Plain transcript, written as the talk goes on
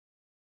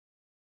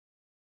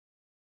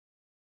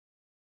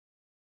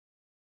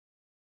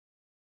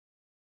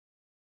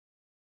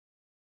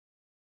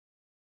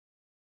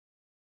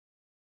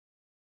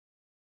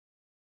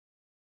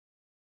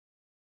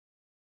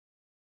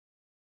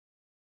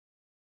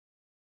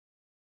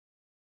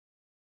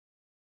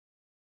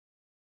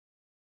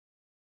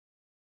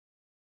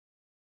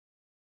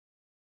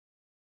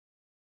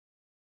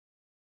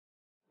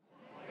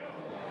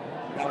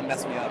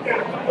mess me up. Thank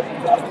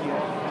you.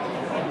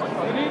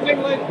 Good evening,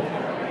 ladies.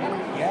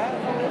 Yeah,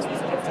 this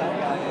was a good time.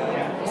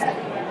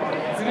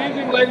 Good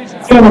evening, ladies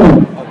and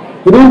gentlemen.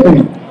 Good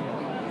evening.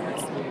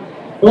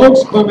 Folks,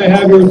 if I may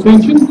have your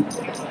attention.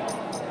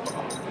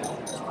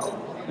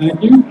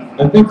 Thank you.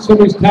 I think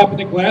somebody's tapping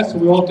the glass, so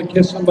we all have to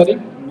kiss somebody.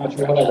 I'm not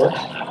sure how that works.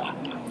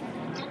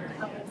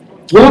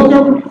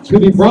 Welcome to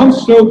the Bram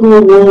Stoker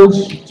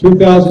Awards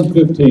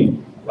 2015.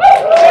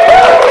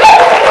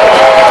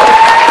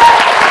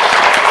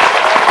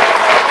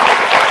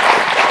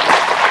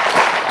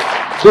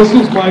 This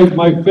is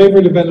my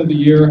favorite event of the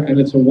year, and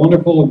it's a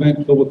wonderful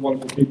event filled with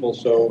wonderful people,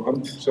 so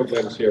I'm so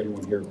glad to see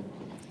everyone here.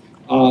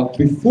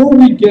 Before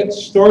we get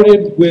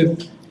started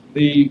with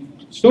the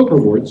Stoker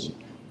Awards,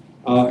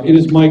 it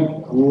is my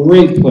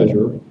great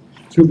pleasure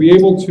to be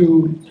able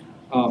to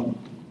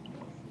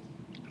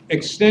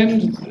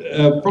extend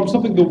from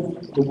something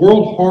the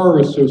World Horror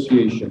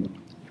Association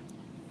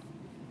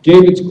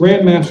gave its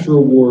Grandmaster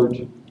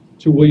Award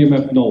to William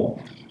F.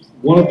 Nolan,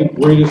 one of the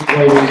greatest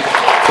writers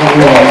that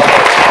we have.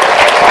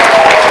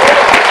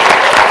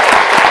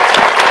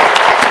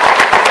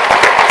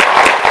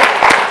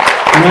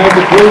 And I have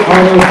the great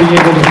honor of being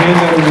able to hand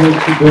that award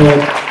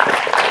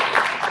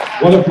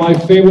to one of my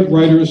favorite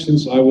writers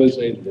since I was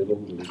a little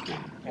kid.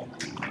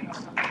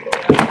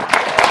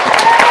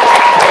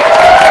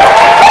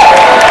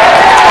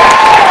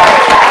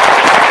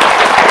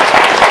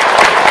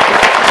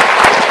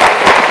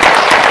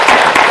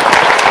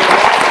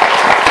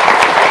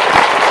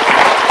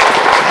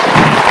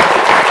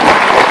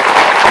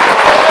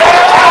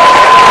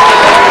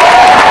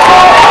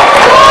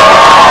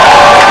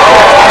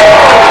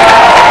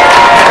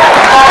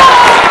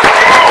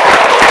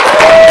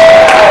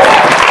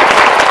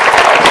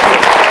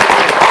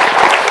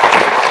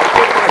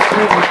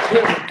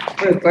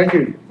 Thank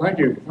you, thank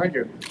you, thank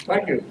you,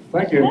 thank you,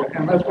 thank you,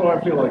 and that's what I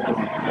feel like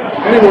doing.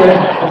 Anyway,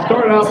 I'll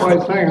start out by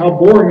saying how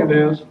boring it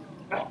is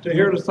to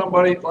hear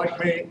somebody like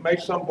me make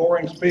some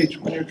boring speech.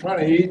 When you're trying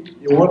to eat,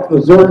 you want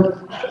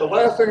dessert. The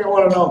last thing I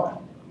want to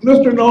know,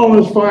 Mr.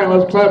 Nolan is fine,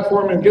 let's clap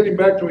for him and get him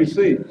back to his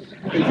seat.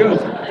 Because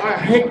I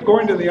hate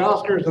going to the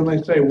Oscars and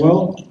they say,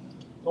 well,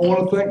 I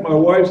want to thank my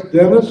wife's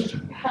dentist.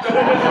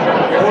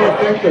 I want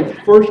to thank the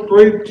first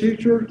grade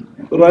teacher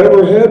that I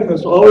ever had,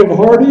 Miss Olive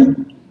Hardy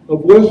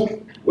of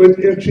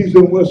and she's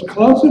in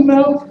Wisconsin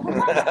now.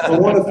 I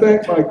want to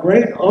thank my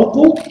great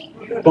uncle,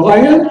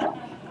 Brian.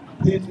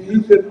 He's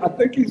I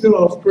think he's in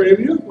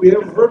Australia. We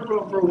haven't heard from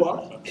him for a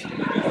while.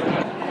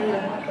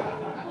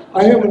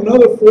 I have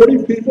another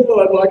 40 people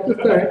that I'd like to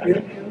thank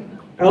in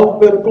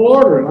alphabetical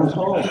order. And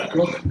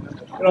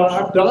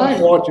I'm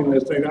dying watching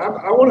this thing.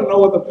 I want to know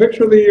what the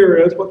picture of the year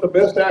is, what the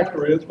best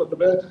actor is,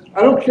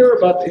 I don't care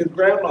about his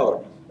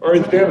grandmother or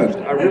his dentist.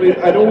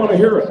 I don't want to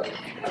hear it.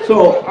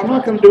 So I'm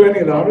not going to do any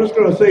of that. I'm just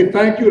going to say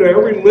thank you to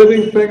every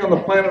living thing on the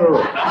planet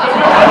Earth.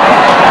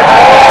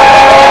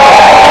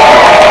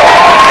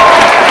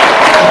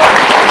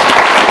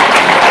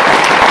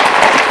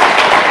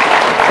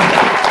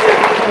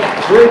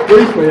 Very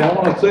briefly, I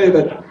want to say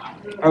that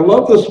I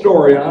love the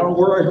story. I don't know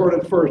where I heard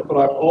it first, but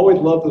I've always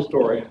loved the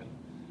story.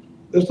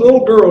 This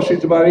little girl,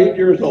 she's about 8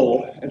 years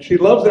old, and she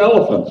loves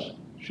elephants.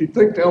 She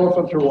thinks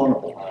elephants are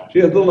wonderful. She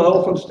has little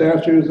elephant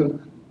statues and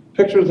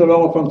pictures of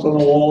elephants on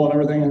the wall and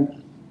everything.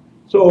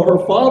 So her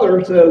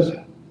father says,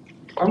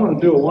 I'm going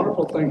to do a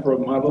wonderful thing for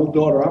my little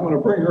daughter. I'm going to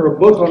bring her a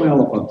book on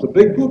elephants, a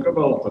big book of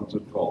elephants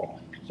it's called.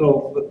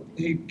 So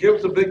he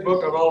gives a big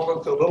book of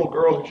elephants to a little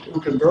girl who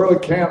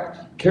can't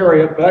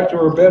carry it back to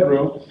her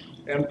bedroom.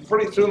 And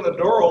pretty soon the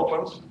door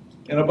opens,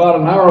 and about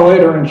an hour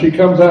later, and she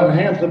comes out and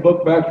hands the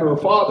book back to her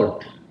father.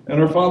 And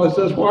her father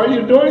says, why are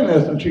you doing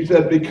this? And she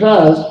said,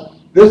 because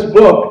this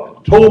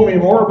book told me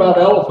more about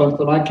elephants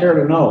than I care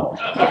to know.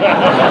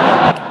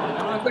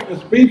 I think a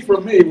speech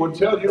from me would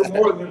tell you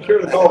more than you care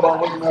to know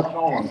about William F.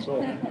 Nolan.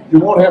 So you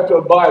won't have to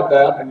abide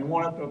that, and you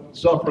won't have to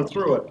suffer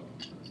through it.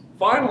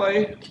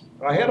 Finally,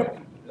 I had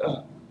a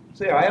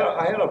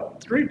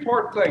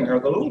three-part thing here.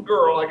 The little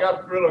girl, I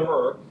got rid of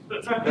her.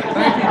 The people on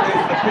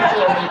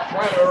the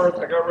planet Earth,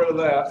 I got rid of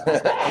that.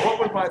 And what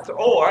was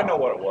I know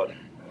what it was.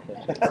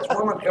 This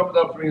woman comes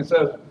up to me and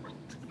says,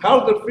 how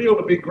does it feel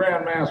to be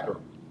Grand Master?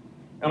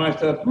 And I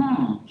said,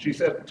 She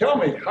said, tell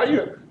me,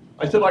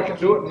 I said, I can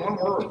do it in one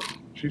word.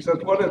 She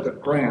says, what is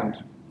it? Grand.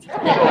 So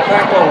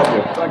thank all of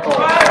you. Thank all of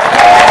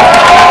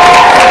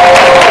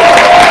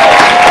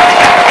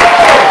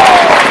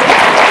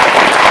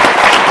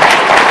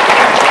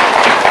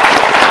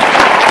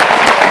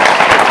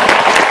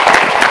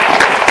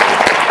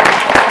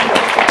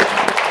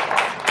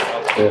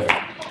you.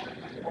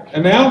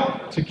 And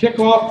now, to kick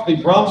off the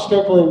Bram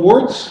Stoker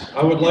Awards,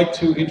 I would like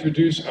to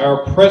introduce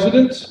our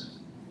president,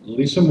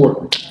 Lisa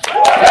Morton.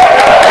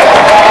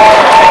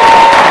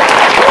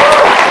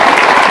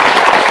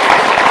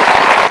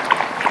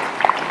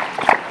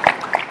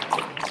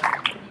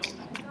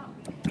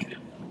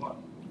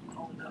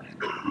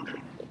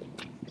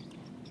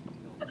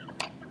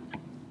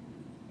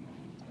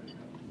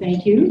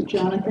 Thank you,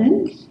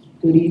 Jonathan.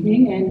 Good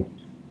evening, and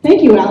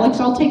Thank you, Alex.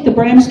 I'll take the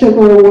Bram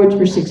Stoker Awards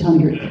for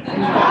 600.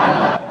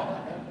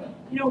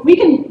 You know, we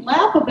can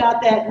laugh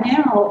about that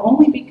now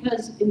only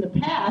because in the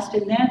past,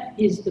 and that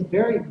is the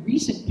very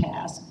recent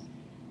past,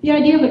 the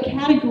idea of a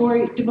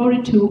category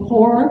devoted to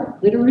horror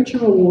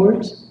literature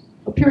awards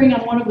appearing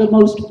on one of the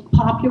most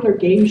popular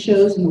game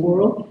shows in the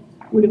world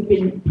would have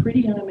been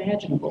pretty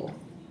unimaginable.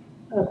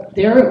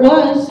 There it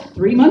was,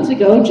 3 months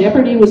ago,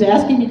 Jeopardy was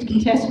asking its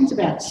contestants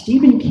about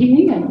Stephen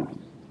King and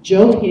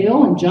Joe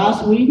Hill and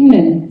Joss Whedon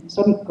and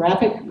some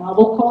graphic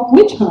novel called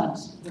Witch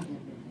Hunts.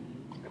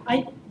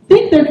 I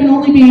think there can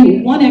only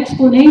be one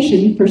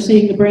explanation for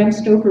seeing the Bram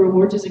Stoker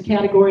Awards as a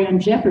category on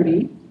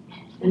Jeopardy,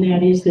 and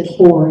that is that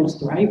horror is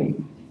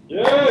thriving.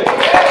 Yay!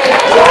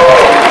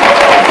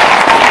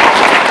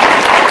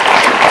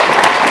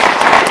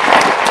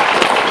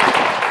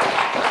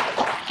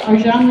 Our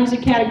genre is a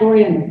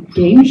category on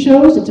game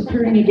shows. It's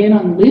appearing again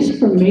on lists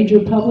from major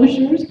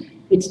publishers.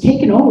 It's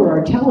taken over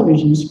our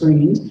television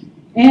screens.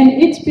 And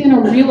it's been a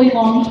really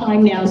long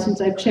time now since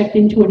I've checked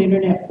into an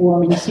internet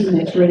forum and seen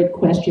that dreaded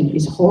question,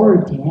 is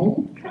horror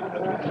dead?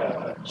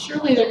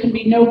 Surely there can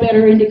be no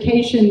better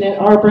indication that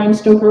our Bram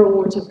Stoker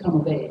Awards have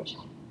come of age.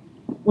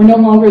 We're no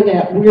longer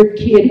that weird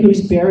kid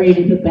who's buried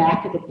in the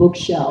back of the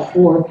bookshelf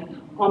or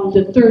on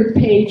the third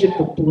page of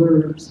the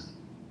blurbs.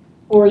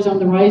 Horror is on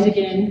the rise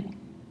again,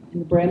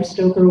 and the Bram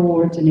Stoker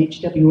Awards and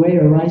HWA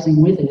are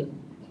rising with it.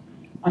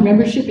 Our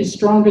membership is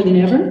stronger than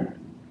ever,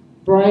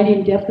 variety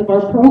and depth of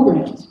our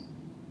programs.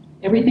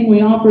 Everything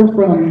we offer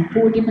from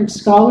 4 different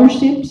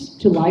scholarships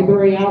to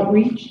library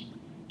outreach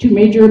to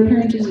major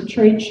appearances at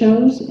trade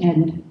shows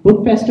and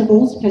book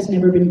festivals has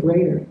never been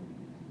greater.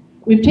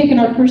 We've taken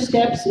our first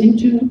steps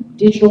into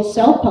digital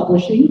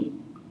self-publishing,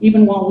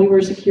 even while we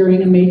were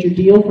securing a major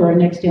deal for our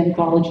next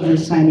anthology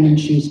with Simon &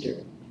 Schuster.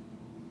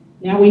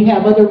 Now we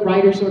have other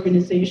writers'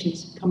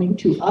 organizations coming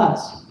to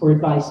us for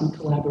advice and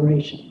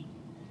collaboration.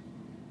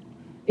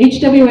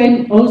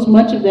 HWA owes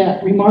much of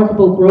that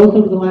remarkable growth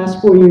over the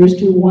last 4 years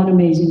to one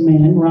amazing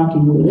man, Rocky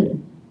Wood.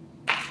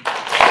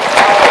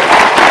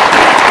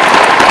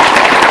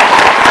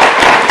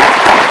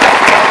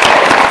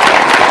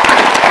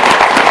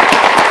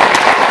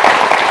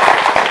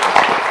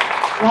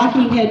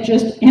 Rocky had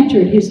just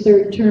entered his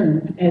 3rd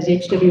term as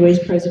HWA's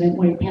president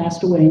when he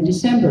passed away in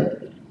December.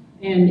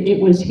 And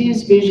it was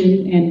his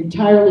vision and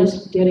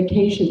tireless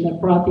dedication that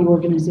brought the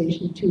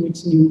organization to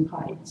its new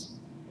heights.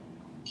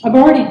 I've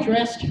already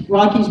addressed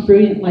Rocky's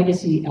brilliant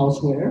legacy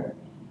elsewhere.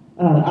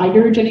 I'd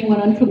urge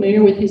anyone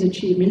unfamiliar with his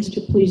achievements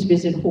to please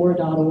visit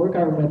horror.org,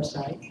 our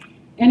website.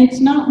 And it's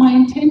not my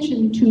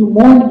intention to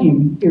mourn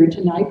him here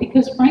tonight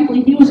because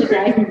frankly, he was a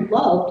guy who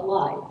loved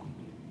life.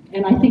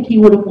 And I think he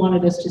would have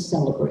wanted us to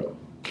celebrate.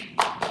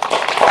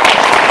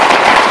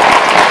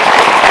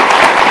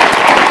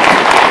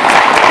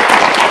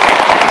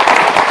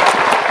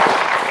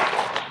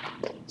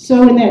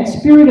 So in that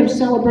spirit of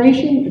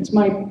celebration, it's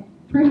my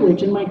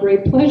privilege and my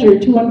great pleasure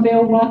to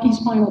unveil Rocky's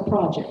final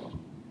project.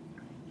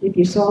 If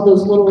you saw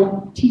those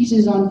little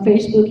teases on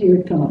Facebook, here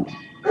it comes.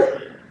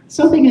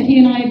 Something that he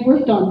and I have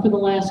worked on for the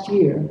last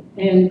year,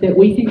 and that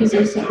we think is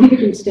a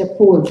significant step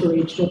forward for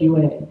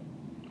HWA.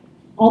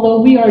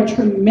 Although we are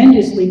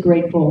tremendously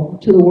grateful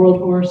to the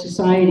World Horror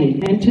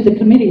Society and to the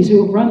committees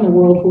who have run the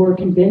World Horror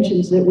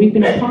Conventions that we've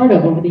been a part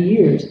of over the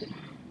years,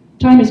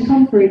 time has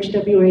come for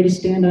HWA to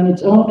stand on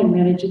its own and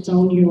manage its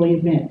own yearly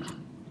event,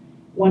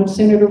 one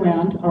centered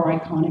around our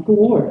iconic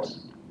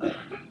awards.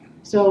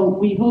 So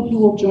we hope you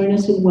will join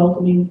us in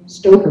welcoming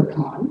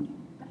StokerCon,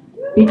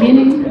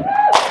 beginning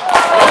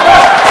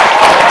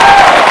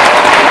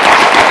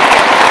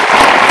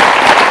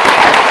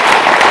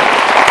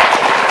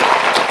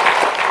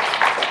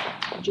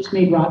just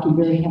made Rocky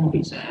very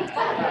happy. So.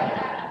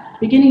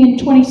 Beginning in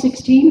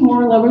 2016,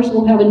 horror lovers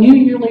will have a new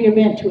yearly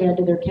event to add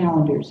to their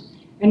calendars.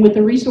 And with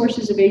the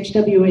resources of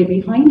HWA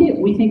behind it,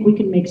 we think we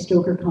can make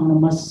StokerCon a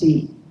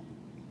must-see.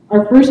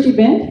 Our first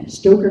event,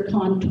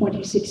 StokerCon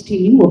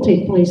 2016, will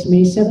take place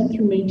May 7th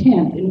through May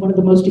 10th in one of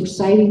the most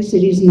exciting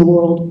cities in the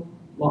world,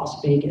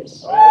 Las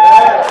Vegas.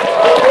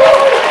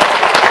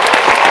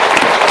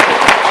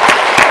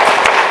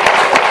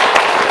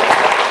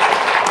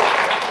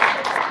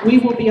 We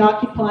will be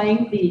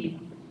occupying the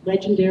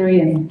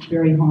legendary and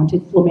very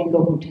haunted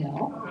Flamingo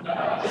Hotel.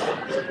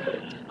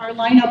 Our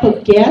lineup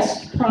of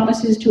guests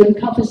promises to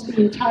encompass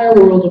the entire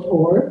world of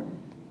horror,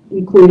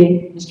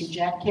 including Mr.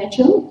 Jack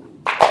Ketchum,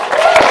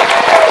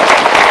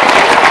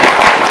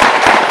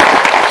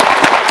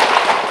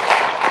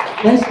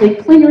 Leslie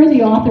Klinger,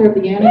 the author of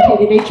the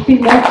annotated H.P.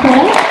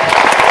 Lovecraft.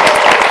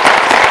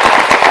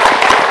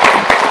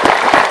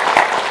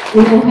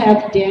 We will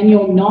have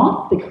Daniel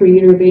Knopf, the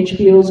creator of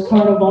HBO's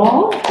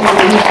Carnival.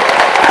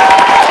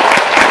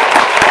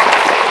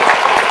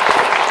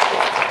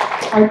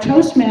 Our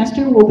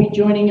Toastmaster will be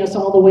joining us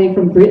all the way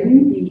from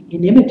Britain, the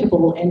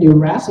inimitable and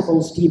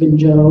irascible Stephen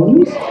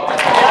Jones.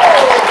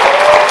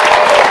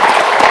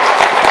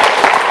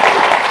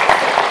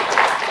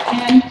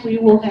 And we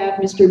will have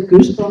Mr.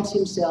 Goosebumps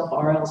himself,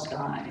 R.L.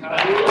 Stein.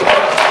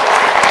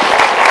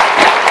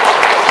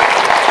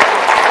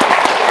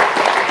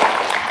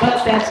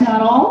 But that's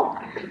not all,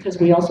 because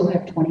we also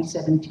have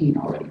 2017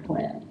 already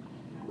planned.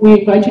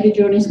 We invite you to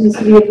join us in the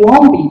city of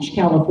Long Beach,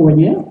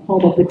 California,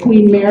 home of the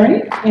Queen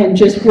Mary, and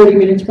just 40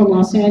 minutes from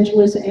Los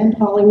Angeles and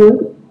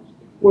Hollywood,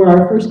 where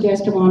our first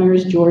guest of honor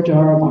is George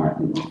R.R.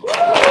 Martin.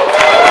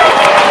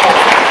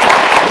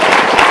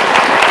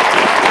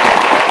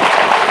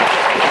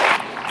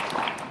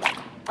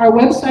 Our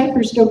website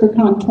for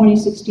StokerCon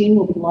 2016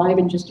 will be live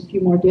in just a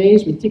few more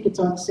days with tickets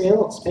on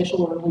sale at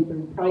special early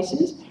bird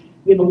prices.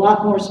 We have a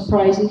lot more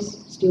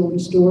surprises still in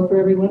store for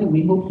everyone, and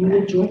we hope you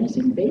will join us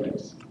in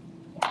Vegas.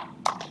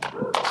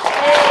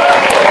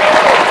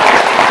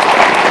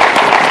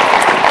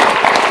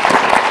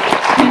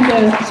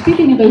 And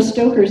speaking of those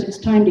Stokers, it's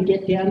time to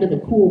get down to the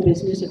cool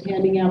business of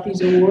handing out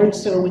these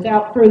awards. So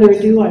without further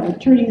ado, I'm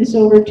turning this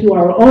over to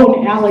our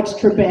own Alex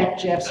Trebek,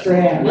 Jeff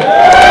Strand.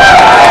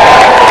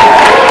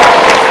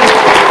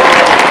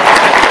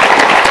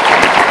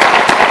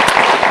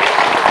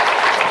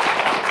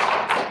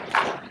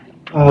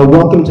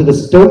 Welcome to the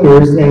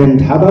Stokers, and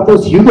how about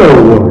those Hugo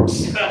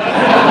Awards?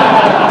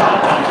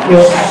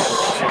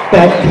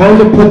 That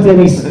kind of puts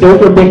any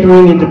Stoker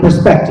bickering into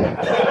perspective.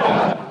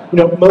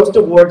 Most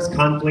awards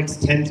conflicts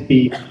tend to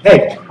be,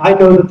 hey, I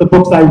know that the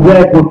books I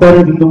read were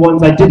better than the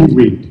ones I didn't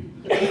read.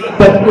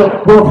 But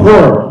we're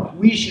horror.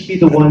 We should be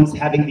the ones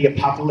having the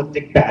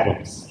apocalyptic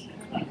battles.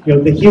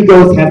 The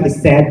Hugos have the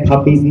sad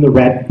puppies and the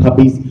rat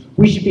puppies.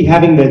 We should be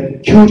having the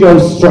Cujo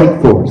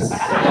strike force.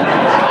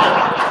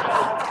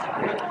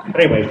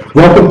 Anyway,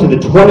 welcome to the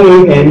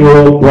 28th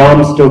annual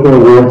Bram Stoker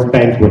Awards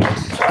banquet.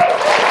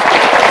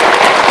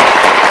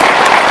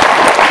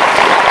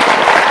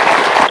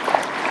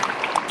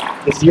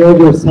 This year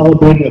we're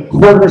celebrating a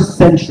quarter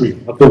century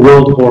of the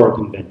World Horror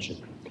Convention.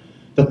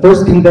 The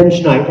first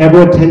convention I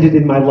ever attended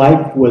in my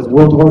life was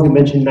World Horror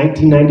Convention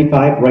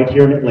 1995 right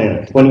here in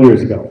Atlanta, 20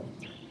 years ago.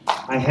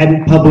 I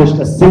hadn't published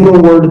a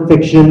single word of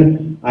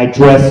fiction, I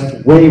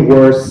dressed way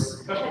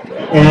worse,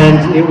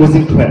 and it was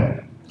incredible.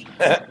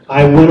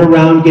 I went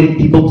around getting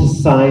people to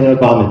sign a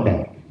vomit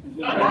bag.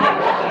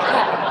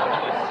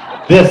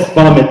 This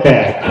vomit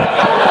bag.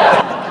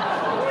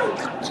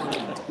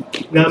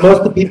 Now, most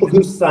of the people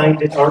who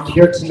signed it aren't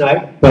here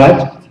tonight,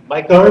 but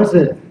Mike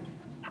Arnson.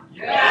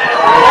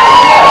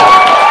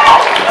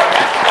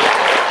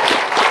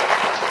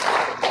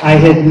 I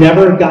had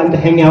never gotten to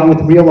hang out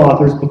with real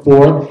authors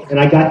before, and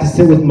I got to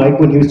sit with Mike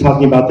when he was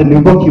talking about the new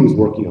book he was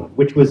working on,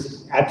 which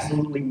was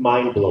absolutely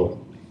mind-blowing.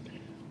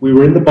 We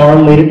were in the bar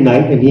late at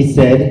night, and he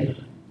said,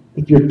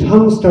 if your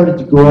tongue started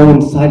to grow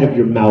inside of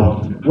your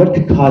mouth, what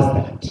could cause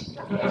that?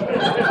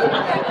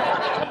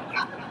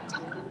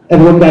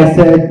 And one guy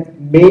said,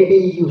 maybe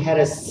you had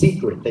a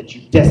secret that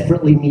you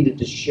desperately needed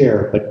to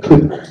share, but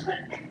couldn't.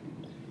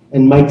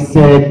 And Mike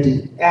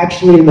said,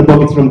 actually in the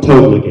book it's from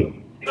toe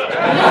licking.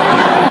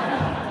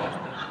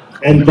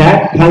 And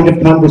that kind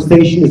of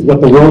conversation is what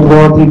the World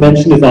Horror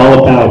Convention is all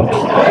about.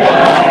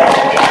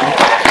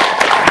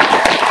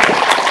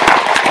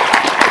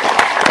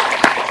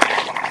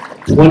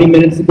 20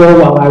 minutes ago,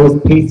 while I was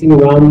pacing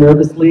around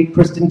nervously,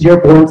 Kristen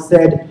Dearborn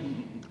said,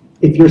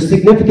 if your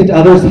significant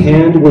other's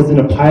hand was in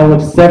a pile of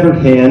severed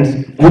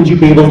hands, would you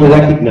be able to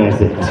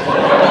recognize it?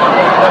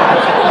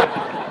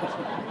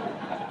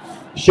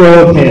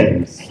 Show of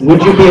hands.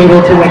 Would you be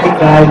able to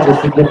recognize your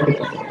significant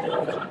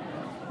other?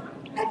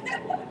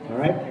 All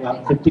right,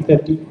 about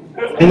 50-50.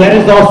 And that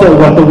is also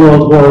what the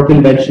World Horror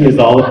Convention is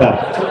all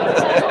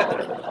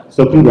about.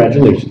 So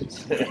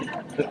congratulations.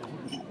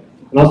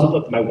 And also,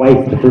 look, my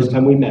wife, the first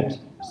time we met,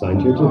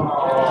 signed here too.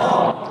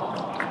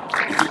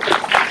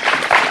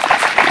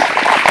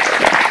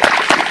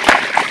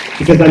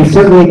 Because I'm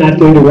certainly not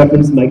going to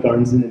reference Mike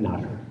Arnson and not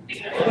her.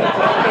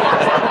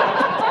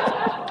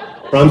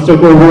 Bram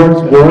Stoker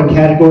Awards were a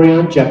category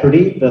on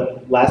Jeopardy.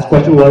 The last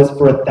question was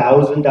for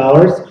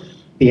 $1,000.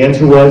 The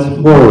answer was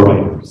horror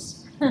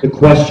writers. The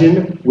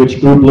question, which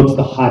group looks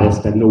the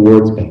hottest at an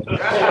awards banquet?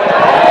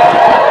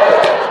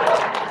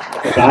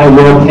 I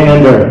will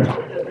pander.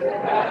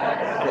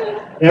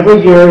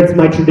 Every year, it's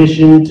my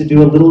tradition to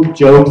do a little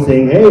joke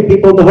saying, hey,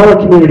 people in the horror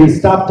community,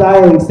 stop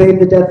dying, save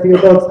the death for your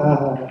books.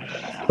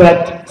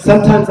 But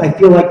sometimes I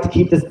feel like to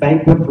keep this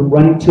banquet from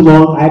running too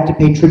long, I have to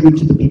pay tribute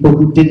to the people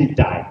who didn't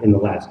die in the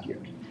last year.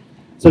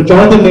 So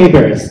Jonathan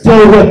Mayberry,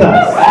 still with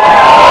us.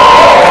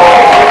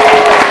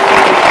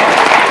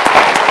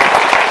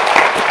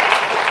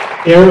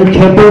 Aaron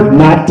Kemper,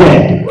 not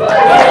dead.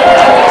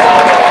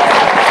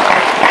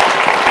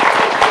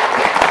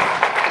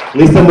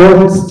 Lisa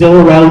Morton,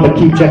 still around, but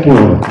keep checking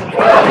on her.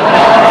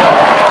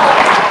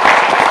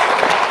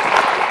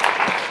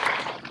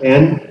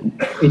 And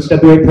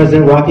HWA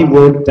President Rocky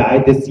Wood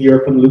died this year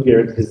from Lou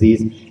Gehrig's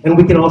disease, and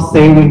we can all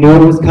say we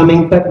knew it was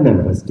coming, but none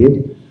of us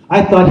did.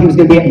 I thought he was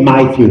going to be at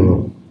my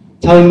funeral,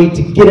 telling me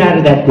to get out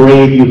of that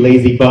grave, you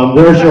lazy bum.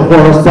 Where's your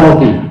horror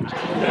selfie?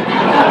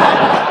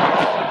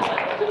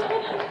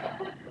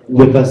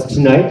 With us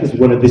tonight is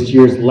one of this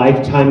year's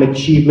Lifetime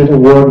Achievement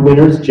Award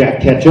winners, Jack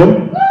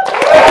Ketchum.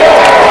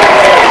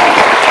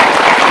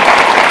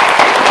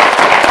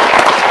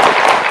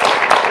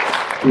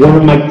 One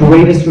of my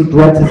greatest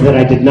regrets is that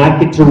I did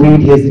not get to read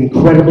his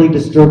incredibly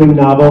disturbing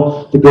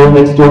novel, The Girl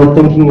Next Door,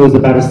 thinking it was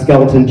about a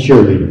skeleton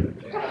cheerleader.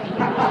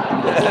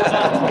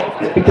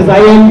 Because I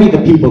envy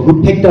the people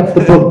who picked up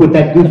the book with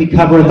that goofy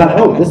cover and thought,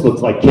 oh, this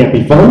looks like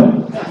campy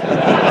fun.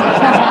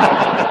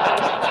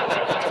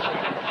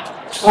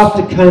 Off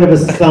to kind of a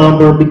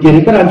somber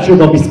beginning, but I'm sure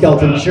there'll be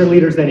skeleton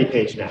cheerleaders any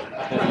page now.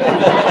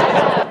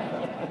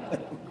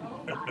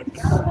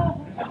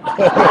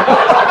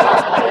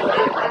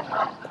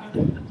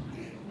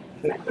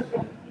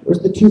 Where's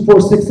the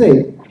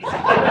 2468?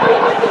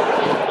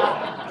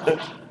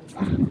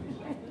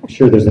 I'm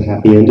sure there's a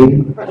happy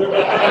ending.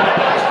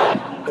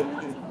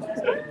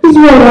 He's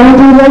right, I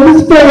do love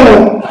his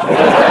fellow.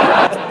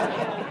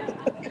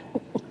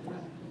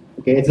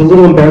 Okay, it's a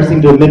little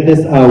embarrassing to admit this.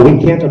 We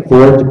can't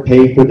afford to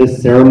pay for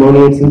this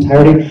ceremony in its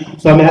entirety,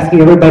 so I'm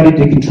asking everybody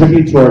to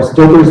contribute to our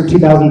Stoker's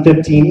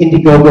 2015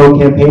 Indiegogo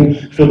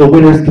campaign so the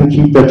winners can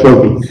keep their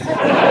trophies.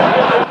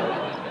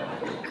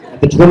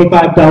 At the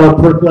 $25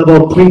 perk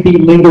level, creepy,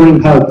 lingering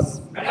hugs.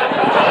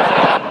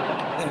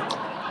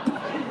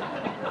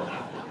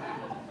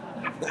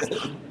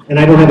 And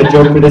I don't have a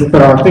joke for this,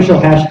 but our official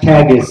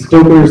hashtag is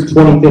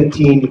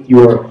Stokers2015 if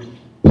you are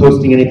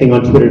posting anything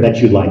on Twitter that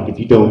you like. If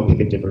you don't,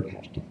 pick a different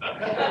hashtag.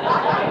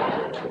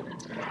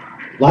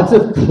 Lots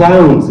of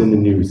clowns in the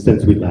news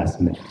since we last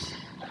met.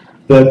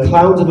 The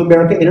Clowns of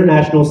America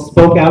International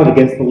spoke out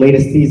against the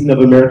latest season of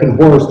American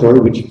Horror Story,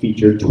 which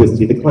featured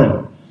Twisty the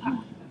Clown.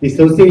 The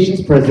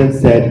association's president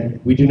said,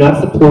 "We do not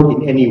support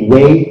in any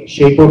way,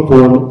 shape, or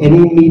form any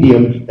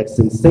medium that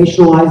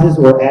sensationalizes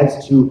or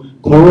adds to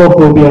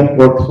chlorophobia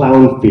or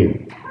clown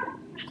fear."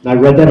 And I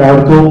read that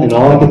article, and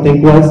all I could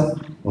think was,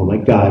 oh my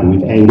God,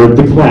 we've angered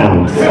the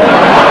clowns.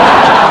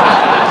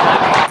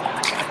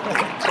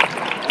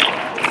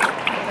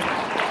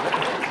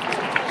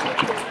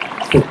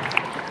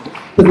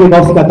 But we've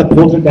also got the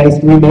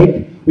Poltergeist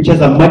remake, which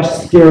has a much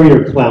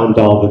scarier clown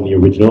doll than the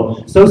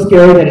original. So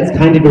scary that it's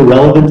kind of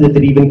irrelevant if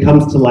it even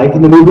comes to life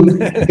in the movie,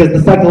 because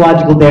the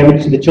psychological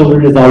damage to the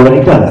children is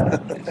already done.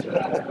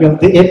 You know,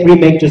 the It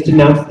remake just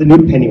announced the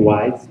new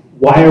Pennywise.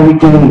 Why are we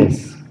doing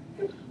this?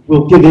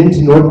 We'll give in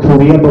to North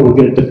Korea, but we're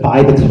going to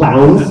defy the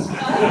clowns?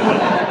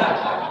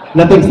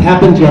 Nothing's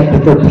happened yet,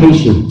 but they're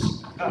patient.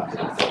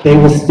 They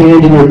will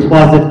stand in your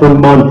closet for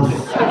months.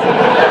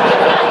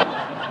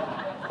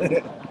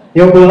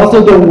 You know, we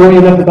also don't worry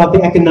enough about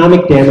the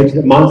economic damage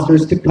that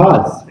monsters could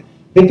cause.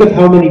 Think of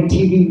how many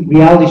TV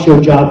reality show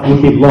jobs would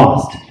be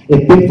lost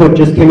if Bigfoot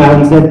just came out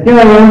and said, "Here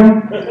I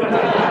am."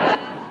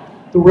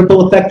 The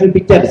ripple effect would be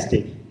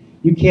devastating.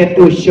 You can't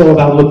do a show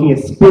about looking at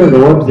spirit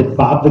orbs if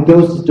Bob the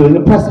Ghost is doing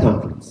a press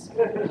conference.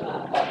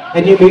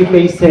 And you may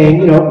be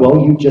saying, you know, well,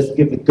 you just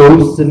give the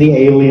ghosts and the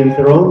aliens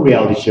their own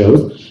reality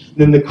shows,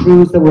 then the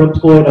crews that were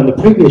employed on the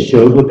previous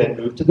shows would then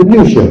move to the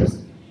new shows.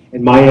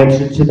 And my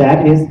answer to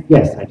that is,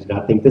 yes, I do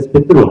not think this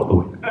bit the rule the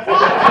way.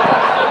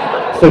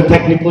 So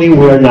technically,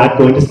 we're not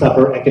going to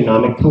suffer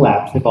economic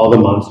collapse if all the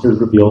monsters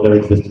reveal their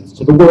existence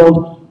to the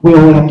world. We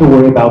only have to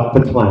worry about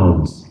the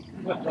clowns.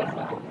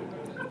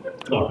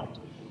 All right.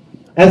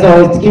 As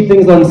always, to keep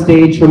things on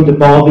stage from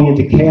devolving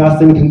into chaos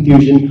and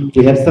confusion,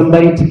 we have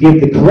somebody to give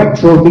the correct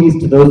trophies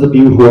to those of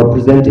you who are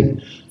presenting.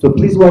 So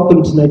please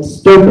welcome tonight's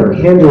Stoker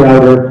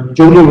Hander-Outer,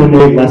 Jodie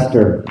Renee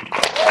Lester.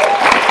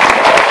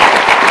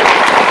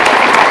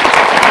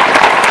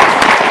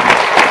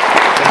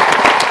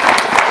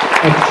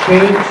 A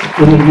change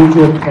in the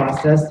usual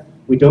process.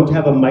 We don't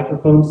have a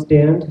microphone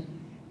stand,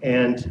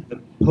 and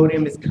the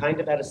podium is kind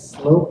of at a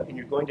slope, and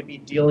you're going to be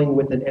dealing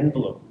with an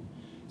envelope.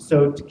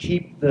 So to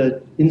keep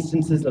the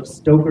instances of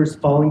Stokers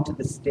falling to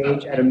the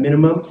stage at a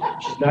minimum,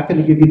 she's not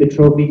going to give you the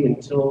trophy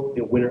until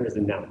the winner is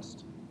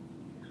announced.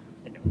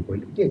 And now we're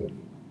going to begin.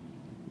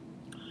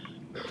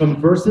 From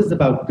verses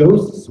about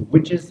ghosts,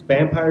 witches,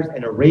 vampires,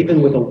 and a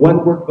raven with a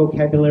one-word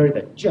vocabulary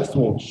that just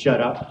won't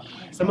shut up,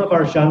 some of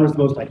our genre's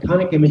most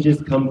iconic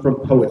images come from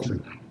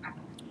poetry.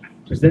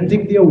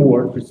 Presenting the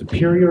award for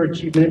superior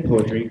achievement in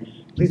poetry,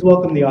 please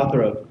welcome the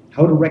author of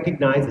How to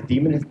Recognize a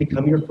Demon Has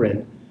Become Your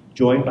Friend,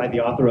 joined by the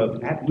author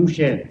of At Loose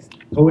Ends,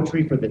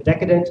 Poetry for the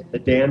Decadent, the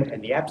Damned,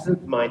 and the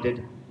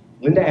Absent-Minded,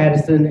 Linda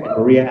Addison and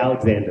Maria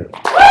Alexander.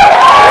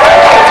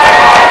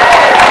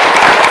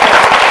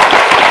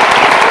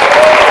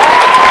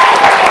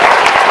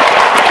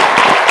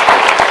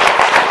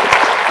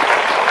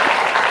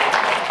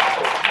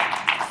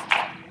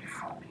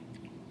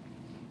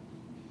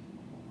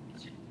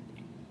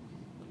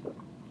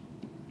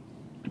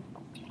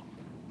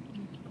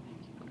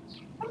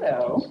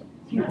 Hello.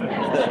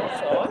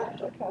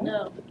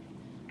 No.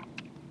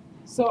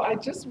 So I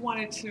just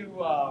wanted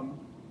to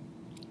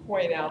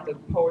point out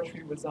that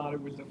poetry was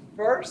honored with the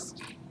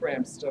first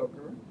Bram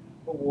Stoker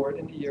Award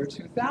in the year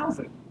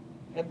 2000.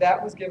 And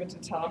that was given to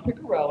Tom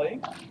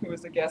Piccarelli, who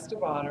was a guest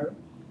of honor,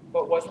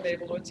 but wasn't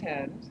able to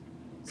attend.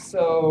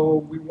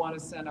 So we want to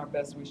send our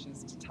best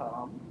wishes to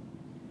Tom.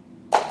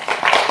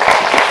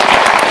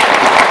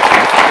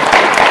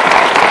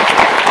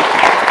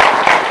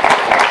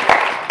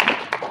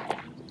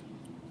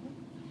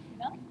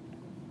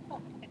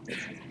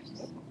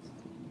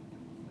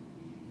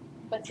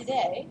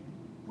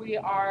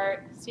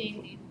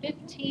 announcing the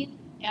 15th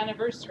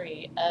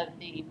anniversary of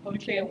the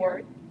Poetry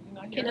Award.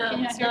 You're Can not here?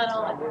 you it's hear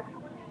not me?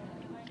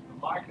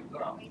 on.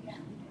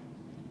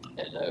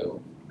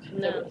 Hello.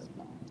 No.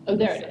 Oh,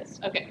 there it is.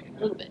 Okay, a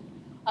little bit.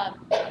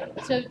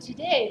 So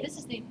today, this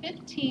is the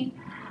 15th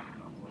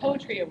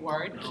Poetry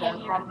Award.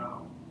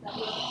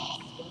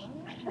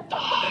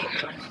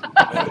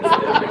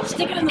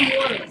 Stick it in the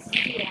water.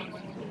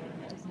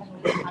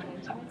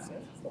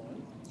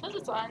 Says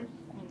it's on.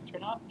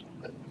 Turn off.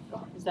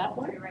 Is that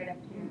one?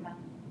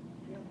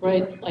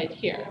 Right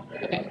here.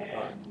 Okay.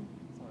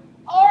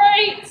 All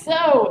right.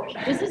 So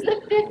this is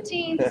the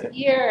 15th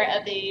year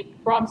of the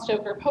Bram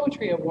Stoker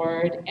Poetry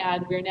Award,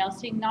 and we're now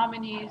seeing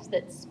nominees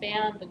that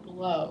span the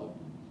globe.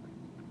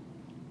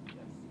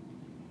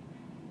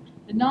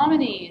 The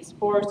nominees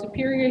for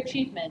Superior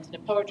Achievement in a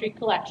Poetry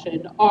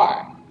Collection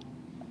are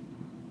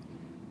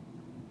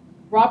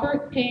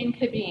Robert Payne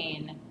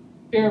Cabine,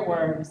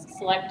 Fairworms,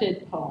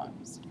 Selected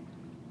Poems.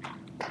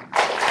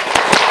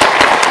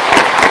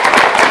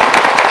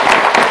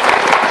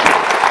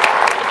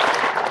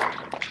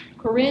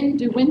 Corinne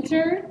De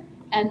Winter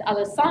and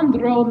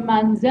Alessandro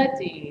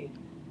Manzetti,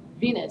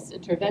 Venus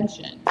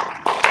Intervention.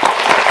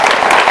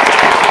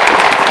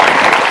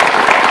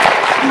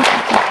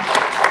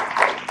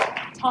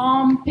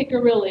 Tom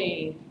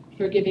Piccirilli,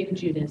 Forgiving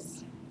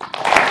Judas.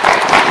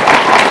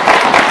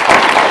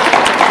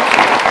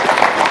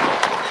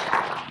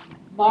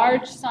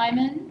 Marge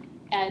Simon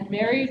and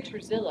Mary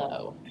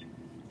Terzillo,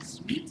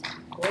 Sweet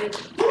Voyage.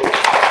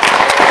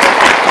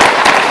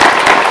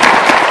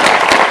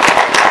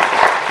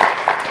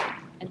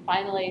 And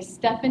finally,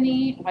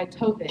 Stephanie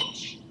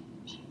Wojtowicz,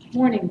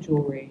 Morning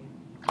Jewelry.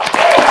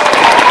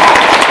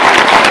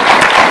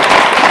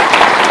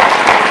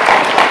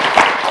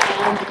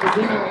 And the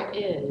winner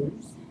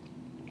is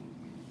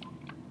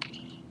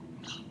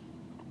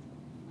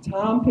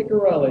Tom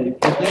Piccirilli,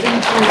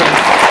 Forgiving Judas.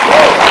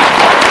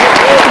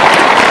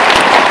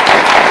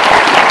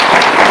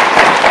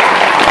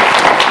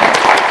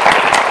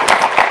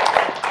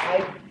 I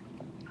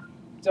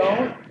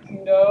don't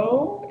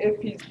know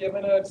if he's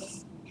given a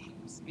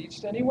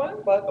speech to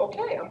anyone, but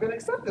okay, I'm going to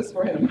accept this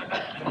for him. Because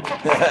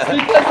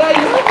I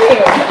love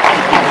him.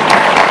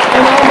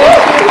 And I'll make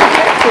sure he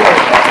gets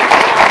it.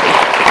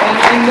 And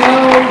I know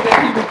that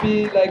he would be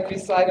like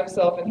beside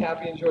himself and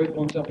happy and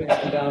joyful and jumping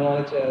up and down all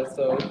the jazz.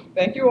 So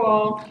thank you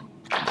all.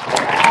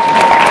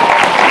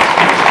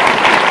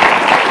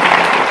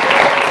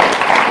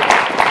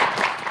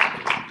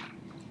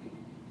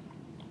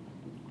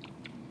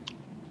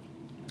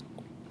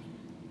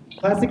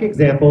 Classic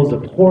examples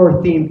of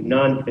horror-themed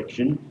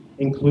nonfiction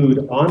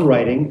include On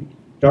Writing,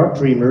 Dark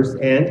Dreamers,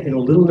 and, in a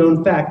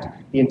little-known fact,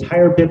 the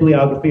entire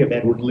bibliography of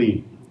Edward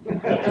Lee. You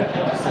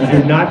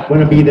do not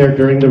want to be there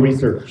during the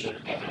research.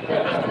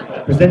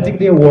 Presenting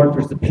the award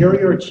for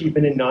Superior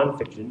Achievement in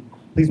Nonfiction,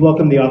 please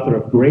welcome the author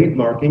of Grave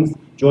Markings,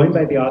 joined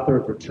by the author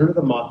of Return of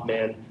the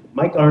Mothman,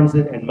 Mike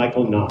Arnzen and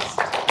Michael Noss.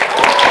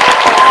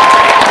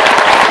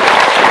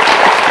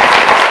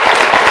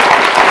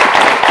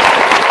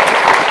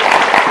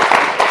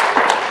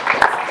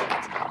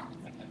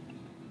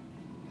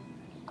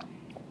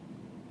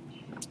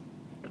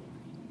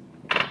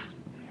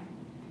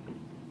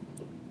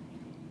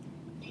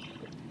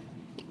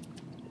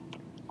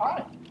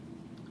 Hi.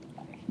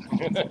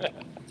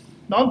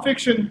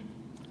 Nonfiction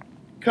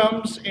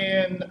comes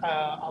in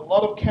a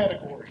lot of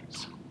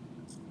categories.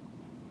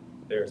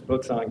 There's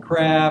books on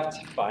craft,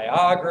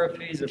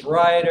 biographies of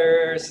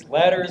writers,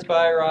 letters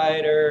by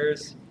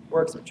writers,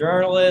 works of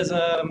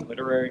journalism,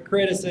 literary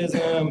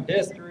criticism,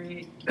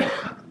 history.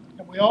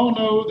 And we all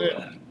know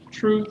that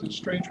truth is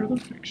stranger than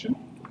fiction.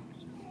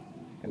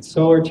 And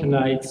so are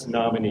tonight's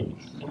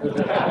nominees.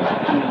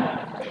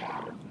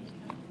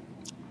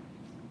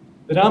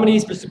 The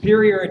nominees for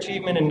Superior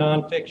Achievement in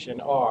Nonfiction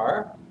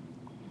are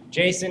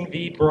Jason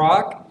V.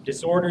 Brock,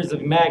 Disorders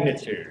of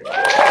Magnitude.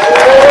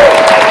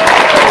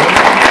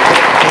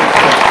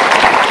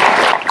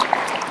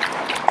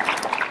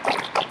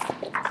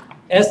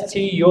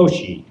 S.T.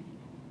 Yoshi,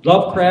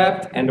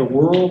 Lovecraft and a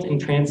World in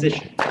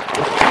Transition.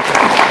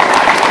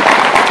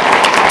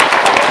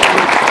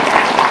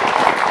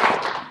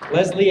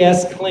 Leslie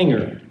S.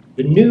 Klinger,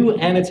 The New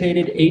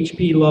Annotated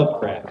H.P.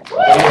 Lovecraft.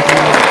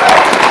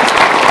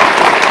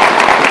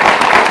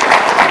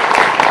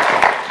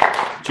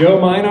 Joe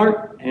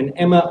Meinart and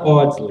Emma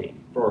Audsley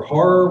for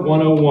Horror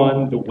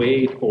 101, The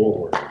Way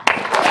Forward.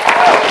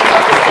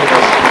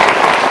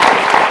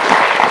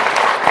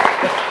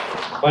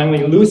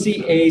 Finally,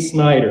 Lucy A.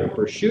 Snyder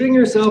for Shooting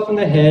Herself in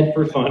the Head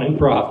for Fun and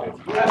Profit.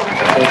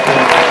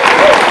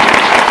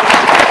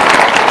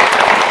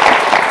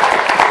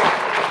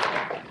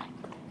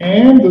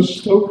 And the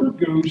Stoker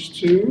goes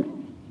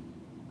to,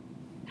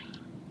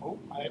 oh,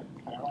 I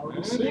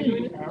already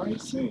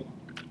see.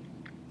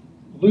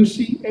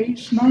 Lucy A.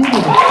 Snyder.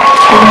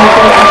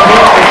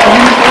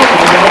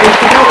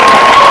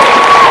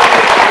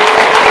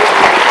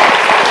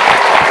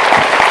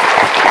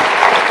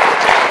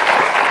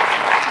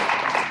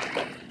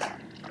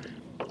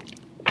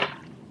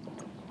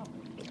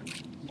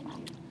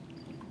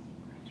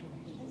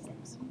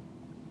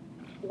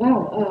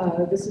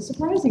 this is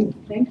surprising.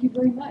 Thank you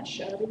very much.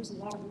 There was a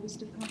lot of really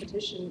stiff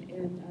competition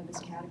in this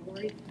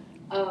category.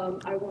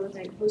 I want to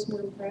thank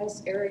Postmortem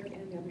Press, Eric,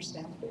 and the other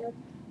staff there.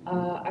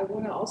 I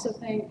want to also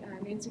thank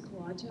Nancy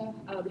Kalanta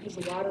because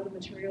a lot of the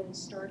material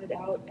started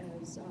out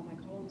as my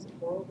columns at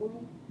Horror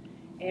World.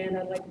 And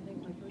I'd like to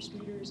thank my first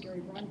readers,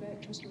 Gary Brunbeck,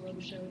 Trista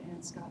Robichaud,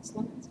 and Scott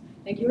Slemons.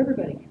 Thank you,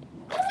 everybody.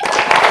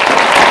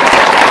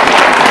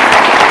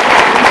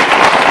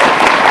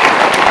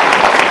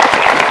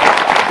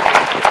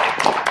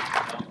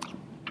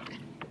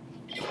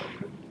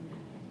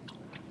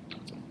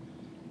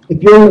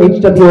 If you're an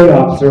HWA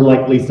officer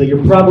like Lisa,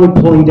 you're probably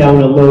pulling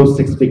down a low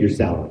six-figure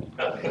salary.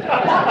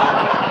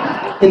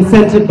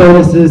 Incentive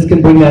bonuses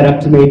can bring that up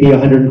to maybe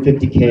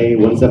 150K,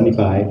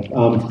 175.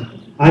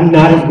 I'm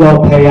not as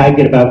well paid. I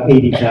get about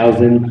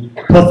 80,000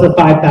 plus a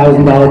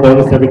 $5,000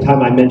 bonus every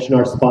time I mention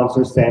our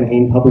sponsor, Sam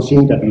Hain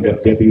Publishing,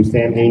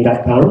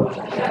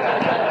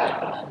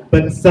 www.samhain.com.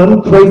 But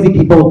some crazy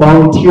people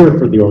volunteer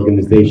for the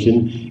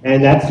organization,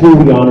 and that's who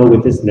we honor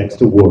with this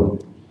next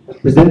award.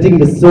 Presenting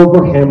the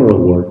Silver Hammer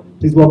Award,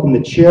 please welcome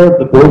the Chair of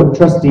the Board of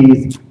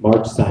Trustees,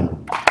 Marge Simon.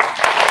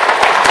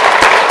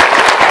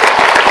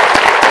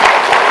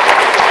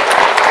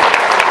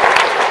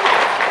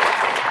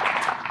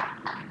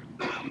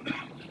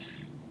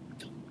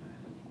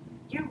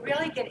 You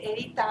really get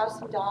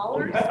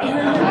 $80,000?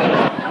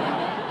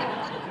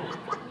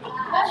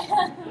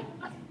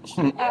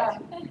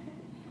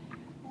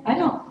 I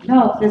don't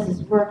know if this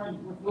is working,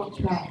 but we'll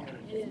try.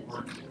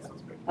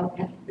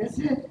 Okay, this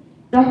is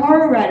the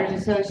Horror Writers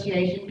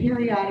Association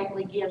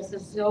periodically gives the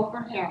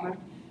Silver Hammer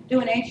to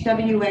an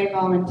HWA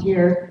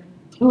volunteer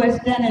who has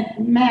done a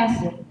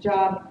massive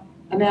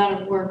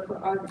amount of work for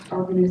our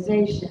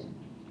organization.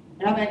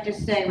 And I'm going to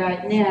just say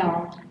right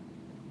now,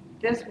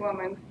 this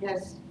woman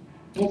has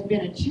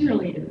been a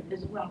cheerleader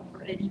as well for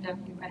HWA in so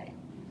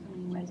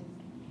many ways.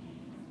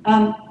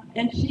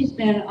 And she's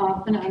been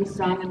often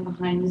unsung and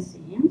behind the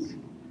scenes.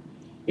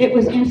 It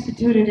was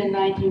instituted in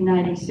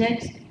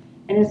 1996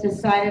 and is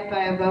decided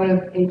by a vote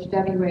of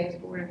HWA's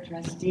Board of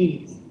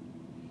Trustees.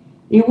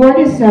 The award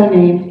is so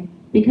named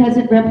because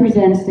it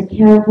represents the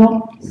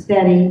careful,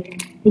 steady,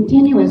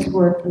 continuous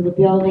work of the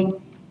building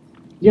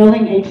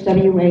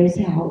HWA's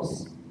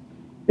house.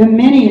 The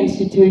many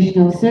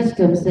institutional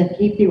systems that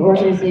keep the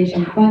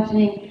organization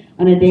functioning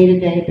on a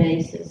day-to-day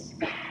basis.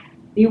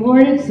 The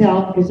award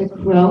itself is a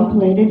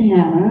chrome-plated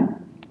hammer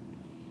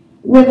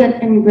with an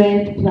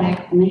engraved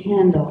plaque on the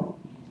handle.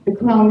 The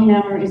chrome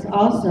hammer is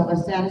also a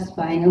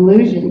satisfying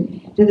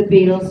allusion to the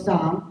Beatles'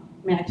 song,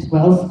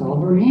 Maxwell's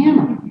Silver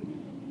Hammer,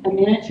 a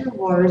miniature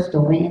horror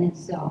story in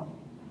itself.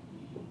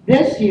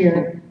 This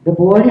year, the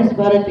board has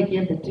voted to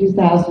give the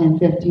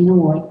 2015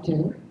 award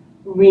to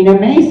Rena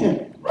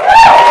Mason.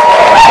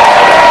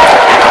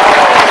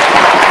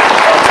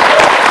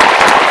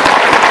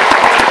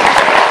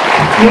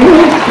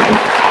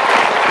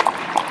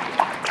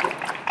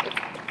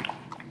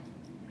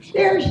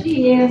 There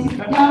she is,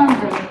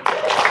 younger.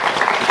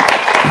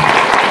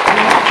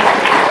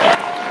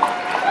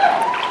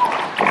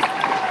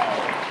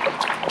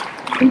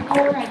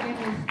 Before I give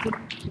this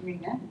to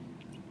Rena,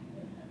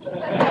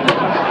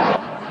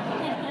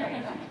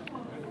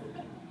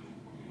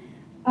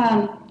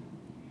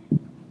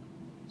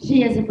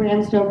 she is a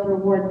Bram Stoker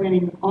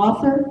Award-winning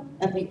author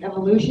of The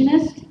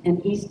Evolutionist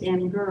and East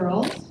End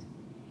Girls.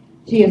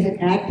 She is an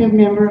active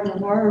member of the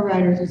Horror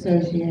Writers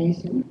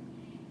Association,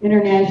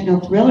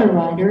 International Thriller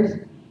Writers,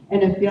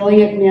 an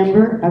affiliate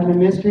member of the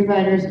Mystery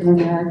Writers of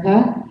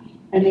America,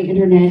 and the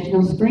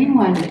International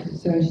Screenwriters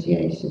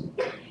Association.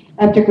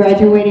 After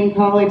graduating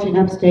college in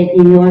upstate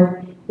New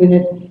York with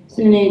a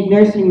SUNY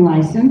nursing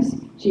license,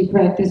 she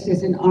practiced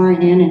as an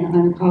RN in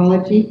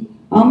oncology,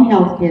 home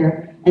health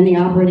care, and the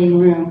operating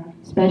room,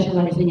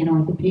 specializing in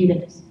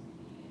orthopedics.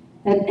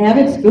 An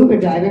avid scuba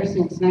diver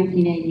since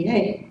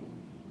 1988,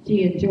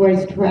 she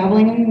enjoys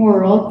traveling the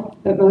world,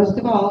 but most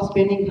of all,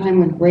 spending time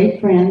with great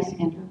friends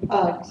and her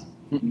pugs.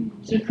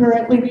 She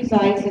currently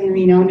resides in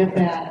Reno,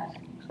 Nevada.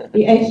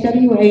 The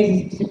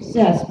HWA's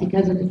success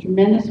because of the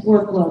tremendous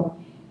workload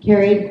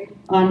carried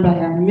on by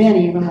our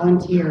many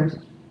volunteers,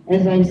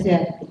 as I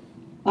said,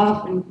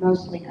 often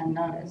mostly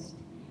unnoticed.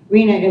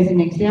 Rena is an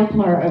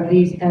exemplar of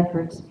these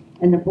efforts,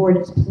 and the board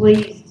is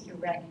pleased to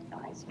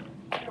recognize her.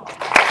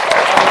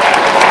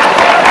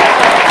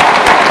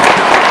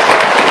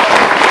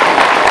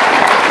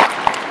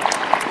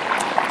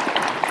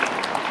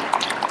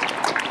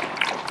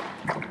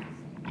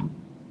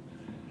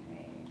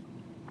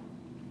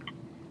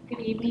 Good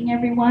evening,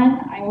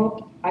 everyone.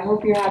 I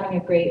hope you're having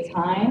a great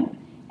time,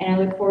 and I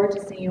look forward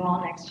to seeing you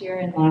all next year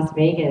in Las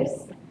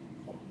Vegas.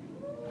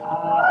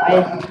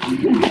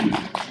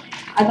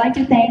 I'd like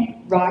to thank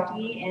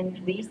Rocky and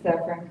Lisa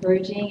for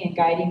encouraging and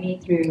guiding me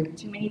through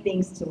too many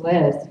things to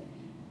list.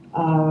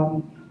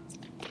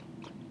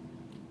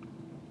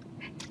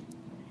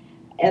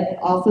 And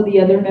also the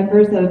other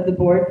members of the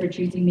board for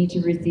choosing me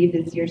to receive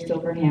this year's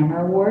Silver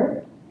Hammer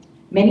Award.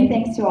 Many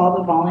thanks to all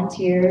the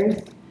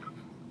volunteers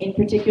In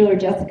particular,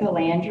 Jessica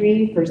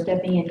Landry for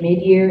stepping in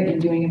mid-year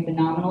and doing a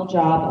phenomenal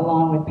job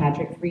along with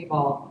Patrick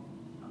Freeball.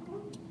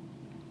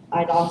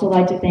 I'd also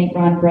like to thank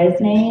Ron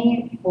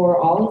Bresnay for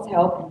all his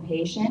help and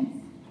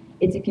patience.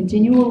 It's a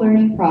continual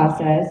learning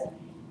process,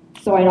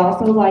 so I'd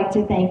also like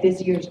to thank this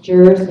year's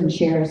jurors and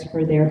sheriffs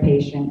for their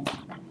patience,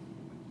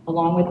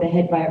 along with the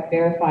head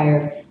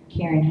verifier,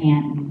 Karen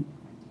Hanton.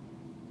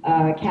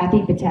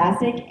 Kathy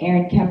Potasic,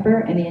 Aaron Kemper,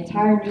 and the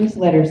entire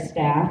newsletter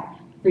staff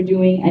for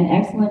doing an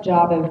excellent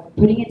job of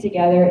putting it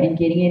together and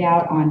getting it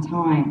out on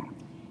time.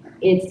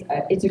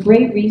 It's a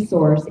great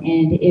resource,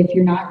 and if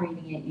you're not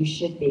reading it, you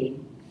should be.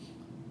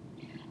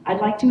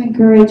 I'd like to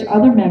encourage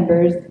other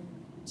members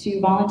to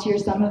volunteer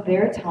some of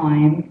their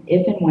time,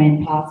 if and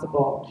when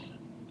possible.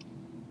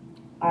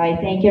 I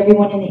thank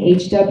everyone in the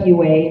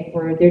HWA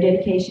for their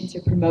dedication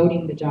to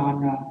promoting the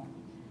genre.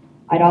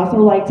 I'd also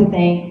like to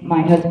thank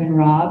my husband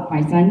Rob,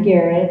 my son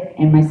Garrett,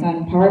 and my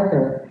son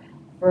Parker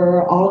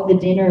for all of the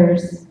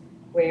dinners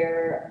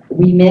where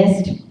we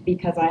missed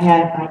because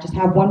I just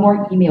have one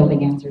more email to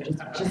answer.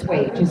 Just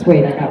wait,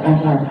 I got one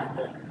more.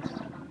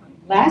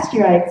 Last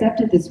year I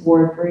accepted this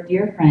award for a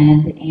dear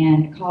friend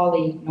and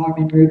colleague,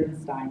 Norman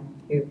Rubenstein,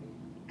 who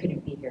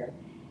couldn't be here.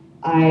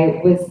 I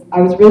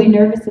was really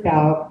nervous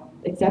about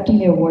accepting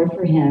the award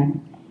for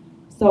him,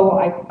 so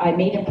I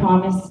made him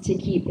promise to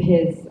keep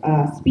his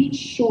speech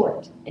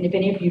short. And if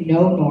any of you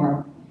know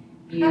Norm,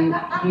 you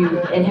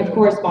and have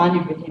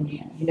corresponded with him,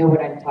 you know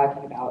what I'm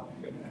talking about.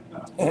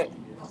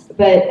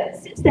 But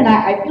since then,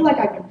 I feel like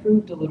I've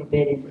improved a little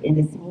bit in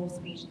this whole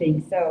speech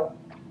thing. So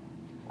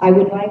I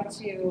would like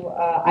to,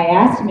 I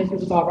asked him if it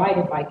was all right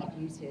if I could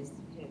use his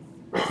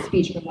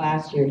speech from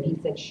last year, and he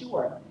said,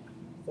 sure.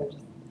 So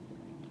just...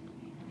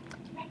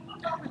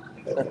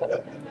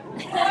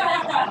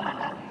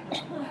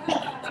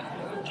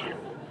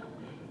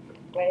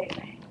 Wait.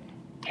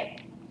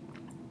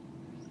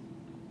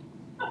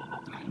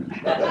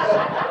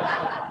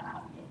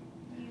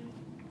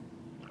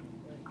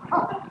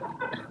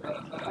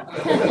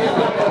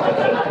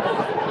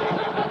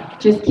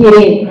 Just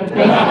kidding.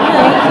 Thank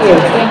you.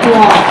 Thank you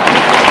all.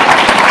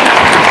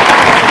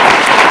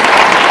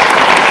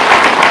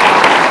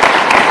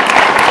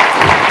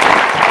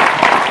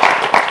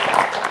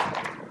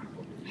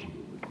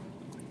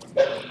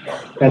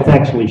 That's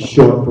actually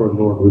short for a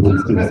Norm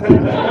Rubenstein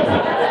speech.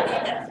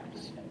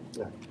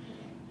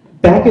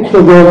 Back at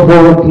the World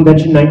Horror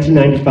Convention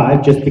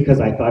 1995, just because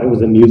I thought it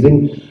was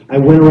amusing, I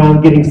went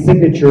around getting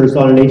signatures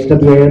on an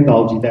HWA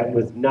anthology that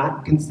was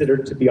not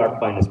considered to be our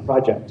finest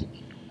project,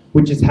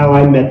 which is how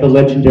I met the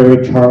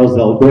legendary Charles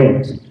L.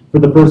 Grant for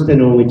the first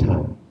and only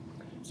time.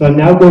 So I'm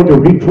now going to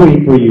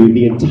recreate for you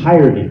the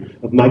entirety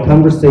of my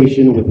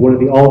conversation with one of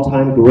the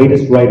all-time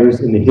greatest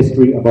writers in the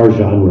history of our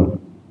genre.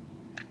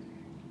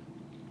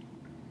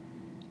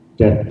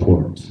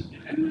 Deathport.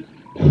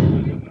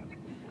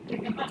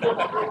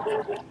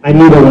 I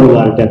knew there were a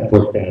lot of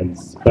Deathport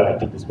fans, but I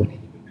did this one.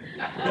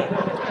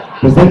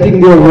 Presenting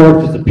the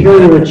award for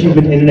superior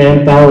achievement in an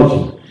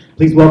anthology,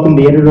 please welcome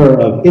the editor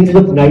of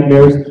Innsmouth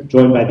Nightmares,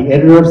 joined by the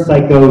editor of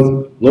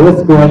Psychos,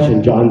 Lois Grush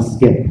and John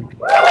Skip.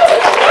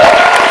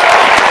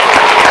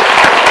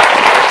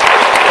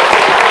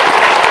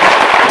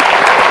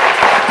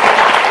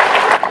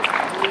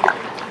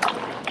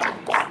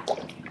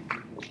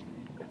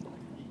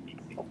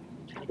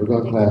 We're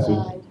going classy.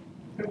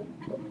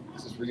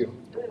 This is for you.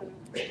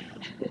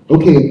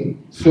 Okay,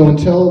 so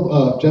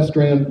until Jeff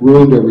Strand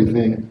ruined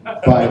everything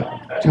by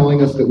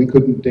telling us that we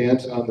couldn't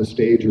dance on the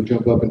stage or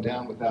jump up and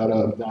down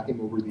without knocking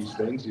over these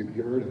things, you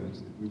heard,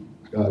 and we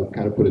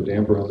kind of put a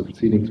damper on the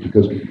proceedings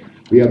because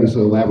we have this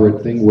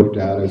elaborate thing worked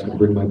out. I was going to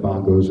bring my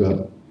bongos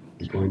up. I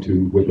was going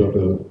to whip up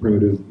a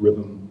primitive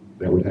rhythm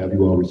that would have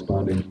you all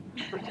responding.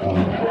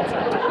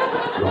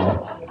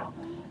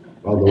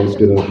 While Lois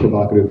did a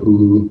provocative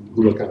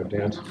hula kind of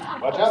dance.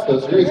 Watch out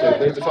though, seriously,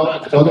 it's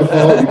all their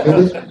fault. You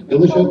feel this? Feel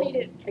this told shit?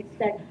 me to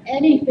expect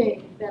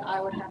anything that I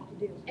would have to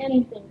do,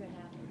 anything could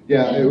happen.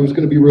 Yeah, it was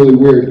going to be really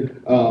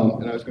weird,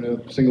 and I was going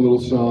to sing a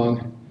little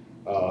song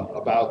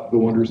about the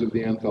wonders of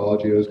the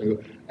anthology. I was going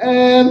to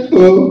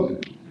go,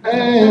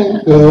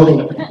 and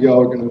go. Y'all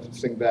are going to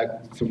sing back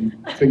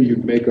something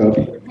you'd make up.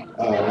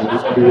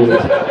 It's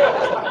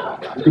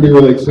going to be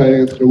really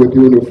exciting. It's going to whip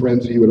you into a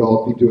frenzy. You would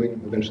all be doing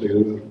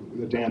eventually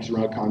the dance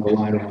around conga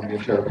line around the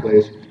entire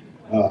place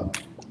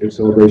in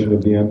celebration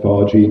of the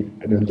anthology,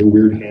 and then the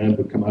weird hand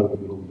would come out of the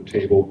middle of the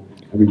table,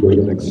 and we'd go to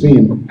the next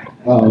scene.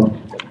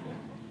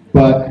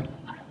 But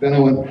then I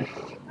went,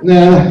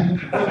 nah.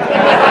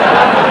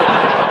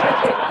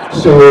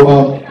 So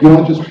you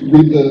want to just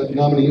read the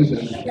nominees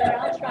and Sure,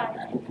 I'll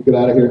try. we'll get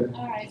out of here?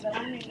 All right, but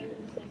I'm going to say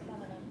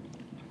some of them.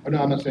 Oh,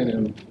 no, I'm not saying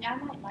it. Yeah,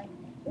 I'm not like,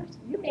 oops,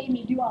 you made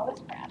me do all this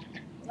crap.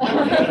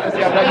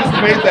 Yeah, but I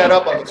just made that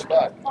up on the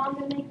spot. So I'm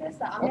going to make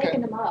this up. I'm Okay.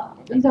 making them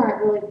up. These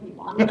aren't really the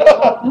people. I'm making them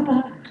up.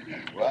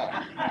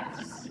 Wow.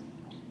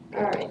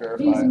 All right.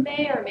 Verify. These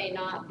may or may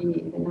not be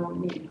the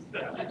nominees. Go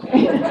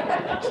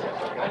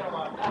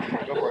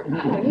for it.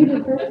 Oh, you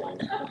did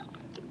perfect.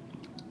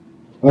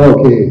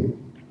 Okay.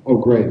 Oh,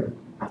 great.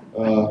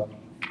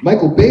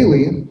 Michael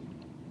Bailey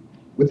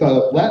with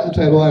a Latin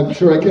title I'm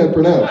sure I can't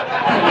pronounce.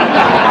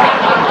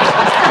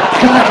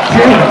 God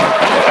damn it.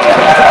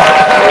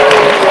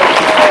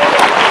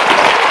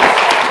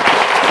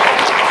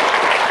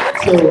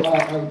 So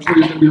I'm sure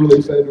you're going to be really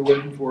excited. We're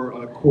waiting for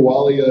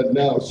Koalia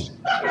Naus.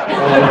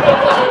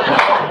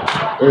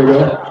 There you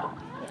go.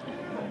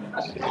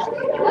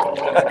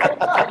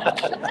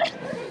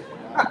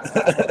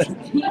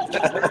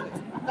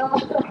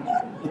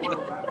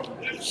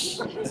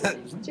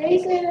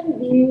 Jason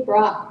V.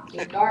 Brock,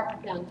 The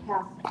Dark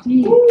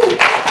Fantastic.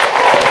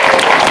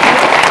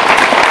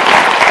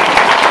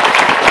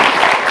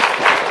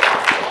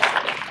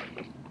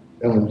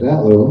 Ellen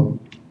Datlow,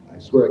 I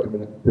swear I can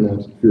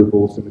pronounce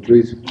Fearful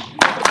Symmetries.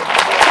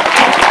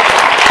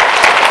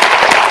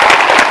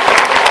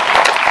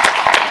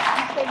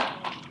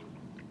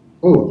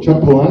 Oh,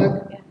 Chuck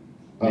Palahniuk,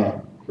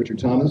 Richard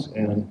Thomas,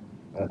 and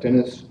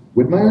Dennis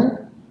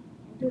Whitmire.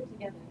 Do it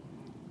together.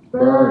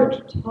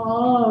 Bird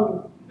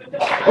Tongue.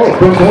 Oh,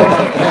 Bird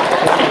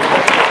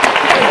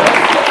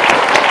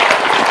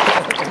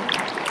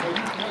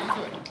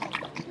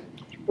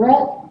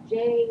Brett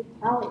J.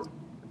 Talley.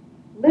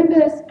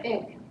 Limbus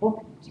Inc.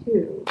 Book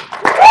 2.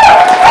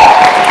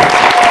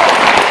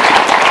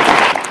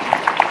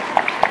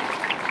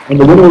 And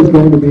the winner is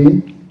going to be...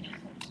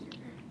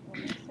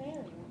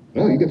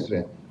 No, you get to say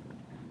it.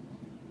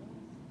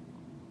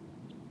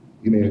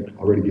 You may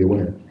already be a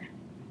winner.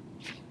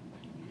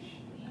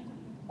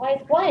 Why,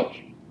 it's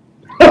blank.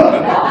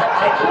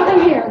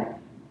 Look here.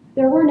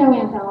 There were no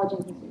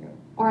anthologies this year.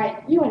 All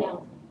right, you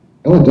announce.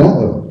 Ellen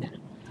Datlow,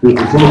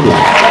 Fearful Symmetries.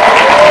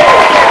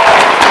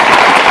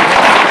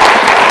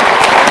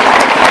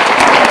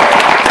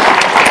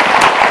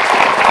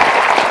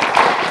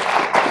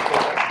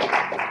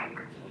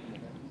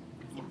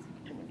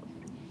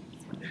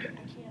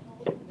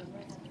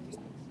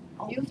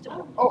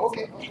 Oh,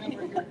 okay.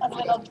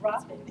 Otherwise I'll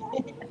drop it.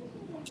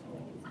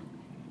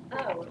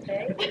 Oh,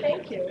 okay,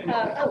 thank you.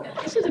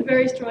 This is a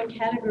very strong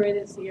category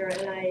this year,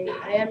 and I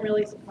am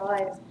really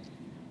surprised.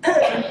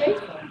 I'm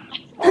grateful.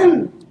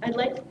 I'd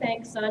like to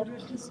thank Sandra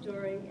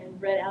Testori and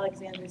Brett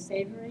Alexander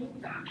Savory,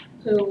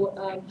 who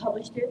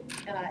published it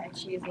at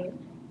Cheesing.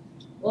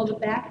 Well, the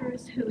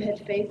backers who had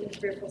faith in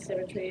Fearful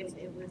Symmetries,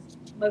 it was,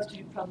 most of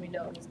you probably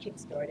know, it was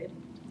Kickstarted.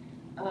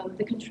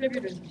 The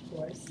contributors, of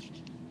course,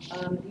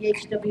 the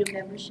HW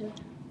membership,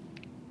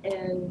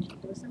 and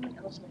there was someone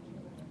else I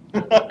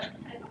can't remember.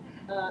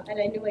 And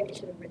I knew I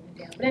should have written it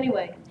down. But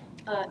anyway,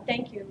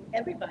 thank you,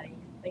 everybody.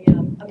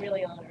 I'm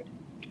really honored.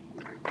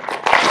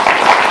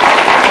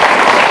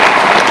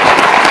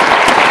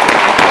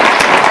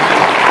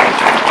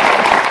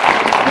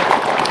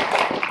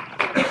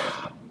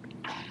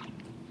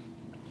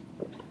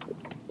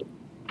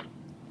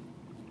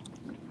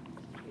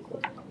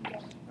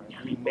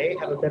 We may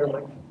have a better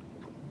microphone.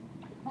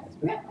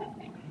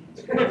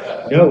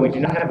 No, we do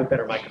not have a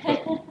better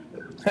microphone.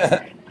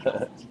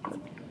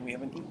 We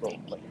have an equal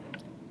microphone.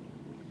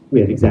 We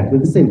have exactly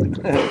the same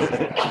microphone.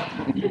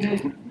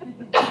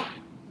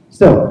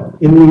 So,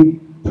 in the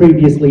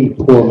previously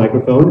poor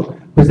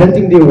microphone,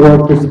 presenting the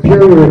award for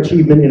superior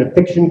achievement in a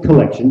fiction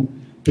collection,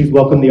 please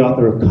welcome the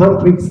author of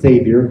Concrete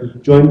Savior,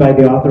 joined by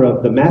the author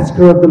of The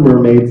Massacre of the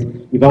Mermaids,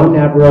 Yvonne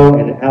Navarro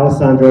and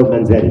Alessandro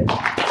Manzetti.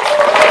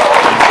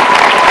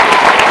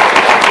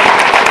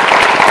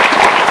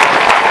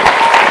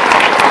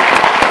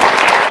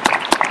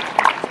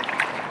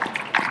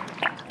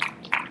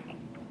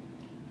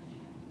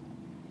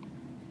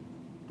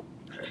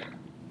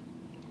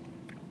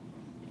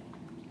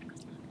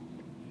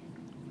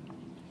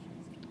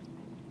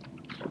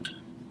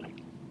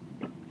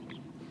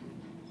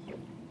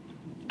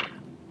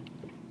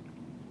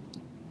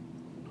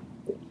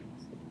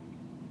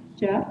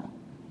 Jeff?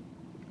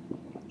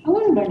 How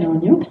long have I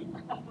known you?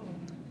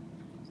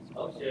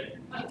 Oh, shit.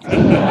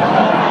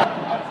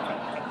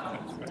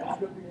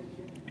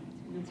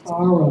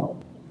 Navarro.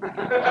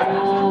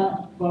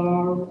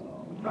 Navarro.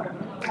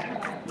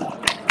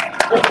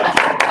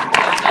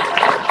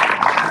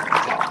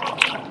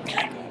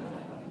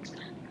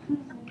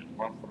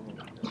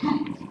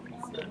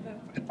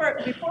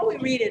 Before we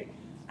read it,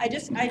 I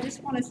just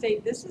want to say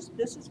this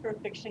is for a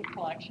fiction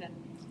collection,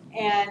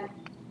 and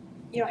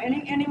you know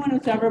anyone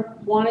who's ever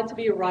wanted to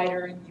be a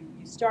writer, and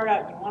you start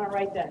out, you want to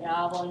write that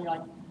novel, and you're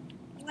like,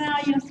 well,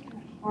 you know, it's kind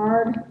of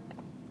hard.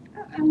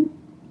 I'm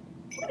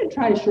going to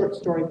try a short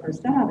story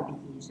first. That ought to be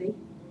easy.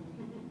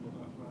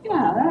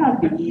 Yeah, that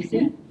ought to be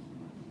easy.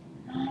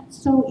 Not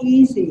so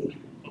easy.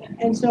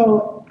 And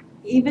so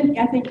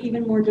I think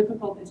even more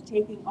difficult is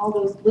taking all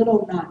those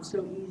little not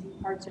so easy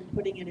parts and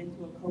putting it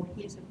into a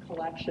cohesive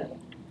collection.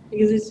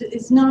 Because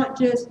it's not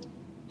just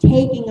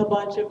taking a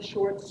bunch of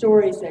short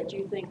stories that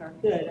you think are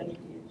good. I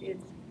mean,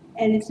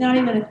 it's not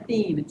even a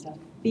theme, it's a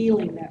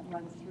feeling that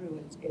runs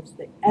through. It's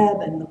the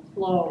ebb and the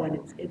flow, and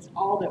it's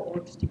all that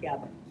works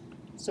together.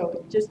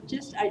 So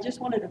I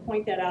just wanted to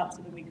point that out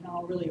so that we can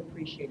all really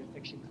appreciate a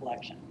fiction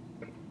collection.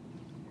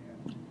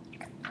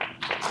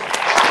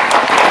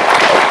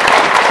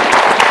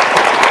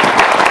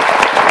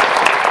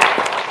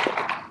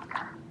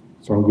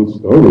 Some good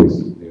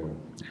stories there.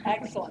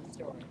 Excellent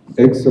story.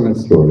 Excellent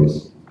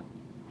stories.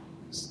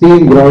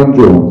 Still Brian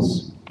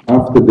Jones,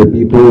 After the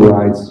People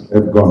Rights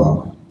Have Gone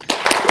Off.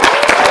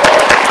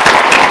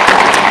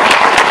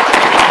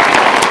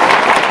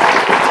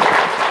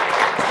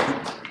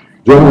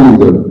 John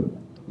Leader,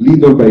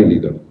 Leader by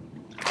Leader.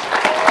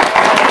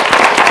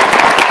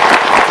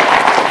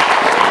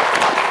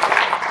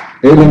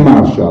 Ellen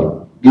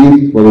Marshall,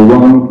 Gift for the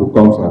One Who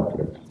Comes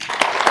After.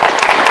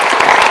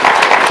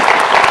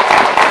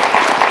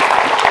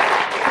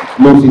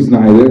 Lucy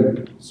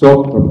Snyder,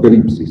 Soft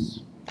Apocalypse.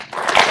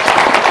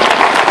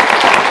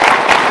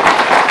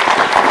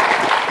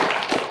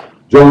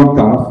 John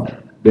Taft,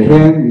 The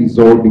End is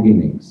All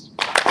Beginnings.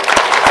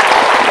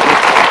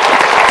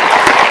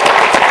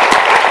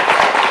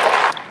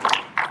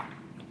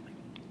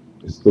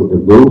 Stoker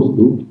goes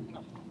to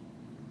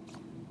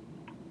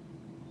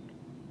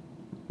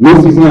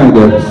Lucy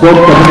Snyder, Soft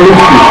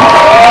Apocalypse.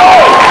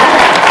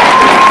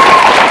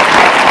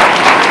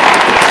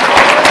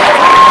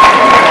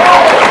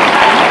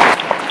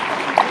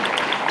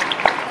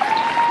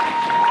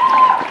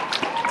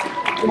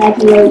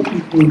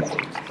 Congratulations.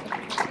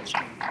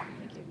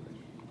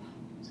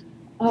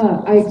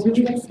 I'd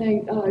really like to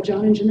thank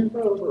John and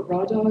Jennifer over at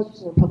Raw Dog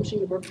for publishing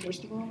the book,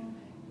 first of all.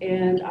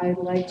 And I'd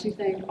like to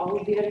thank all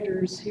of the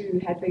editors who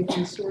had faith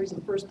in the stories in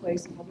the first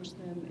place and published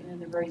them in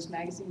the various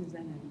magazines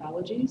and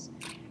anthologies.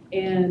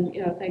 And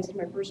thanks to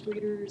my first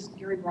readers,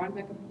 Gary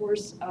Gronbeck, of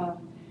course,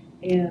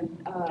 and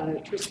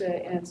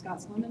Trista and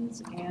Scott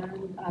Slemons.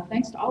 And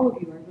thanks to all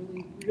of you. I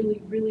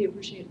really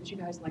appreciate that you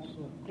guys like the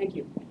book. Thank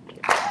you.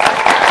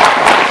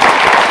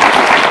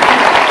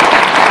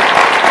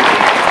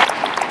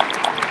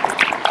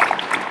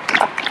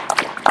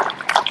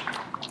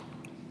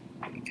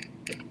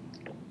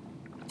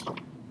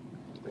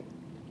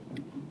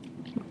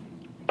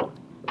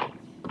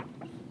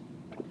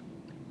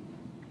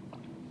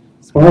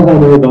 As far as I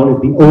know, Don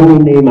is the only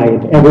name I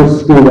have ever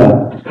screwed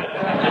up.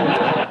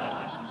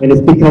 And it's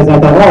because I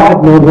thought, oh,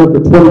 I've known her for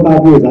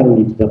 25 years, I don't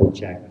need to double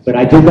check. But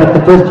I did that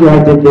the first year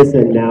I did this,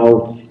 and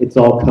now it's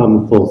all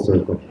come full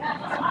circle.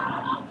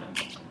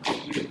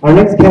 Our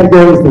next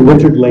category is the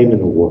Richard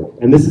Lehman Award,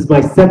 and this is my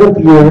 7th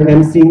year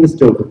emceeing the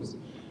Stokers.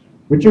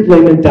 Richard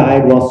Lehman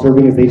died while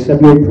serving as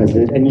HWA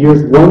president, and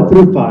years 1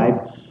 through 5,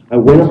 I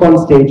went up on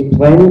stage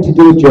planning to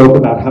do a joke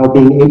about how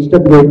being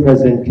HWA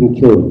president can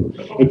kill you.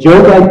 A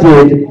joke I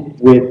did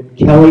with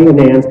Kelly and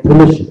Ann's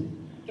permission.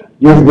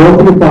 Years 1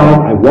 through 5,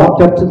 I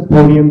walked up to the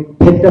podium,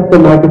 picked up the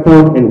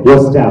microphone, and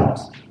wussed out.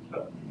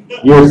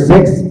 Year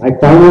 6, I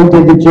finally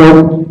did the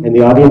joke, and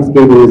the audience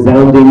gave a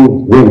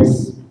resounding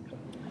wince.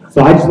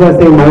 So I just want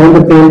to say in my own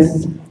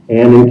defense,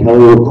 Ann and Kelly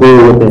were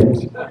cool with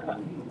it.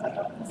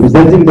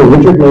 Presenting the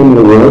Richard Lehman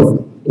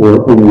Award, or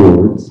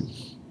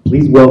Awards,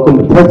 please welcome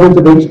the president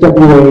of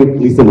HWA,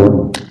 Lisa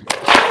Norton.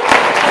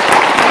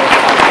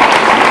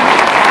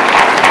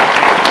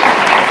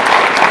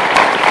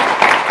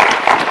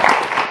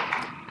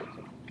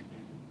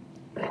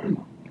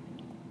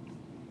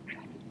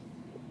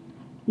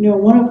 You know,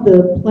 one of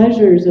the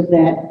pleasures of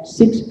that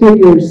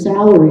six-figure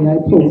salary I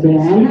pulled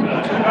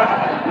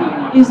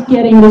down is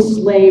getting to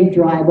slave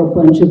drive a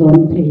bunch of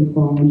unpaid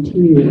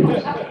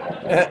volunteers.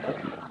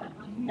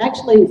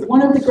 Actually,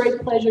 one of the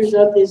great pleasures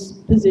of this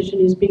position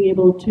is being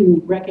able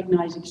to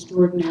recognize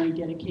extraordinary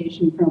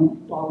dedication from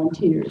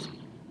volunteers.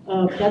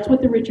 That's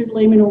what the Richard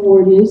Lehman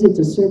Award is. It's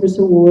a service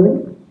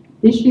award.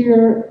 This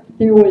year,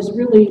 there was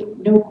really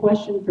no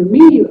question for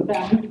me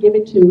about who to give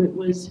it to. It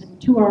was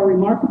to our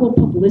remarkable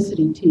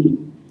publicity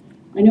team.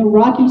 I know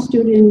Rocky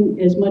stood in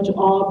as much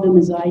awe of them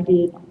as I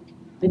did.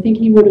 I think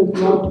he would have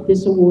loved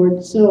this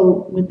award.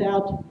 So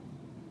without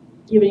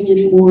giving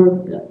any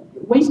more,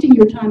 wasting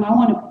your time, I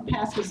want to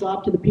pass this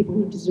off to the people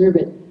who deserve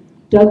it.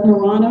 Doug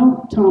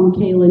Morano, Tom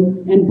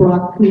Kalin, and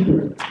Brock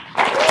Cooper.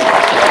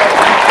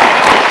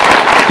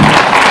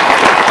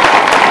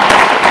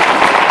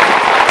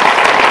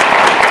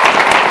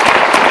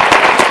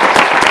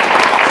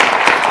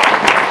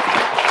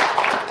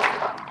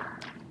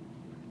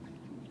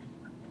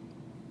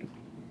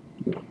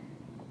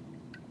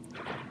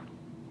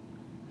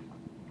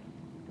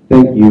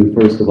 Thank you,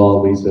 first of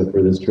all, Lisa,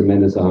 for this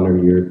tremendous honor.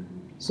 Your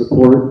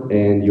support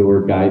and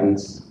your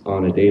guidance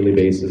on a daily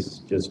basis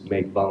just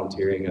make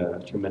volunteering a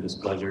tremendous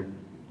pleasure.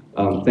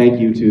 Thank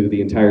you to the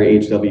entire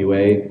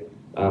HWA.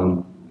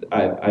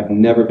 I've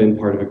never been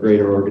part of a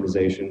greater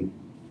organization.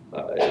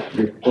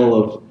 You're full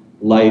of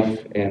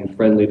life and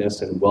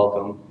friendliness and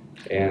welcome,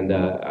 and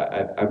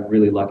I'm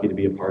really lucky to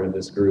be a part of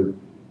this group.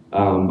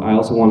 I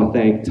also want to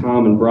thank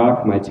Tom and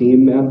Brock, my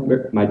team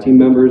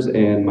members,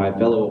 and my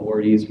fellow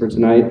awardees for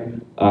tonight.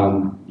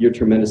 You're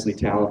tremendously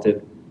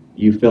talented.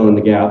 You fill in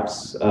the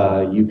gaps.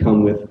 You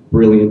come with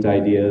brilliant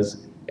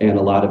ideas and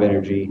a lot of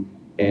energy,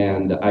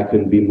 and I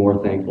couldn't be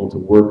more thankful to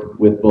work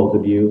with both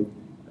of you.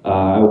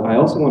 I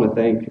also want to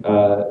thank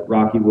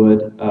Rocky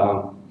Wood,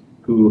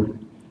 who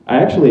I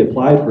actually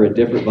applied for a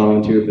different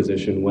volunteer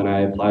position when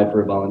I applied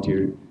for a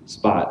volunteer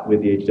spot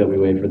with the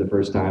HWA for the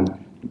first time.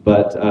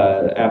 But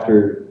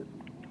after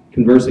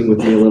conversing with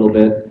me a little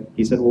bit,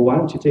 he said, well, why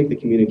don't you take the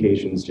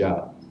communications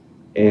job?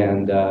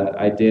 And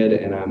I did,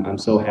 and I'm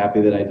so happy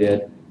that I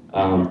did.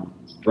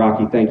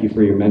 Rocky, thank you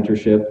for your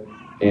mentorship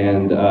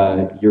and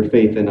your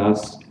faith in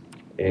us,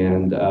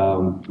 and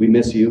we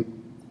miss you.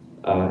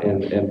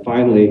 And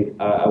finally,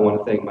 I want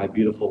to thank my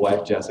beautiful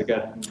wife,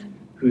 Jessica,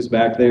 who's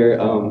back there.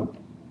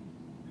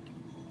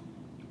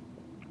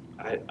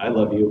 I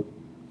love you.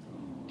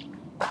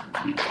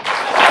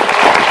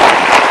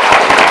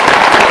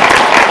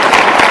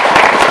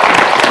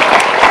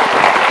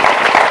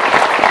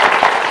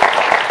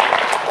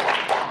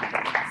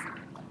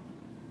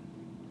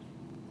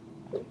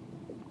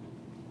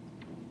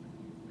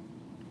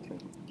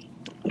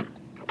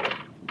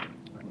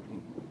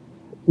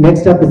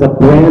 Next up is a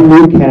brand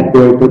new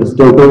category for the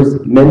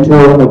Stokers,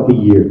 Mentor of the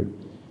Year,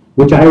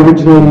 which I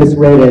originally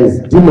misread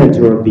as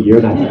Dementor of the Year,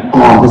 and I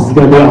thought, this is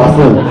going to be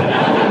awesome.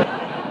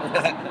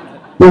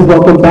 Please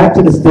welcome back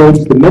to the stage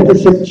the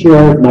Mentorship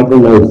Chair, Michael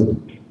Nosey.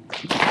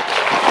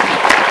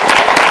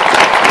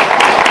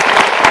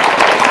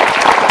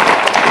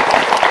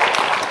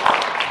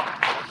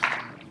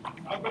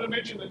 I'm going to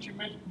mention that you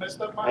messed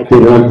up my I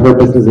did it on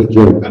purpose as a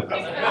joke,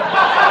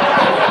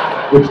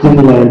 which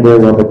didn't land very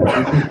well, but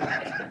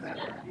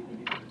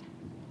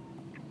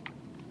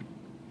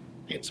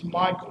It's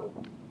Michael.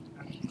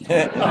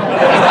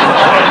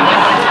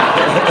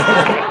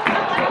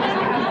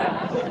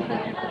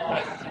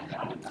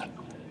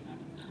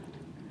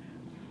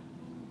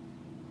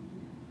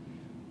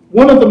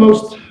 One of the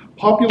most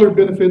popular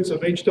benefits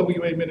of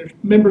HWA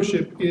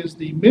membership is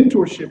the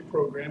mentorship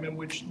program, in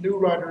which new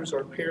writers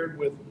are paired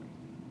with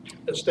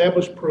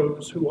established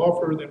pros who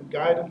offer them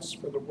guidance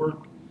for the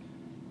work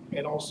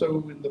and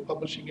also in the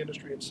publishing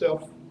industry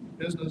itself,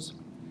 business.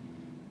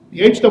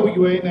 The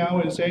HWA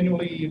now is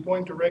annually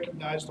going to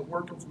recognize the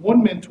work of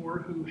one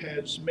mentor who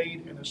has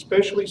made an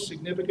especially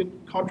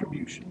significant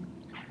contribution.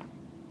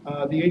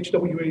 The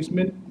HWA's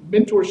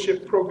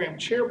mentorship program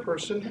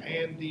chairperson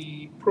and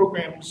the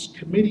program's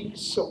committee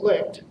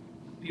select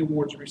the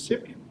award's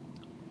recipient.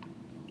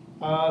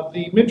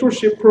 The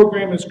mentorship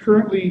program is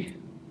currently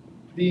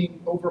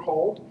being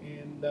overhauled,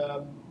 and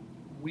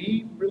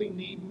we really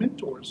need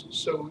mentors.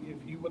 So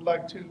if you would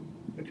like to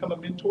become a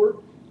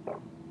mentor,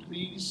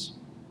 please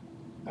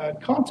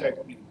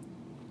contact me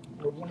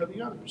or one of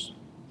the others.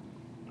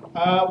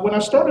 When I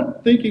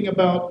started thinking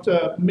about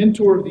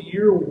Mentor of the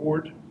Year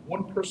award,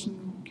 one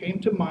person came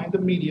to mind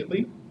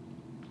immediately,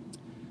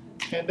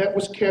 and that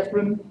was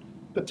Catherine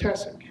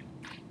Patasic.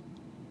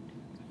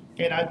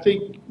 And I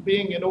think,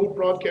 being an old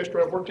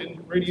broadcaster, I've worked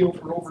in radio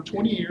for over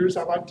 20 years,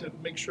 I like to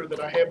make sure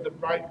that I have the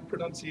right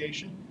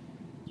pronunciation.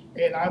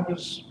 And I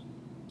was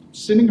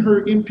sending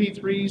her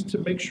MP3s to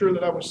make sure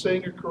that I was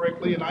saying it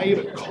correctly, and I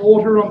even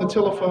called her on the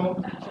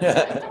telephone.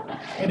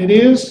 And it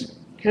is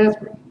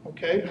Catherine,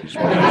 okay? I just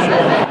want to make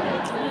sure.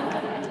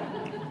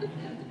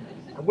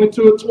 I went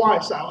to it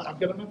twice.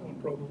 I've got another one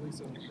probably.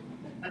 So.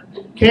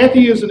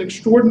 Kathy is an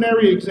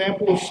extraordinary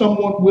example of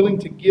someone willing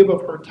to give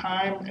of her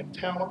time and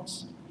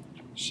talents.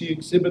 She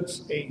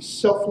exhibits a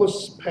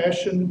selfless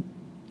passion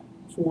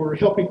for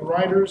helping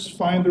writers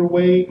find their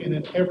way in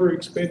an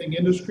ever-expanding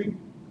industry.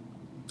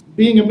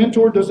 Being a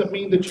mentor doesn't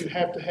mean that you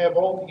have to have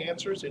all the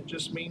answers. It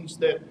just means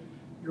that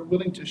you're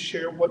willing to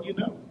share what you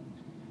know.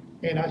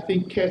 And I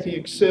think Kathy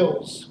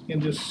excels in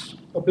this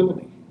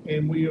ability.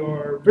 And we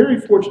are very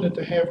fortunate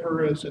to have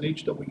her as an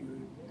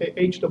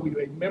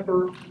HWA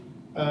member,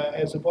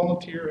 as a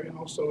volunteer, and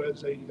also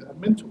as a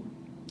mentor.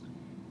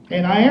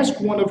 And I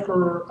asked one of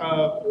her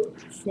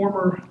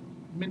former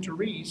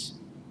mentorees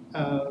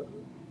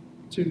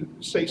to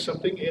say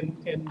something,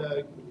 and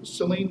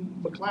Celine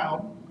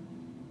McLeod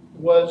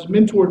was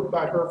mentored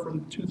by her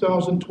from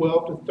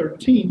 2012 to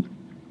 13.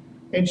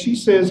 And she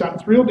says, I'm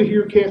thrilled to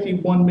hear Kathy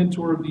won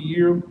Mentor of the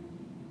Year.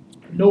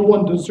 No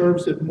one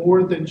deserves it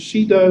more than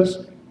she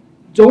does.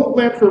 Don't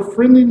let her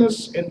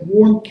friendliness and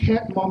warm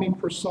cat mommy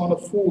persona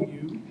fool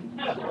you.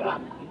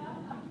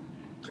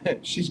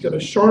 She's got a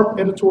sharp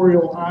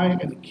editorial eye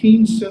and a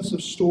keen sense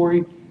of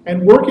story,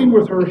 and working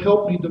with her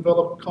helped me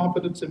develop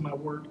confidence in my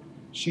work.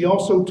 She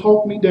also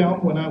talked me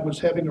down when I was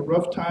having a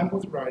rough time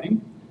with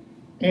writing,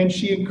 and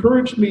she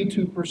encouraged me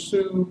to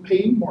pursue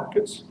paying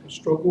markets, a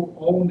struggle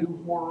all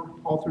new horror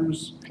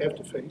authors have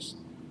to face.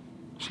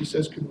 She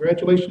says,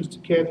 congratulations to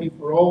Kathy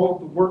for all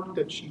the work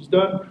that she's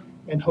done,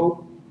 and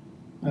hope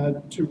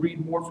to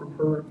read more from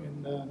her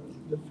and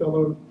the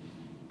fellow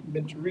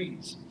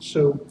mentorees.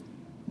 So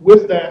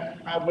with that,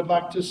 I would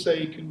like to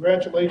say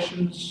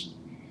congratulations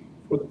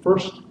for the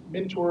first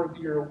Mentor of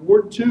the Year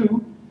award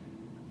to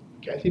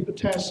Kathy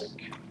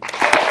Patasic.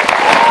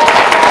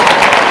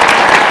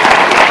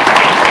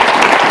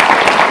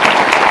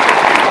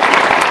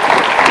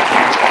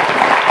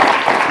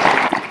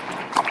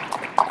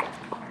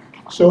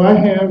 So I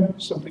have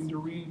something to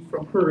read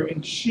from her,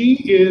 and she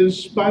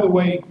is, by the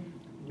way,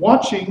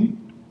 watching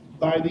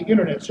by the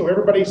internet. So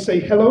everybody say,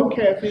 hello,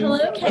 Kathy.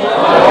 Hello,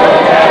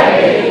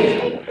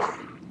 Kathy.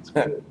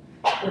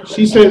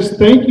 She says,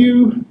 thank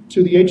you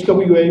to the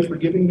HWA for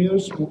giving me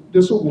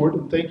this award,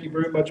 and thank you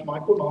very much,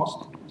 Michael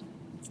Nost,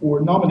 for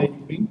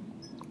nominating me.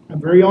 I'm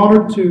very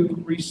honored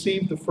to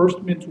receive the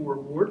first Mentor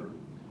Award.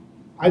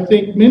 I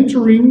think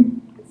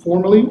mentoring,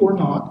 formally or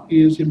not,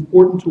 is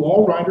important to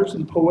all writers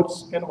and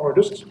poets and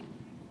artists.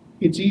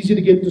 It's easy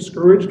to get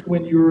discouraged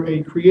when you're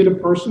a creative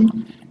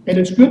person, and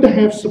it's good to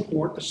have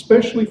support,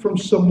 especially from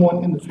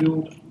someone in the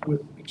field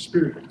with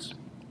experience.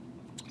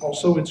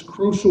 Also, it's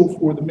crucial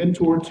for the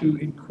mentor to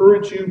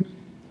encourage you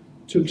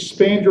to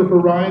expand your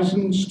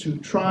horizons, to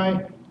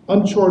try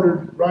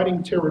uncharted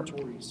writing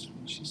territories.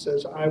 She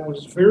says, I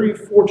was very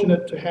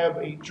fortunate to have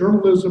a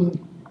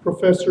journalism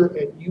professor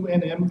at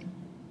UNM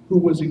who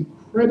was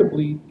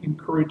incredibly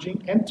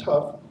encouraging and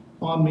tough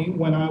on me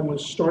when I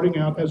was starting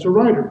out as a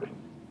writer.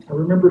 I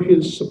remember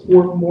his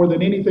support more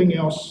than anything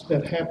else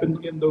that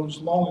happened in those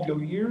long ago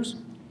years.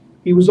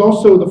 He was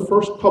also the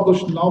first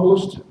published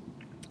novelist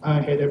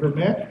I had ever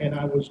met, and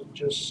I was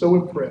just so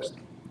impressed.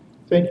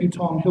 Thank you,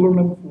 Tom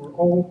Hillerman, for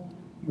all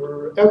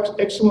your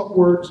excellent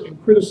words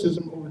and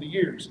criticism over the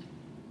years.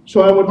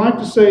 So I would like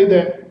to say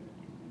that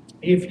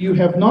if you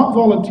have not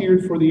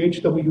volunteered for the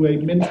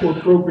HWA Mentor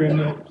Program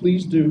yet,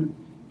 please do.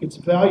 It's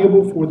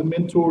valuable for the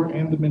mentor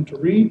and the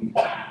mentoree.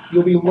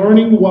 You'll be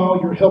learning while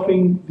you're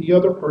helping the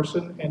other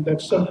person, and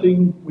that's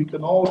something we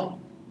can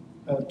all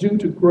do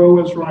to grow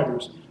as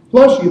writers.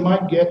 Plus, you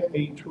might get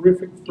a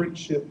terrific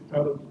friendship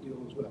out of the deal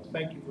as well.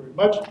 Thank you very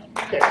much.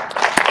 Okay.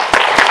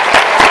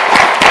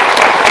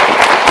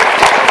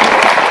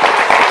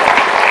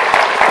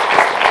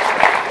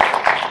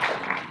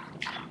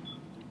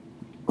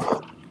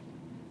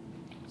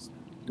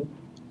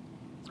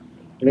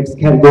 The next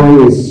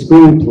category is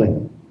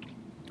screenplay.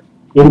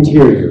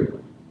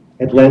 Interior,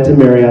 Atlanta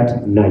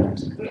Marriott Night.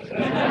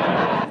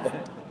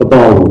 The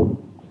ballroom.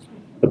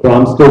 The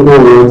Bram Stoker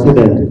Awards have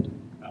ended.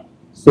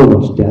 So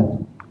much death.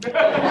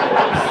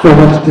 So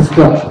much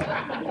destruction.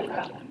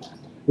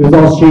 It was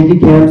all shaky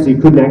cam, so you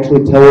couldn't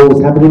actually tell what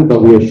was happening,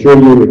 but we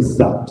assure you it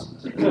sucked.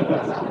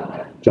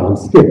 John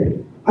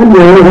Skip. I'm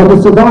the only one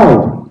who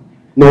survived.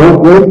 No,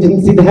 wait,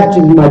 didn't see the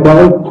hatchet in my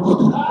belly.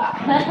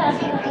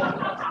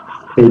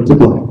 Fade to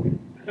black.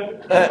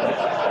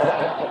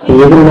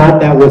 Believe it or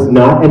not, that was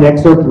not an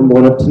excerpt from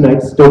one of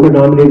tonight's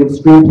Stoker-nominated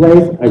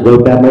screenplays. I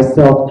wrote that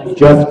myself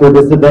just for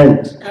this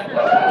event.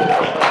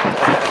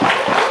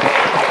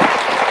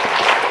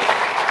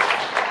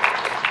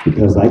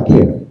 Because I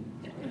care.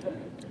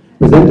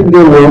 Presenting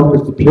the award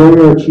for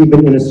superior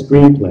achievement in a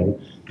screenplay,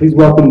 please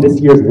welcome this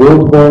year's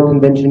World Horror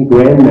Convention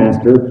Grand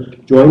Master,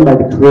 joined by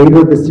the creator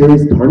of the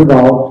series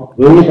Carnival,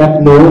 William F.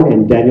 Noel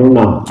and Daniel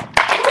Knopf.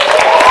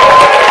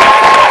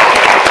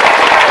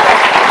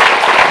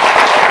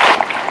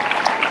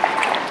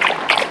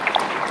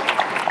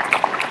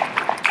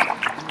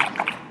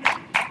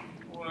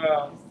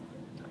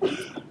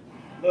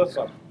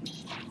 Listen,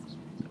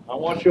 I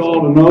want you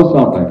all to know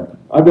something.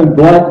 I've been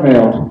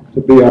blackmailed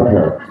to be up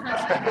here.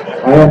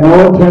 I have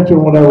no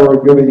intention whatever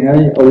of giving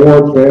any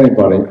awards to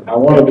anybody. I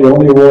wanted the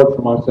only award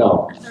for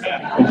myself.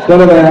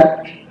 Instead of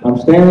that, I'm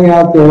standing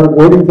out there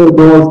waiting for the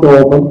doors to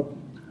open.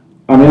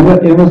 I'm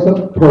an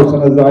innocent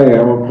person, as I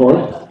am, of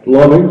course,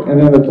 loving and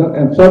innocent,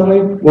 and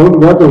suddenly one of the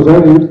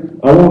representatives,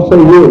 I won't say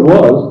who it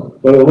was,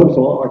 but it looks a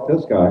lot like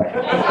this guy,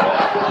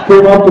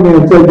 came up to me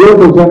and said, you're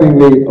presenting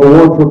the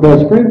award for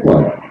best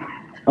screenplay.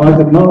 And I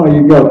said, no,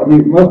 you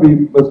must be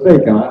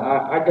mistaken.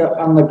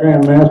 I'm the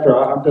Grand Master.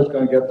 I'm just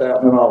going to get that,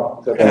 and then I'll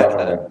sit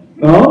down.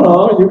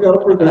 No, you got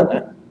to present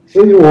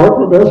the award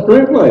for best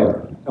screenplay.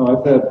 And I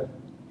said,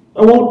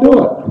 I won't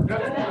do it.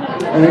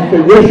 And he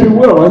said, yes, you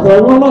will. I said,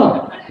 I will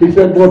not. He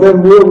said, well,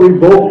 then we'll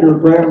revoke your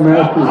Grand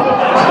Master's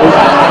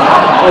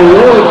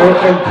award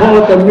and call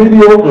it the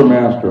Mediocre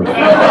Master. So I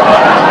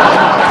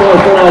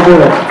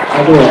said,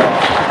 I'll do it.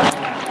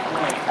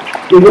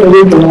 You're going to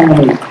read the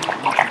nominees.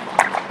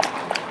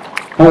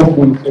 I just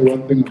want to say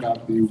one thing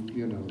about the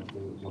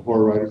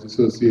Horror Writers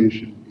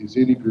Association is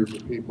any group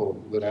of people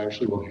that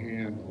actually will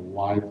hand a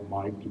live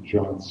mic to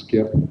John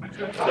Skip,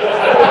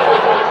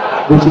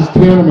 which is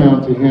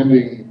tantamount to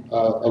handing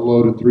a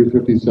loaded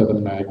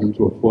 .357 Magnum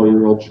to a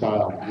 4-year-old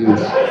child.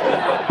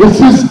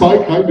 This is my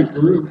kind of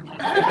group.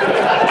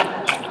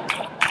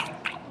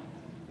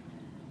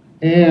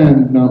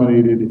 And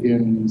nominated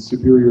in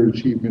Superior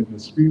Achievement in a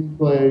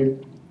Screenplay,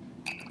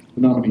 the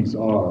nominees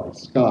are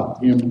Scott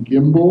M.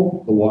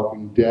 Gimble, The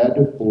Walking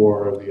Dead,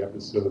 for the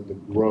episode The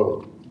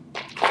Grove.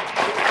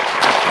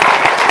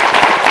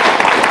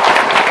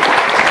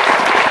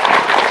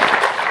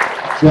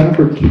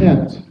 Jennifer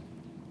Kent,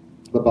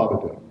 The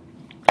Babadook.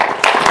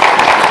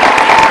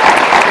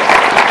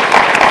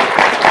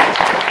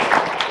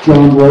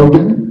 John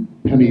Logan,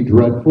 Penny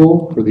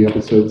Dreadful, for the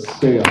episode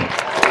Seance.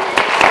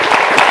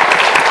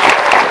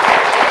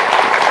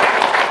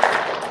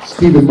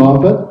 Stephen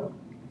Moffat,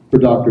 for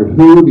Doctor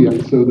Who, the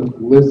episode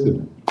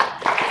Listen.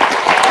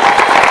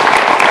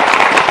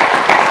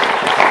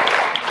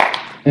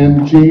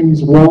 And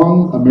James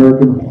Wong,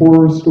 American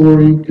Horror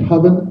Story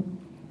Coven,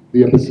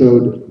 the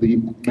episode The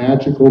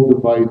Magical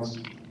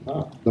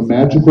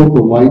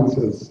Delights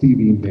of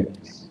Stevie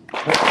Nicks.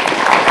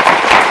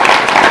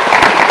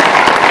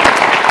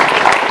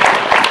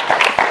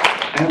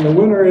 And the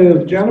winner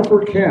is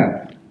Jennifer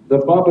Kent, The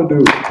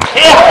Babadook.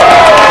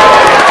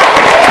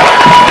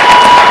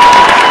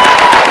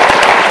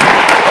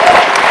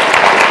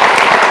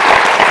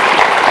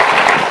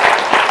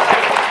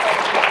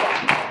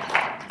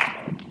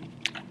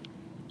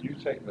 You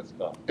take this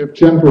stuff. If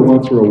Jennifer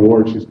wants her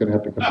award, she's going to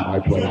have to come to my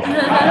place.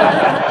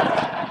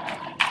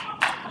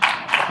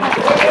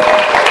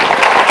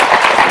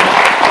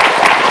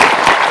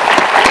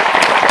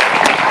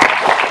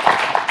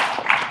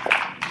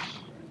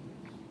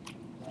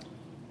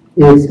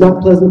 It's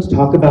not pleasant to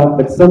talk about,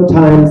 but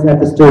sometimes at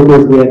the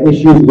Stokers we have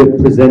issues with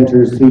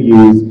presenters who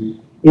use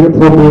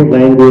inappropriate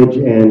language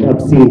and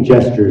obscene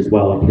gestures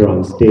while up here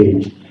on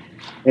stage.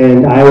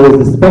 And I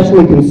was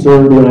especially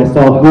concerned when I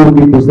saw who would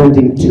be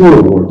presenting 2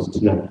 awards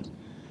tonight.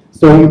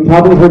 So you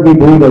probably heard me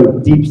breathe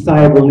a deep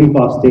sigh of relief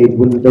off stage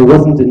when there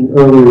wasn't an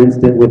earlier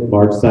incident with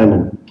Marge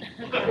Simon.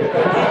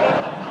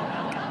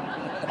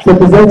 So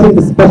presenting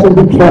the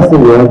Specialty Press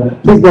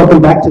Award, please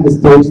welcome back to the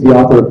stage the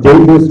author of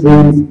Dangerous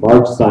Dreams,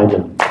 Marge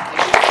Simon.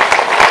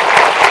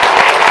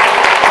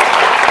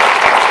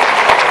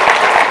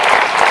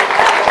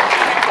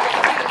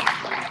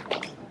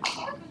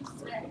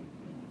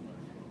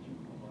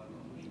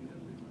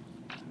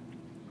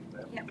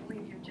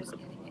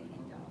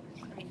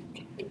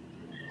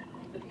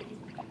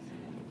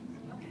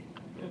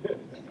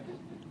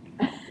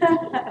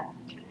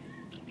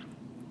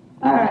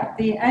 All right,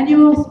 the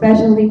annual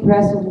Specialty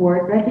Press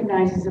Award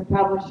recognizes a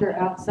publisher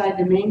outside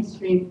the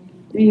mainstream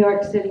New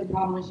York City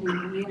publishing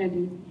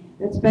community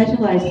that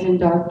specializes in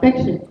dark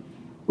fiction.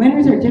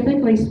 Winners are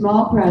typically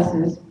small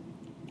presses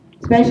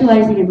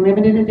specializing in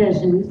limited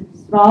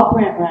editions, small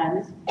print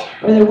runs,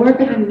 or the work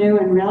of a new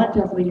and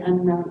relatively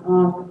unknown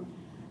author.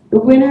 The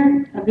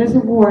winner of this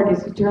award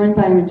is determined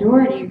by a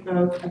majority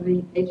vote of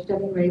the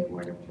HWA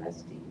Board of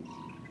Trustees.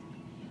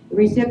 The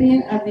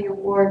recipient of the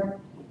award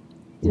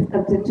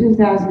of the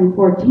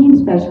 2014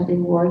 Specialty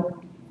Award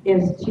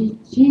is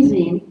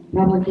Cheesine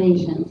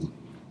Publications,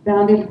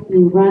 founded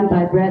and run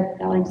by Brett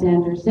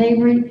Alexander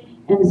Savory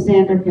and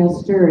Sandra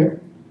Casturi.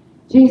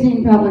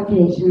 Cheesine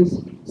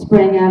Publications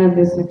sprang out of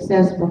the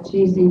successful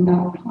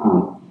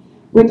Cheesine.com,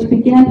 which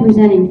began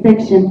presenting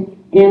fiction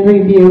and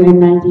review in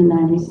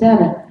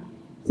 1997.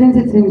 Since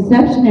its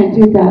inception in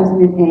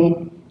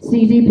 2008,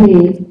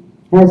 CDP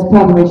has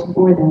published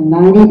more than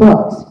 90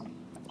 books.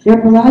 Their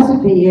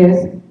philosophy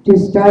is to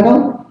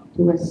startle,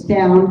 to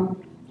astound,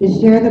 to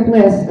share the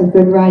bliss of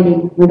good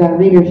writing with our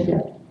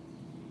readership.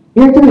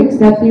 Here to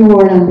accept the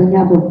award on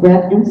behalf of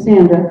Brett and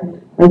Sandra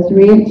are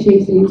 3 of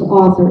Cheesine's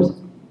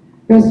authors,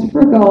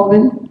 Christopher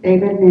Golden,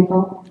 David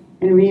Nickel,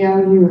 and Rio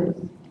Ewers.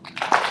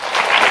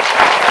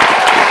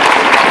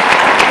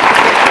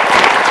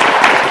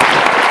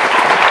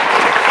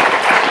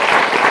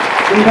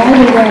 And by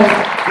the way,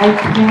 I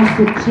pronounced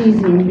it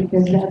Cheesine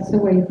because that's the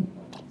way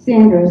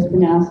Sandra has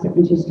pronounced it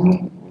when she's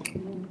talking.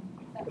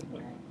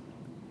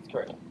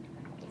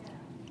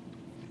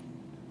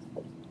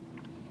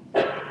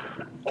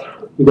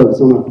 We got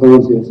this on our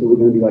phones here, so we're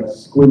going to be like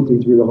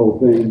squinting through the whole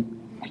thing.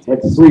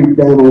 Like 3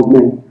 damn old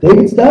men.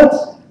 David starts?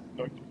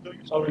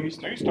 Oh, you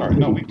start.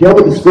 No, we Get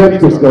with the script,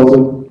 Chris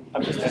Golden.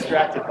 I'm just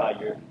distracted by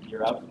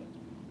your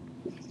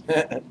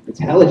outfit. It's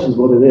hellish is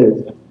what it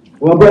is.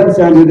 Well, Brett and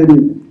Sandra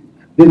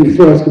didn't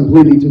throw us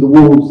completely to the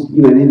wolves.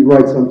 You know, they didn't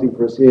write something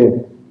for us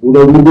here.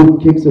 Although we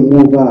would kick some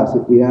wolf ass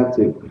if we had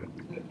to.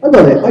 I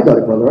got it,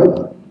 brother, I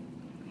got it.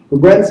 For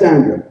Brett and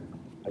Sandra,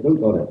 I don't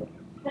got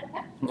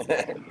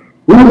it.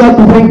 We would like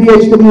to thank the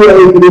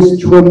HWA for this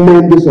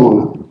tremendous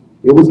honor.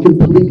 It was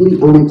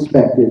completely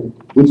unexpected,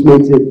 which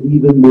makes it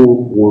even more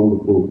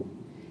wonderful.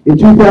 In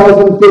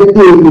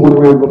 2015, we want a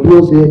round of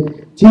applause here,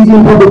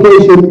 Cheesine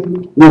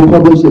Publication will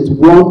publish its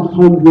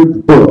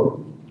 100th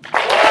book.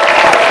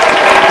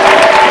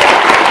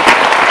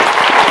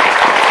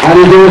 That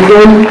is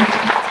awesome.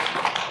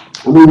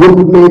 And we wouldn't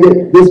have made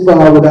it this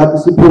far without the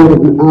support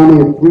of an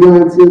army of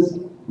freelancers,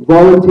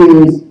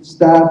 volunteers,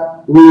 staff,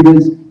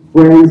 readers,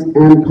 friends,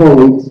 and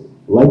colleagues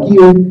like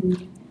you,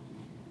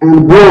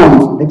 and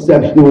one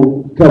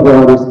exceptional cover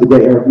artist, the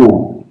great Eric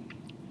Moore.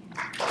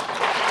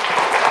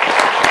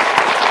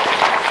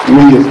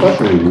 We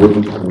especially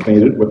wouldn't have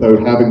made it without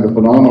having the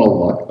phenomenal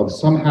luck of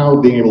somehow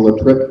being able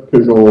to trick,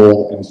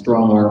 cajole, and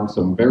strong-arm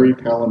some very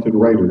talented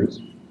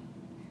writers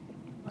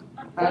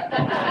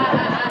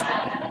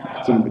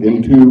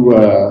into,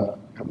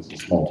 this is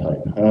small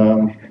type.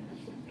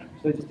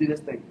 Should I just do this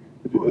thing?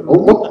 Oh,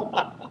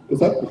 what? Is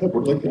that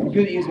work like that? I'm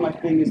going to use my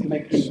fingers to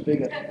make things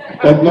bigger.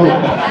 No.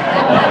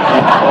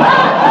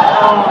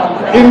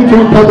 Into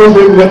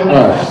publishing with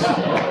us.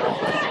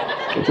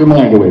 Get your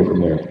mind away from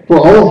there. For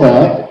all of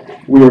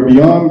that, we are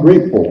beyond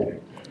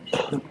grateful.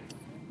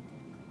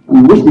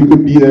 We wish we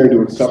could be there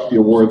to accept the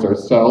awards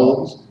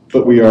ourselves,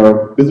 but we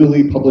are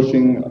busily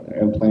publishing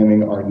and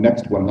planning our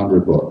next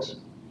 100 books.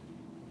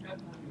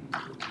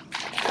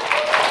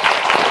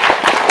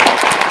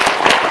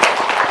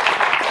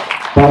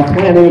 By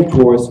planning, of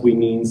course, we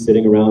mean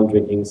sitting around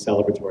drinking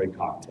celebratory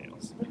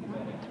cocktails.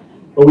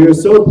 But we are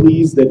so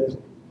pleased that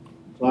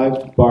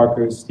Clive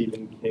Barker,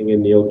 Stephen King,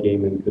 and Neil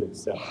Gaiman could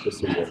accept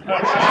this award.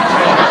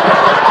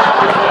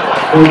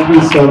 Thank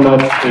you so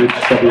much,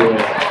 HWA.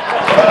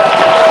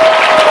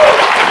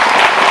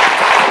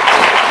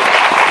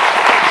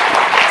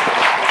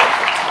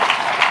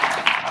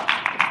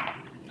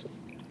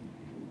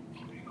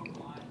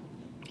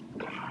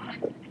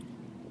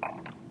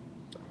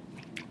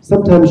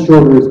 Sometimes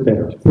shorter is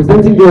better.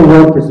 Presenting the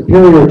award for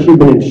superior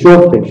achievement in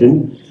short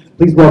fiction,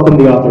 please welcome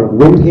the author of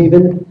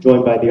Windhaven,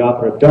 joined by the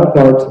author of Dark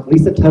Art,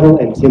 Lisa Tuttle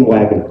and Tim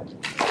Wagner.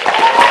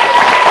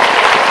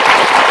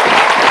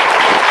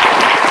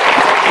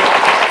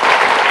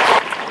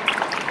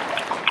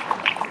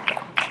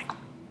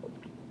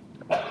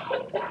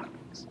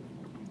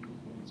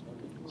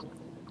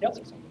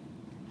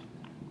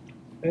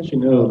 As you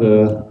know,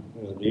 the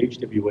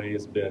HWA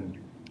has been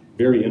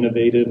very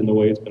innovative in the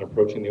way it's been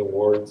approaching the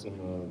awards in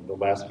the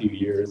last few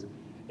years.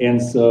 And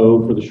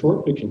so for the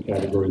short fiction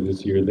category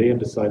this year, they have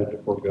decided to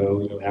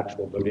forego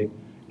actual voting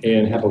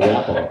and have a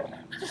rap off.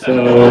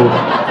 So,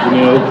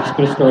 it's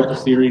going to start the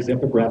series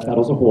Epic Rap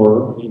Battles of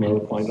Horror,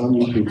 find it on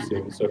YouTube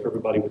soon. So if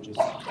everybody would just,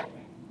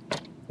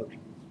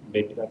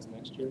 maybe that's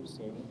next year,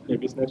 so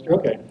maybe it's next year,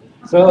 okay.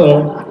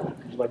 So,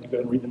 would you like to go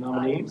ahead and read the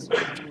nominees?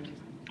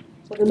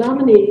 So the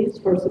nominees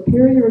for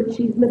Superior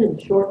Achievement in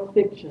Short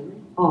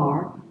Fiction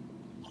are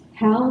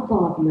Hal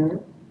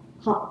Bodner,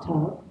 Hot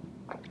Tub,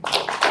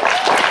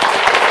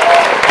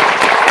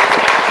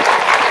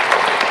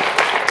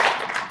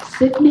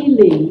 Sidney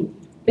Lee,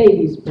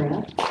 Baby's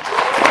Breath,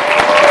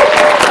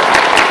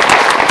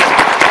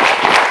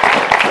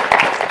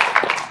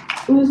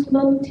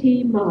 Usman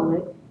T.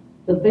 Malik,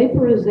 The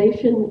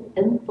Vaporization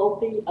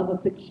Enthalpy of a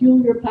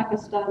Peculiar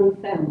Pakistani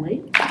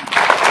Family,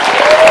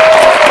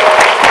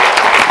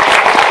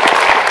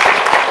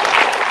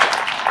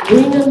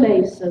 Rena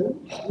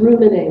Mason,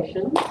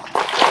 Ruminations,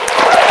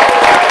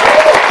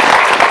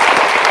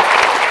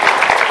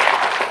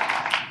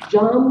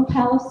 John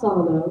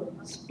Palisano,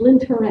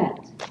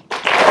 Splinterette,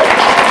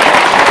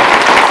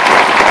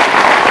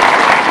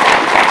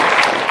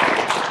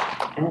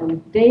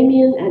 and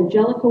Damien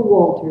Angelica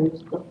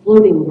Walters, The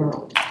Floating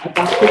Girl, a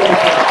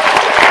documentary.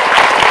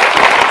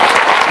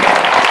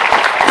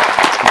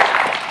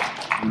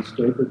 And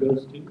Stoker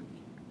goes to?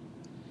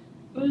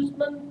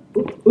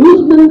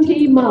 Usman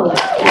T. Malik.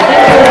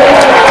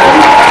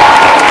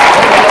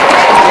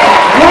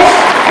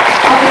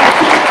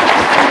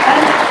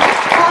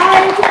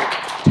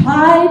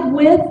 Tied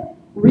with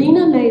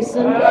Rena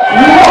Mason.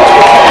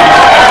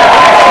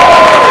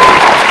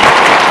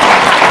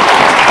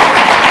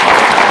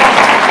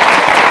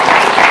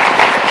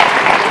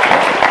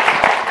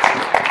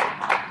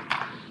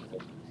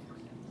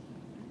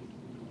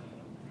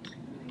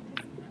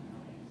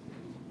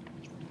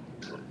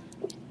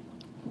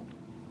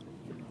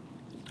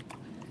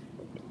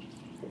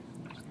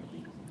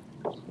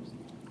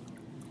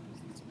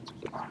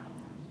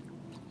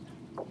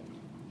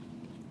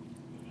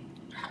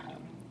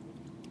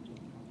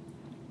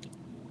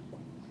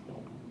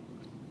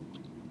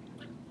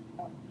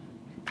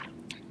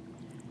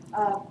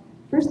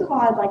 First of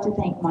all, I'd like to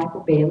thank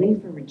Michael Bailey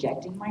for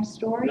rejecting my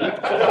story.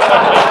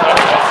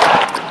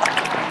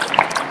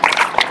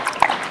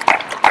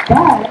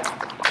 But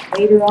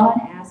later on,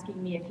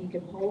 asking me if he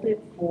could hold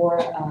it for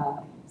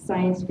a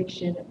science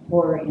fiction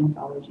horror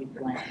anthology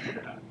blend.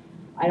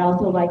 I'd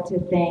also like to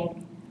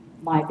thank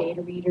my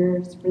beta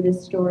readers for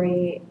this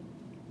story,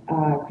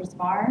 Chris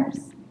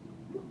Mars,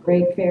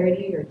 Greg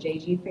Faraday, or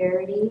J.G.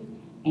 Faraday,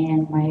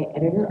 and my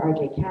editor,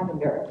 R.J.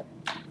 Cavender.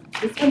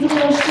 This one's a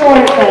little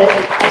short, but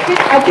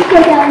I could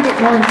go down and get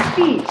more in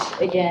speech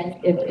again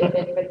if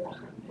anybody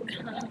wants.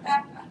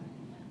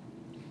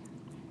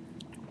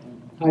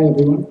 Hi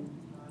everyone.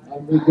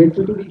 I'm very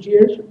grateful to be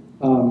here.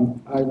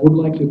 I would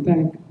like to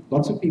thank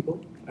lots of people.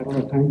 I don't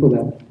have time for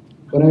that.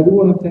 But I do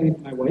want to thank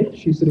my wife.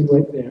 She's sitting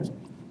right there.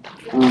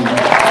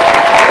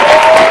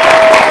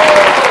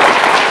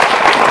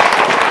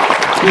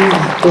 She's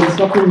been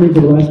supporting me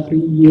for the last 3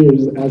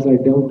 years as I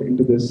delved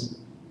into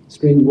this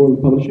strange world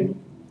of publishing.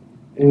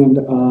 And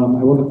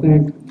I want to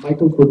thank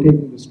Michael for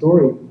taking the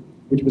story,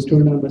 which was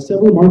turned down by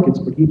several markets,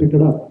 but he picked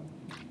it up.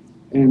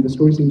 And the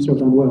story seems to have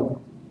done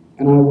well.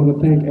 And I want to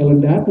thank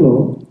Ellen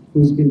Datlow,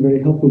 who's been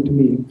very helpful to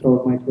me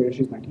throughout my career.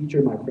 She's my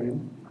teacher, my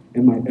friend,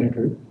 and my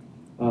editor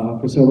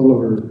for several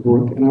of her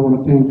work. And I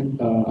want to thank,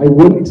 I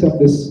would accept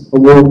this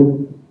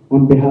award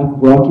on behalf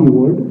of Rocky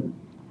Wood,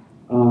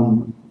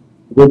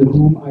 with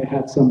whom I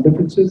had some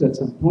differences at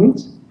some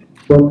points,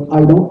 but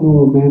I don't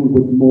know a man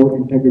with more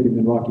integrity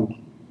than Rocky.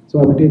 So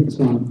I will take this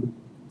on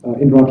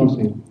in Rocky's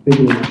name. Thank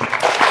you very much.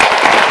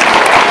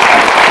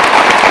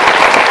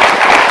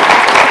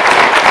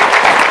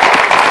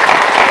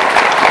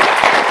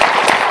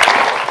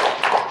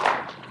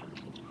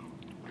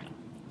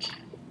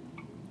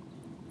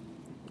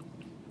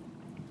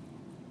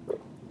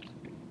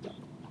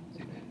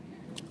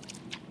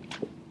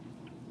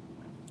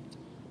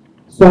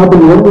 So I've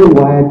been wondering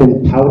why I've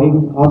been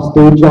pouting off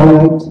stage all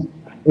night.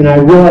 And I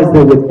realized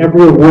that with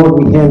every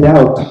award we hand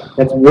out,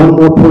 that's one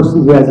more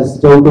person who has a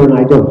Stoker and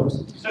I don't.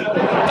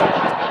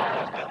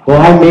 Well,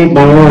 I made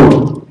my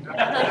own.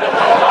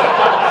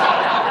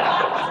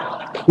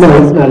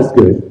 No, it's not as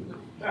good.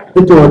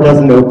 The door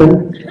doesn't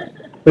open,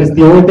 but it's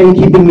the only thing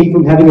keeping me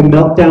from having a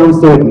meltdown,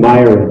 so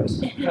admire it.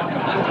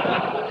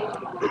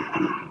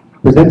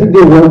 Presenting the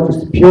award for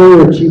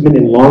superior achievement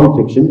in long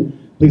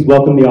fiction, please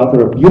welcome the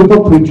author of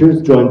Beautiful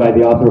Creatures, joined by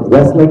the author of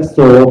Westlake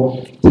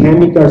Soul,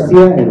 Tammy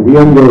Garcia and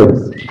Rio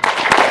Lewis.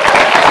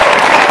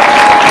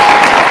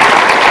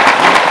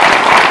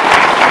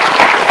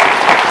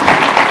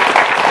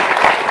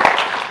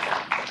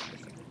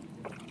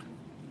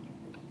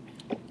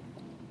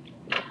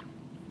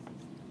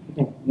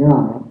 You're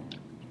on,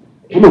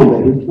 Come on,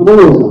 baby. I'm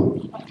always on.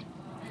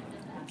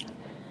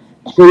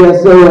 So yeah,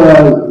 so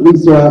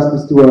Lisa asked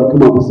us to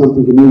come up with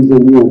something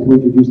amusing, to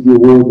introduce the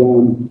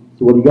award.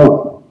 So what do you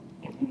got?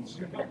 You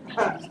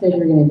said you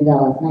were going to do that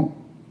last night.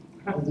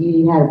 Because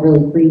you had a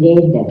really free day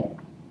today.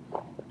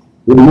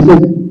 Well,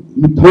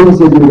 you totally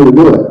said you were going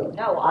to do it.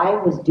 No, I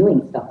was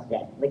doing stuff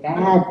today. Like, I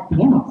had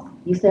panels.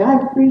 You said, I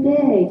have a free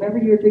day. Remember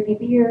you were drinking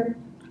beer?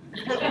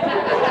 You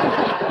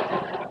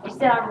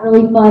said, I'm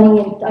really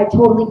funny and I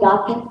totally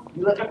got this.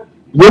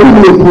 You're going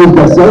to be a closed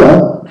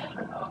bestseller.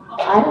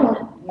 I don't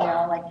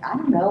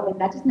know. And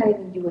that doesn't have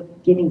anything to do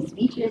with giving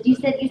speeches. You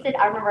said,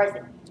 I remember I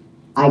said,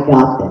 I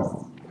got this.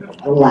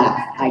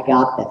 Relax, I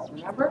got this.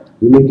 Remember?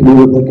 You're making me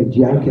look like a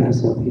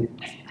jackass up here.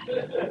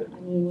 I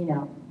mean,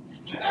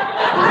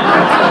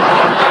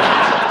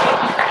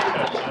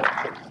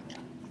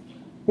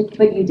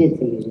 But you did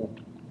say you did.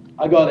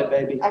 I got it,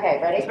 baby. Okay,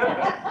 ready?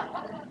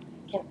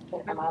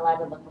 Am I allowed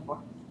to look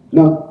before?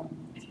 No.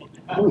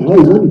 Oh,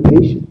 he's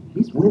impatient.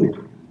 He's winning.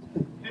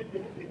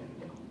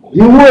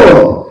 The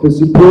award for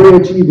superior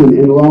achievement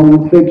in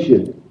long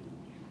fiction,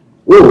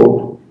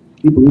 or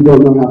people who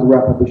don't know how to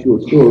wrap up a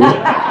short story.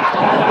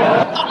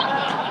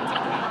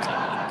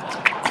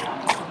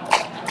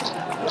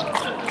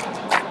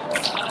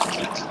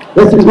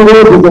 This is the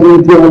word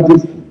presenting to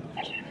artist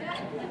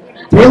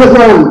Taylor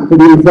Brown for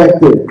The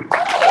Infected.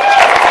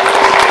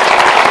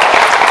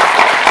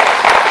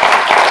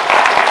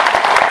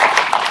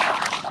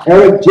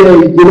 Eric J.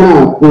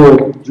 Guinard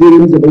for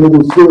Dreams of a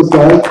Little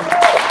Suicide.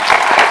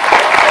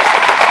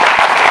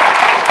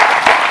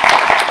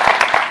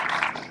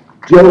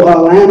 Joe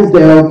R.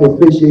 Lansdale for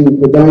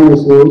Fishing for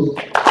Dinosaurs.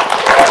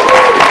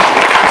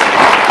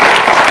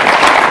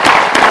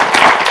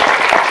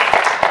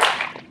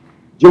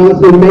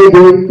 Jonathan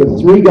Maybury for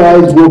Three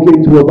Guys Walk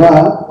Into a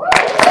Bar.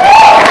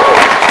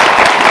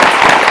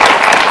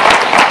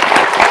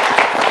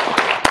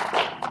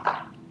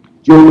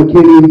 Joe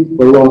McKinney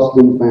for Lost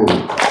and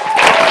Found.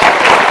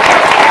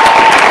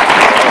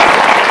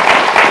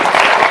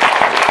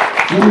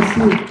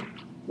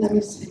 Let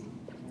me see.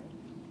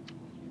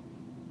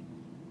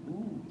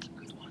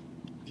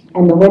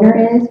 And the winner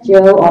is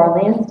Joe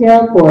R.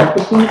 Lansdale for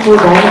Fishing for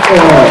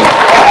Dinosaurs.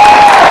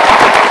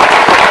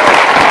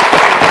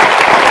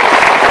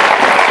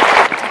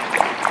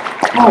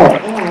 Oh,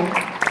 and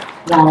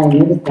while I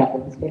knew the stuff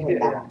with this fishing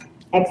back,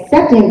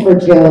 accepting for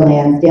Joe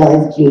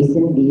Lansdale is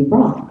Jason V.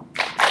 Braun.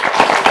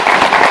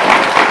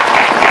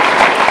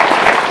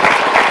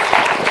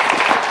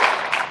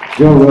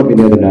 Joe wrote me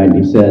the other night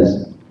and he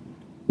says,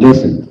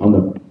 listen, on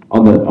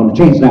the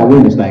chance that I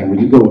win this thing, will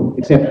you go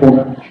accept for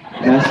me?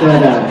 And I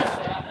said,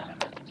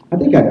 I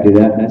think I can do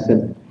that. And I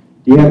said,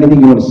 do you have anything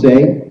you want to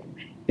say?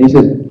 And he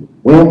says,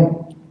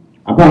 well,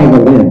 I'm probably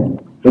going to win.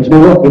 But you know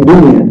what? If we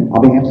win,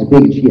 I'll be half as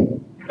big as shit.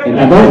 And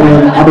if I don't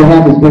win, I'll be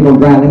half as big on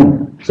dry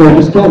land. So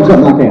just tell him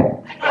something like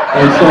that.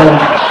 And so,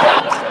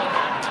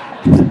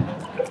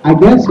 I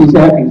guess he's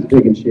happy he's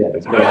big and shit.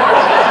 It's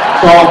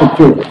all the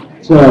truth.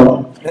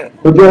 So,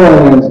 but Joe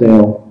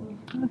Lansdale,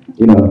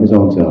 his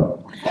own self.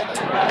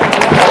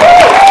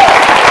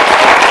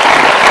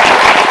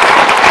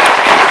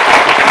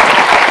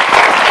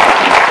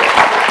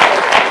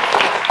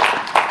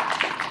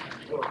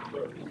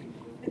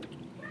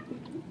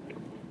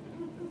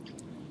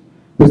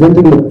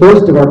 Presenting the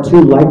first of our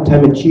 2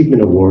 Lifetime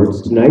Achievement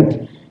Awards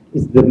tonight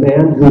is the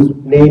man whose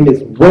name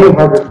is way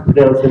harder to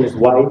pronounce than his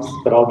wife's,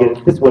 but I'll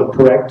get this one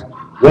correct,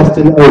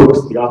 Weston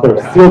Oakes, the author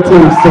of SEAL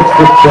Team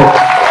 666.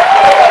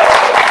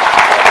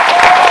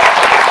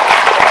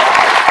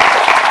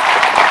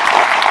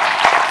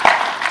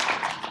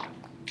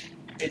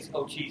 It's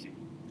so cheesy.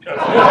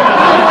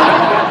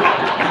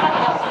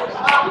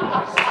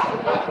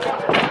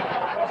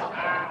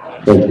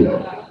 Thank you.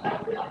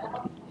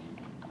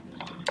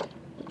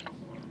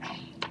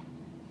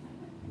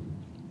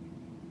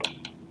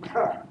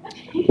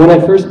 When I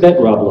first met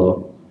Rob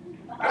Lowe,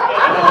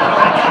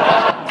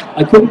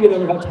 I couldn't get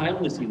over how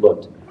timeless he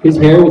looked. His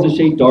hair was a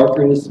shade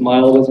darker and his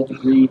smile was a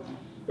degree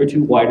or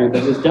two wider,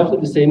 but it was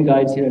definitely the same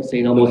guy I'd seen at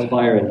St. Elmo's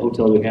Fire and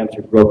Hotel New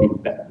Hampshire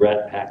groping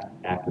Rat Pack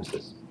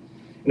actresses.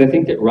 And I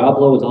think that Rob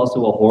Lowe is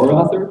also a horror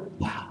author.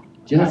 Wow,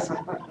 just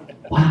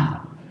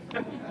wow.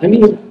 I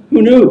mean,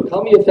 who knew?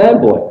 Call me a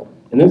fanboy.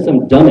 And then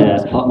some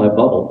dumbass popped my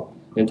bubble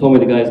and told me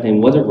the guy's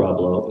name wasn't Rob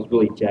Lowe, it was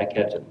really Jack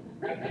Ketchum.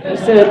 I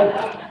said,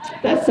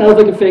 that sounds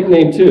like a fake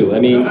name too. I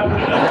mean,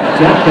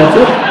 Jack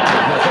Ketchum?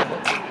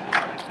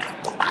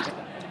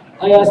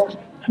 I asked,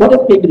 what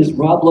if maybe this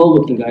Rob Lowe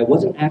looking guy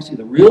wasn't actually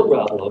the real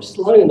Rob Lowe,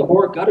 sliding in the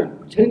horror gutter,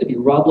 pretending to be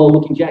Rob Lowe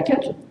looking Jack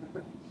Ketchum?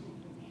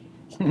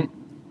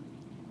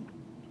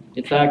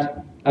 In fact,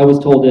 I was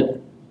told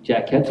that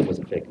Jack Ketchum was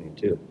a fake name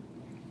too.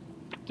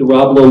 The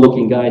Rob Lowe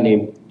looking guy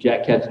named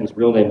Jack Ketchum's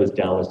real name was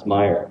Dallas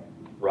Meyer,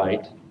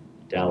 right?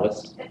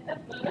 Dallas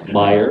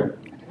Meyer.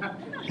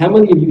 How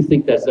many of you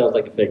think that sounds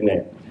like a fake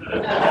name?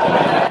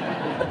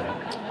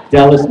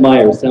 Dallas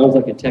Meyer sounds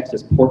like a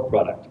Texas pork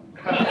product.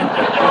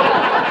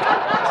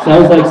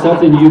 Sounds like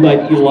something you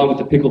might eat along with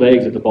the pickled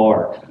eggs at the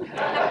bar.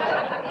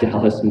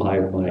 Dallas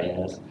Meyer, my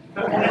ass.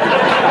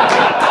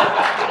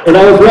 And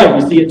I was right.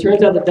 You see, it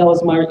turns out that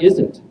Dallas Meyer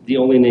isn't the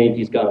only name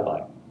he's gone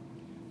by.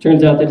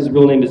 Turns out that his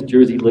real name is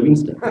Jersey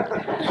Livingston.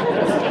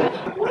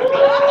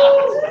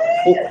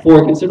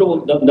 For a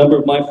considerable number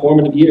of my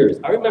formative years,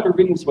 I remember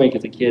reading Swank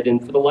as a kid,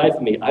 and for the life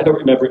of me, I don't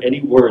remember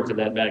any words in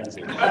that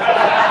magazine.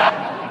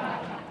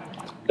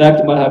 Back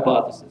to my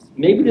hypothesis.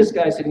 Maybe this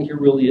guy sitting here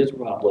really is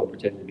Rob Lowe,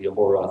 pretending to be a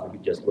horror author who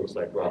just looks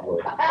like Rob Lowe.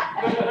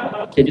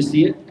 Can you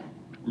see it?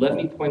 Let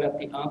me point out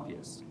the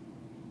obvious.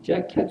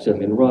 Jack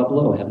Ketchum and Rob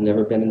Lowe have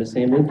never been in the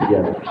same room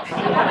together.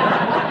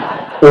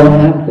 Or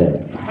have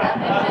they?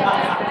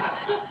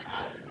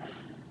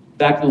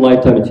 Back to the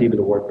Lifetime Achievement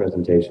Award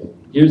presentation.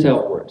 Here's how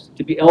it works.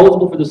 To be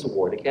eligible for this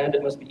award, a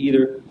candidate must be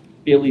either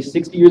be at least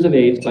 60 years of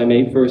age by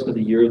May 1st of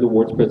the year of the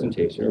awards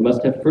presentation, or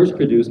must have first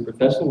produced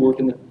professional work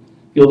in the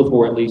field of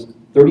horror at least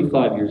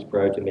 35 years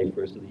prior to May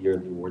 1st of the year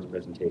of the awards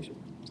presentation.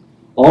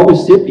 All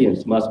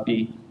recipients must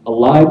be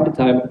alive at the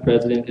time the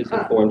president is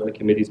informed of the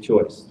committee's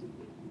choice.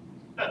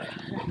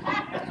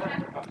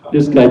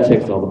 This guy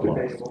checks all the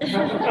boxes.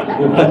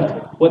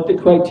 What the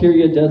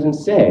criteria doesn't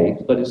say,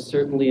 but is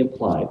certainly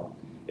implied,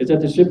 is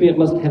that the recipient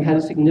must have had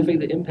a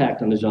significant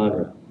impact on the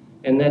genre,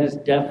 and that is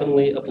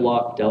definitely a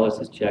block Dallas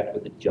has checked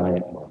with a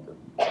giant marker.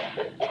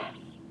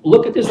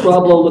 Look at this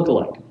Rob Lowe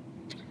lookalike.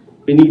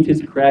 Beneath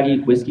his craggy,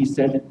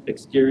 whiskey-scented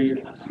exterior,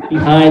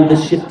 behind the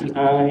shifty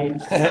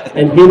eyes,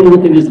 and hidden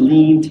within his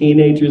lean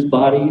teenager's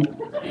body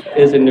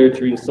is a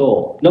nurturing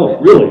soul. No,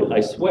 really,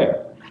 I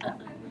swear.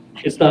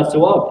 It's not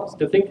so obvious.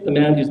 To think that the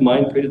man whose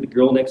mind created the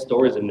girl next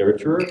door is a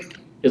nurturer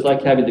is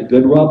like having the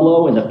good Rob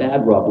Lowe and the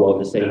bad Rob Lowe in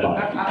the same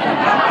body.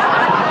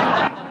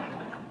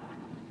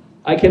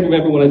 I can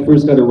remember when I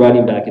first started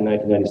writing back in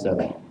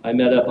 1997. I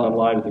met up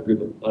online with a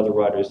group of other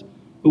writers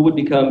who would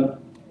become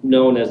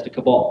known as the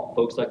Cabal.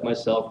 Folks like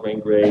myself, Rain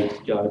Graves,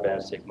 John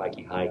Abansik,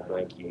 Mikey Hike,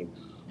 Ryan Keene.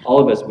 All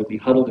of us would be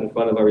huddled in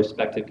front of our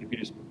respective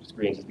computer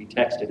screens as we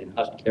texted in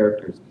hushed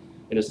characters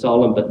in a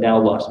solemn but now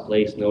lost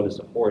place known as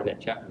a HorrorNet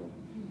chat room.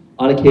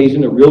 On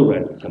occasion, a real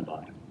writer would come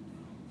by.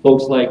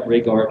 Folks like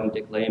Ray Garton,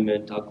 Dick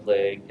Lehman, Doug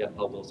Clegg, Jeff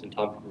L. Wilson,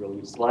 Tom Carrillo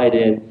would slide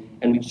in,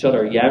 and we'd shut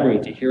our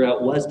yammering to hear how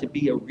it was to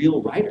be a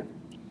real writer.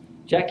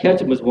 Jack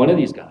Ketchum was one of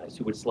these guys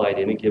who would slide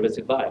in and give us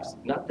advice.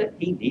 Not that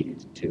he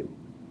needed to.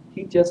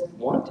 He just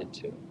wanted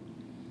to.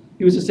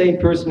 He was the same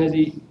person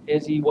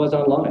as he was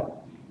online.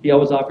 He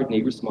always offered an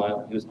eager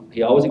smile.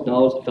 He always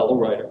acknowledged a fellow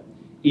writer,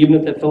 even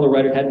if that fellow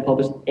writer hadn't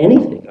published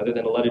anything other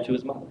than a letter to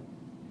his mother.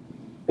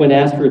 When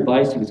asked for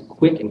advice, he was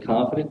quick and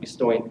confident,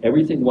 bestowing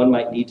everything one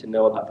might need to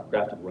know about the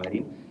craft of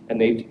writing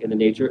and the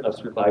nature of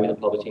surviving the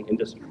publishing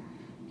industry.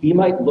 He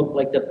might look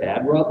like the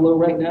bad Rob Lowe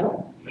right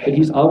now, but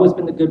he's always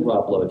been the good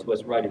Rob Lowe to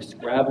us writers,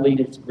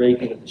 scrabbling and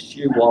scraping at the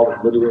sheer wall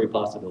of literary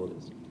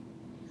possibilities.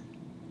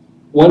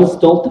 One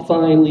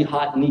stultifyingly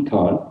hot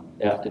Nikon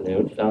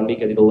afternoon found me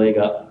getting a leg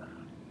up.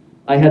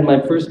 I had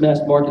my first mass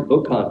market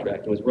book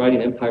contract and was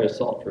writing Empire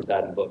Assault for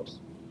Baden Books.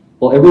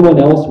 While everyone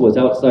else was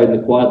outside in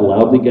the quad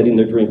loudly getting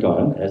their drink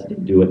on, as they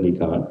do at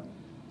Nikon,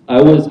 I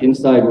was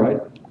inside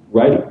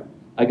writing.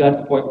 I got to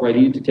the point where I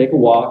needed to take a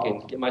walk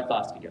and get my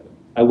thoughts together.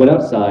 I went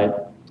outside,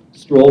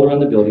 strolled around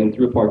the building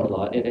through a parking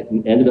lot,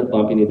 and ended up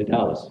bumping into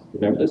Dallas.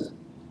 Remember this?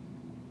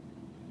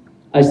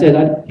 I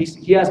said,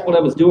 he asked what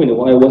I was doing and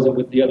why I wasn't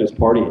with the others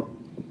partying.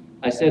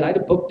 I said I had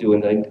a book due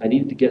and I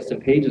needed to get some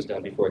pages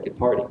done before I could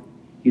party.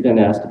 He then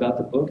asked about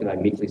the book, and I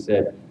meekly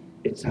said,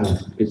 it's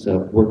a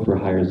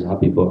work-for-hire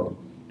zombie book,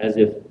 as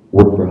if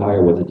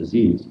work-for-hire was a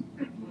disease.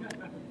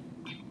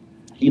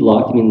 He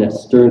locked me in that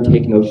stern,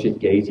 take-no-shit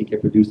gaze he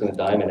kept producing on a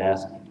dime and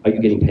asked, are you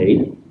getting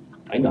paid?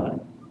 I nodded.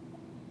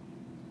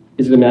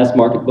 Is it a mass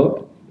market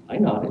book? I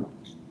nodded.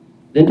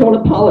 Then don't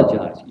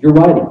apologize. You're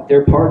writing.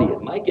 They're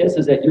partying. My guess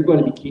is that you're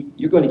going to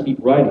keep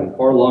writing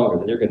far longer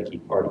than they're going to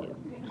keep partying.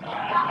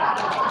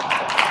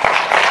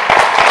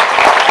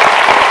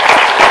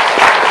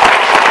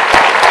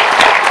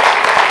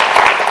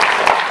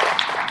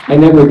 I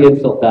never again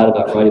felt bad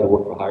about writing a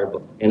work-for-hire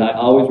book, and I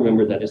always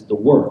remember that it's the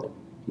work,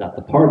 not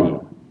the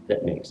partying,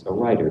 that makes a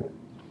writer.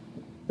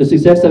 The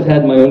success I've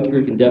had in my own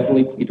career can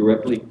definitely be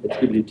directly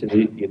attributed to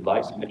the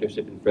advice,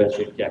 mentorship, and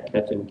friendship Jack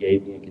Ketchum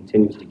gave me and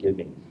continues to give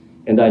me,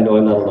 and I know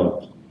I'm not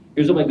alone.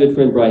 Here's what my good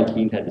friend Brian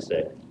Keene had to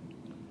say.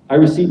 I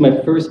received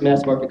my first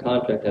mass market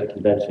contract at a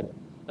convention.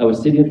 I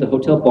was sitting at the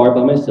hotel bar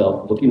by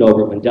myself, looking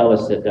over when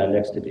Dallas sat down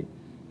next to me.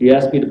 He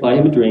asked me to buy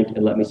him a drink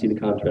and let me see the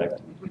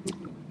contract.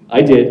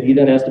 I did. He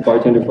then asked the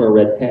bartender for a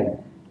red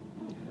pen.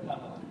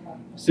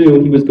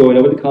 Soon, he was going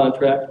over the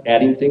contract,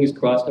 adding things,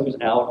 cross numbers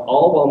out,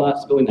 all while not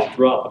spilling a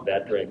drop of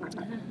that drink.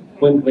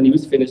 When he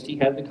was finished, he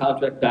handed the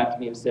contract back to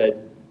me and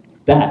said,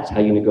 "That's how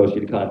you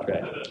negotiate a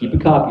contract. Keep a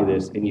copy of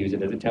this and use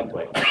it as a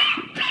template."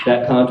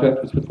 That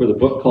contract was for the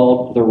book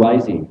called The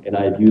Rising, and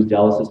I have used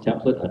Dallas's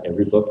template on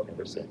every book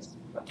ever since.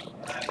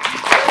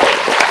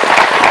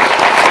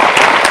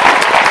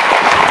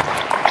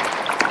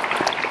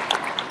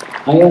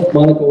 I asked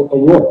Monica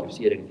O'Rourke if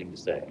she had anything to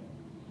say.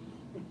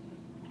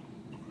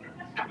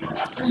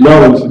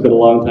 No, she's been a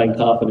long time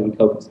confident and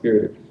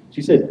co-conspirator.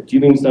 She said, "Do you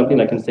mean something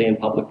I can say in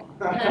public?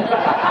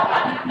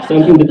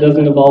 Something that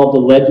doesn't involve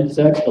alleged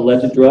sex,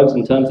 alleged drugs,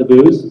 and tons of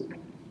booze?"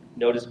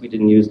 Notice we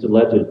didn't use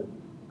alleged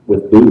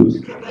with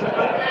booze.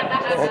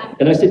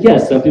 And I said,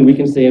 "Yes, something we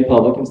can say in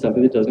public and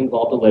something that doesn't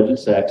involve alleged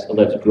sex,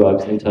 alleged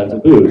drugs, and tons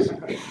of booze."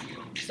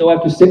 So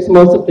after 6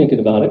 months of thinking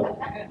about it,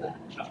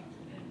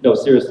 no,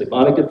 seriously,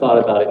 Monica thought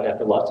about it, and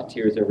after lots of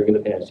tears and wringing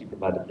the hands, she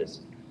provided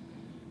this.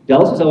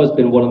 Dallas has always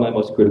been one of my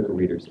most critical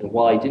readers, and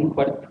while I didn't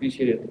quite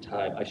appreciate it at the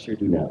time, I sure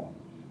do now.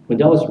 When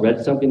Dallas read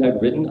something I'd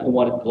written, I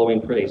wanted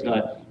glowing praise,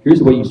 not, "Here's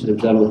what you should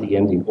have done with the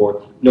ending,"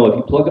 or, "No, if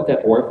you plug up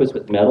that orifice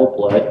with metal,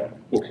 blood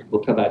will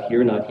come out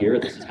here, not here,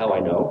 this is how I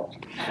know."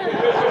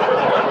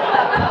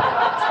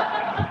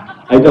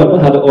 I don't know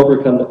how to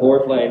overcome the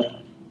horrifying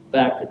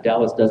fact that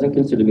Dallas doesn't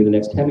consider me the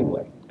next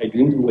Hemingway. I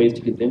dreamed of ways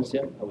to convince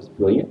him I was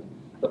brilliant,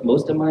 but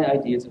most of my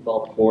ideas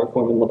involved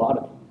chloroform and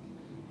lobotomy.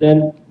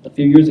 Then, a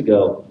few years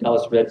ago,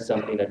 Dallas read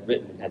something I'd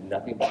written and had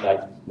nothing but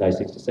nice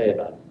things to say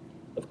about it.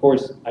 Of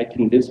course, I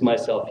convinced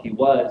myself he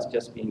was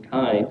just being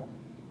kind,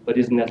 but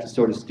isn't that the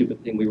sort of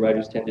stupid thing we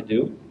writers tend to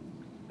do?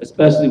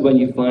 Especially when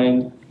you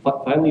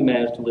finally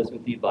manage to listen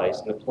to the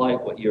advice and apply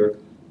what your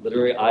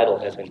literary idol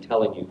has been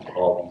telling you for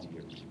all these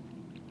years.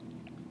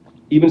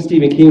 Even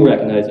Stephen King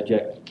recognized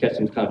Jack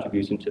Ketchum's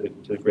contribution to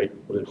the great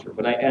literature.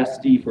 When I asked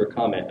Steve for a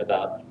comment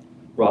about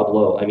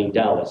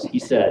Dallas, he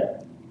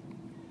said,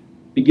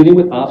 "Beginning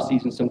with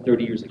Off-Season some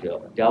 30 years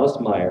ago, Dallas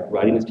Meyer,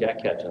 writing as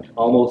Jack Ketchum,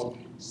 almost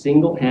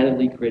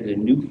single-handedly created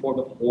a new form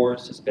of horror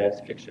suspense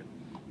fiction,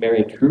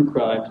 marrying true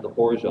crime to the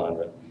horror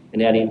genre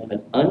and adding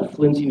an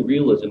unflinching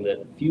realism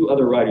that few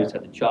other writers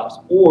had the chops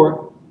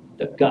or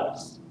the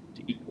guts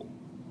to equal.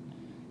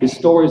 His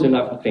stories are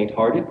not for the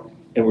faint-hearted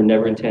and were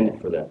never intended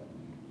for them.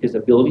 His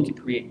ability to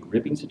create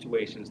gripping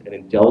situations and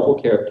indelible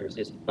characters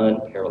is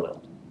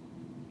unparalleled."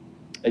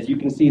 As you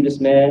can see, this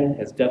man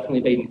has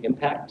definitely made an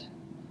impact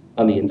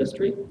on the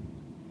industry.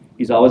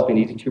 He's always been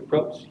easy to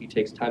approach. He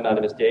takes time out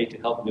of his day to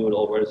help new and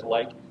old writers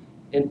alike.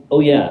 And oh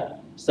yeah,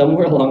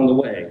 somewhere along the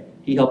way,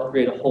 he helped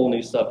create a whole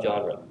new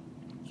subgenre.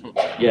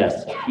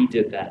 Yes, he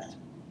did that.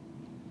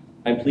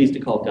 I'm pleased to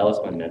call Dallas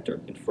my mentor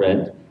and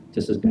friend,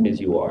 just as good as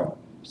you are.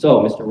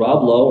 So, Mr.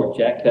 Rob Lowe, or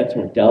Jack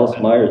Ketchum, or Dallas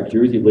Meyer, or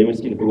Jersey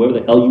Livingston, or whoever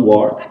the hell you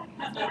are,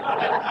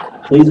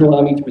 please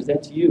allow me to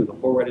present to you the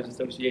Horror Writers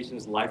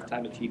Association's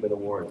Lifetime Achievement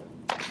Award.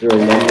 There are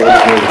a number of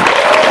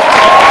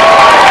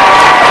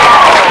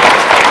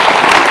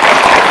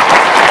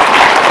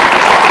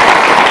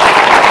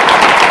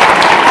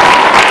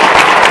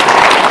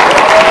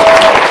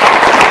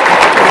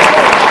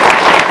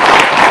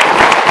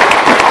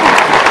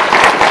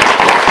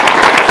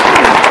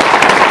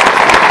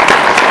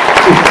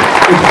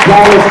It's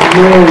Dallas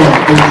Moore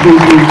and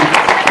Susie.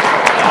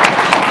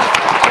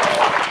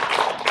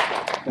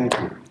 Thank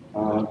you.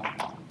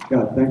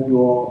 God, thank you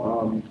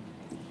all.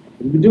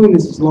 We've been doing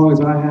this as long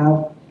as I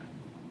have.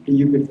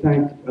 You could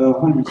thank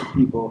hundreds of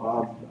people,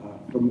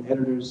 from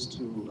editors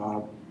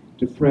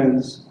to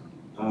friends,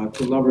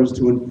 to lovers,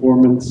 to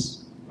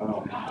informants,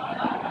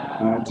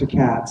 to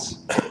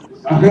cats.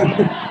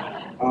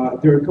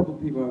 There are a couple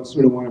of people I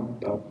sort of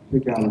want to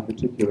pick out in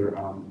particular.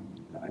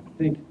 I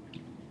think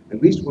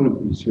at least one of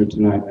them is here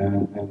tonight,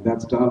 and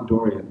that's Don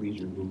Dory at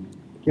Leisure, who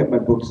kept my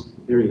books.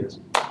 There he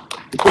is.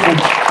 He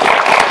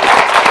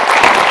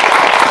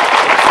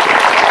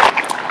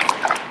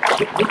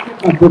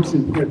kept my books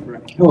in print for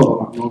a hell of a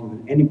lot longer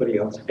than anybody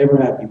else ever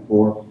had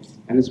before.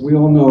 And as we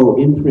all know,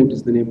 imprint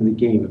is the name of the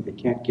game. If they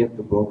can't get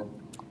the book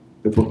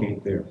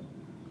ain't there.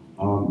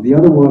 The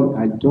other one,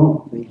 I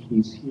don't think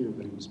he's here,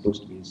 but he was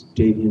supposed to be, is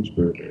Dave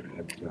Hinchberger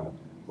at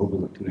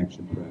Overlook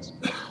Connection Press.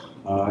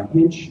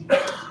 Hinch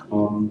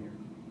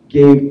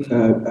gave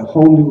a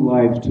whole new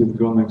life to The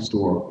Girl Next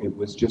Door. It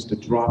was just a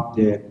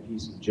drop-dead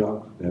piece of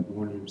junk that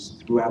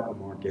Warner's threw out the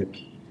market.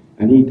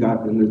 And he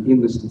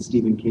enlisted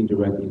Stephen King to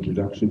write the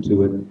introduction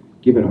to it,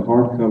 give it a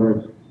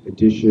hardcover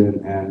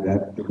edition, and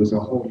that it was a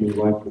whole new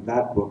life for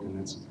that book, and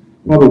that's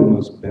probably the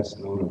most best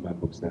known of my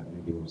books that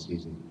regular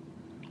season.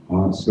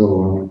 So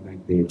I want to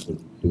thank Dave for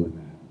doing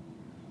that.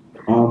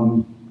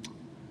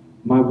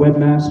 My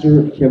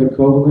webmaster, Kevin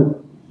Covalent,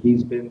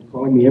 he's been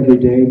calling me every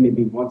day,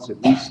 maybe once at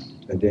least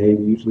a day,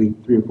 usually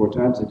 3 or 4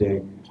 times a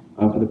day,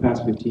 for the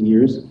past 15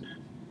 years.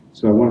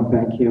 So I want to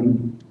thank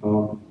him.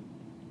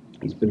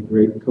 He's been a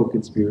great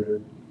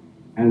co-conspirator.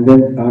 And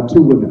then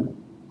 2 women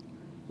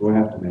who I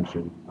have to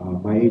mention.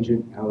 My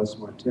agent, Alice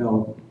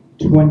Martell,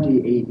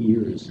 28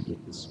 years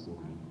with this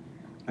woman.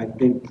 I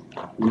think,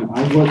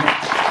 I worked...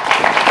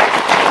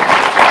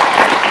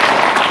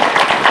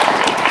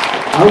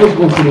 I was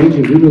once an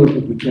agent, we were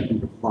looking if we kept him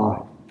for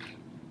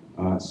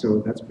 5. So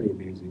that's pretty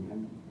amazing.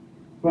 And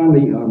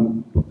finally,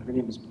 her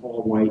name is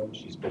Paul White.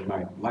 She's been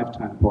my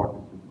lifetime partner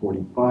for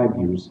 45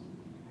 years.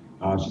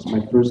 She's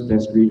my first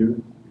best reader.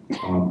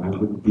 I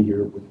wouldn't be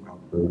here without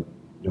her,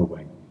 no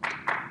way.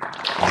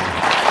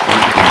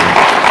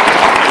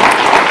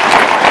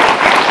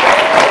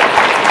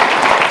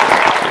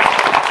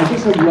 I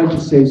guess I'd like to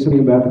say something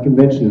about the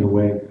convention in a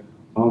way.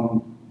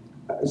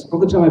 All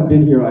the time I've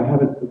been here, I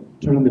haven't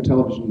turned on the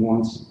television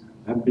once.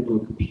 I haven't been to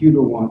a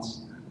computer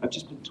once. I've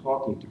just been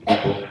talking to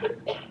people,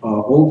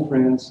 old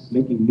friends,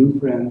 making new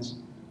friends,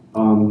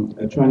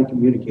 trying to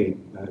communicate,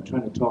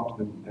 trying to talk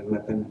to them and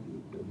let them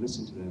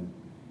listen to them.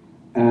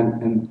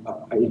 And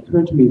it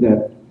occurred to me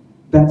that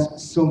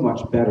that's so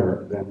much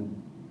better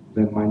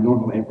than my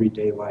normal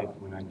everyday life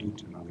when I do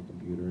turn on the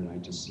computer and I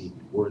just see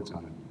words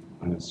on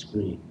a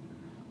screen.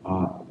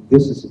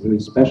 This is really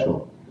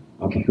special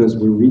because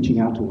we're reaching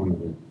out to one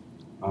another.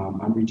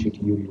 I'm reaching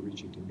to you, you're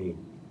reaching to me.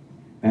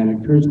 And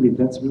it occurs to me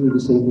that's really the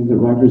same thing that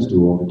writers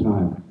do all the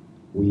time.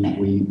 We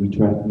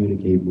try to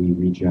communicate, we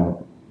reach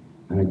out.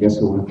 And I guess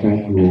I want to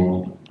thank you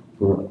all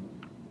for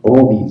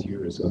all these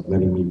years of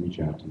letting me reach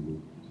out to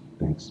you.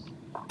 Thanks.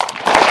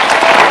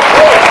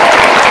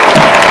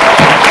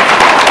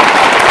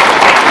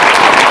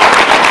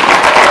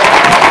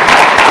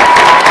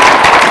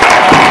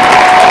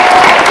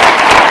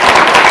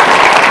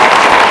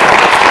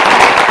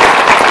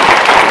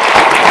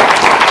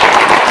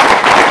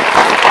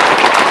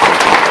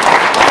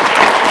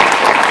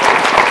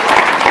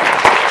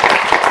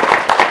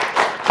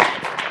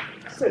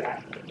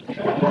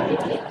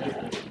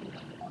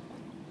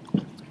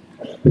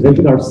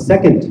 Presenting our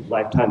second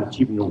Lifetime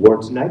Achievement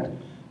Award tonight,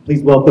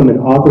 please welcome an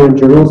author and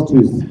journalist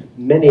whose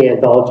many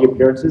anthology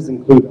appearances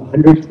include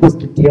 100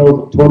 Twisted Tales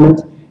of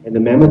Torment and the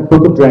Mammoth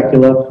Book of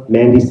Dracula,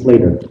 Mandy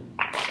Slater.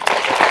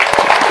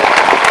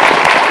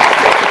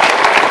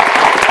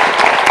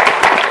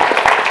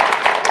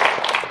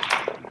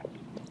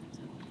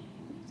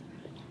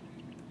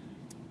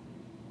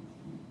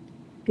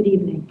 Good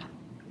evening.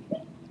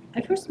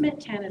 I first met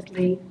Tanith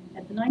Lee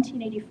at the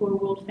 1984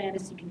 World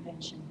Fantasy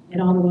Convention in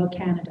Ottawa,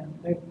 Canada,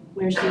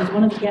 where she was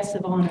one of the guests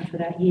of honor for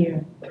that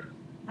year.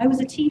 I was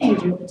a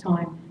teenager at the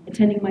time,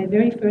 attending my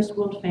very first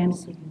World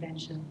Fantasy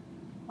Convention,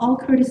 all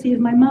courtesy of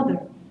my mother,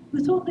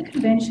 who thought the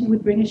convention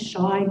would bring a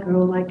shy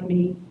girl like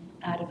me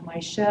out of my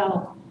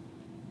shell.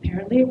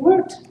 Apparently it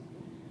worked.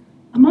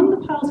 Among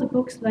the piles of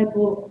books that I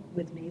brought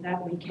with me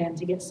that weekend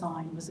to get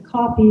signed was a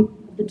copy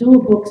of the Dual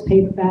Books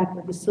paperback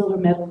of The Silver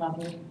Medal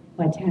Lover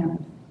by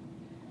Tanith.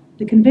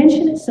 The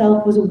convention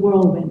itself was a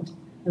whirlwind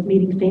of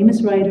meeting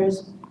famous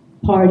writers,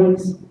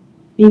 parties,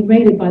 being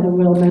raided by the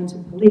Royal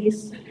Mounted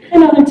Police,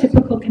 and other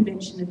typical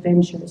convention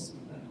adventures.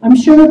 I'm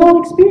sure we've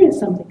all experienced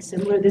something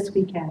similar this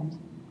weekend.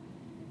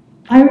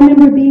 I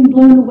remember being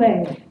blown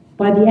away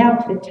by the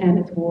outfit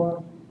Tanith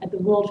wore at the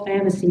World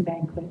Fantasy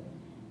Banquet.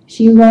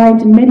 She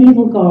arrived in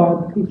medieval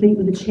garb, complete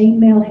with a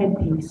chainmail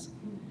headpiece.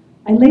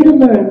 I later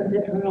learned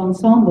that her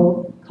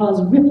ensemble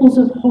caused ripples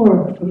of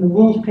horror from the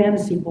World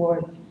Fantasy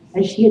Board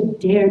as she had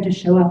dared to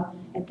show up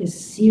at this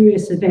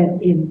serious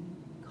event in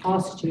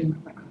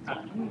costume.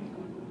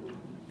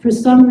 For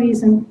some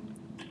reason,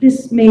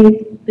 this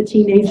made the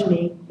teenage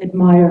me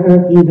admire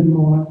her even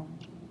more.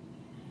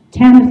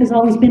 Tanith has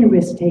always been a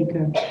risk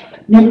taker,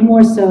 never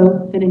more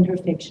so than in her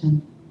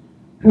fiction.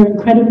 Her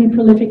incredibly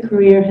prolific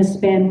career has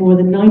spanned more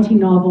than 90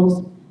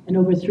 novels and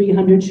over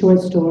 300 short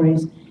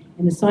stories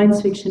in the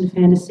science fiction,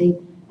 fantasy,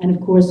 and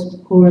of course,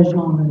 horror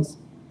genres.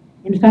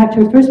 In fact,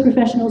 her first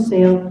professional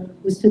sale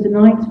was to the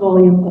 9th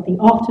volume of the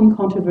often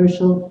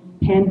controversial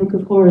Handbook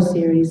of Horror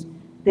series,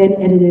 then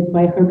edited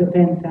by Herbert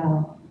Van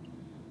Thal.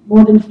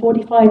 More than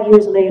 45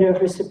 years later,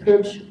 her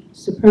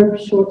superb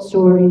short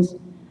stories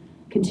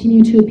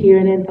continue to appear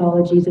in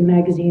anthologies and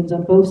magazines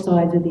on both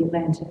sides of the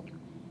Atlantic.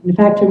 In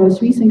fact, her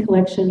most recent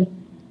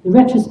collection, the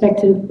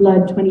retrospective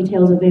Blood, 20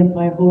 Tales of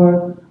Vampire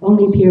Horror,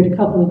 only appeared a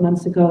couple of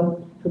months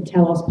ago from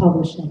Telos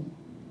Publishing.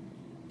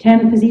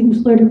 Tanith has even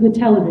flirted with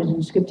television,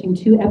 scripting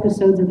 2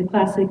 episodes of the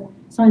classic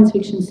science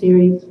fiction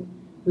series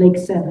Lake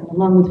 7,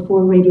 along with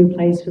 4 radio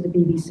plays for the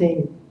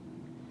BBC.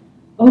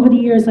 Over the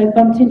years, I've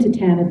bumped into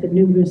Tanith at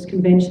numerous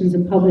conventions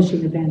and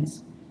publishing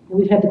events, and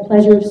we've had the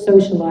pleasure of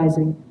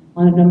socializing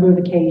on a number of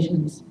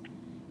occasions.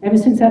 Ever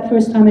since that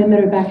first time I met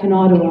her back in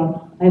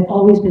Ottawa, I have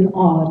always been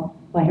awed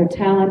by her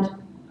talent,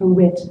 her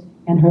wit,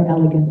 and her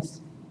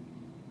elegance.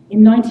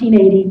 In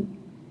 1980,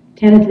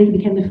 Tanith Lee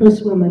became the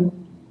first woman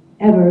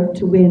ever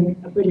to win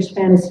a British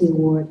Fantasy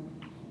Award.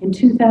 In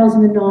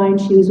 2009,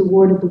 she was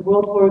awarded the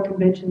World Horror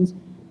Convention's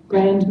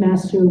Grand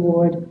Master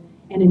Award,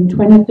 and in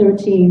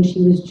 2013,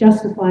 she was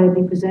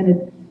justifiably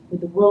presented with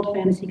the World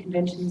Fantasy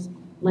Convention's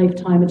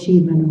Lifetime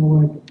Achievement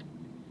Award.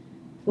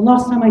 The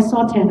last time I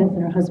saw Tanith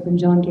and her husband,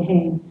 John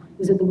Kahane,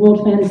 was at the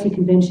World Fantasy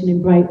Convention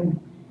in Brighton.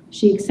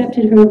 She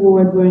accepted her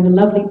award wearing a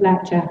lovely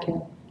black jacket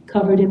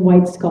covered in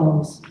white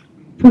skulls,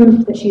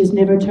 proof that she has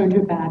never turned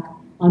her back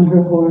on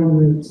her horror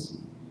roots.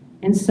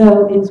 And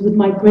so it is with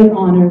my great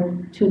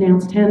honor to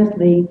announce Tanith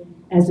Lee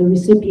as a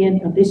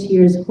recipient of this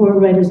year's Horror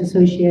Writers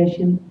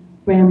Association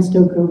Bram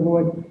Stoker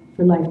Award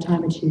for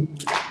Lifetime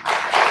Achievement.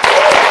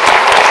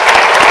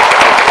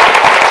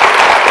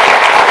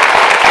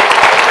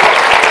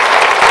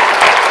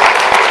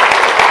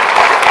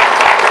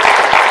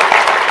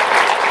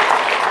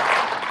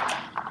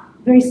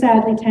 Very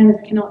sadly,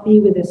 Tana cannot be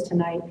with us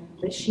tonight,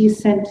 but she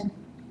sent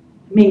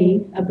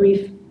me a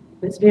brief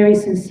but very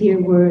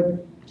sincere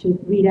word to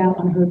read out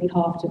on her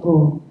behalf to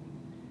all.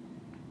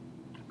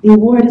 The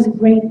award is a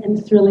great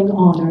and thrilling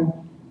honor.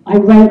 I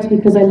write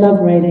because I love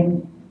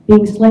writing.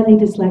 Being slightly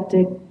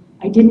dyslexic,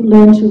 I didn't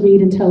learn to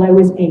read until I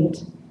was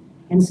 8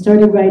 and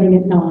started writing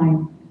at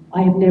 9.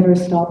 I have never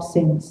stopped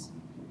since.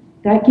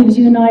 That gives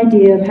you an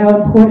idea of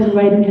how important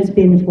writing has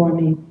been for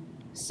me.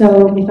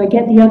 So if I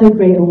get the other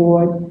great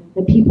award,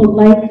 that people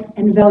like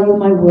and value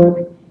my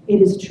work,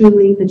 it is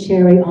truly the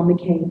cherry on the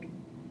cake.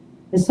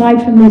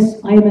 Aside from this,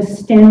 I am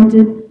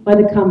astounded by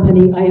the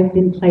company I have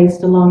been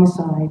placed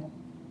alongside.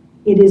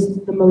 It is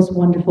the most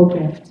wonderful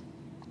gift.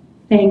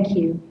 Thank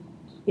you.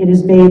 It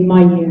has made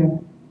my year.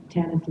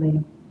 Tanith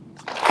Lee.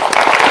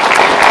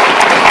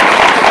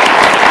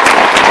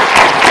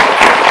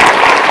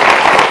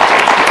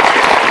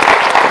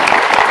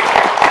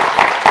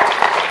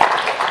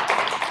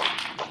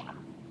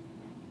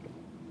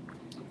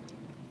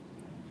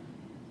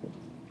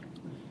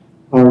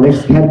 Our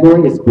next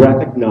category is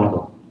graphic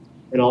novel.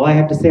 And all I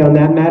have to say on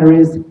that matter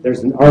is, there's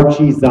an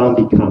Archie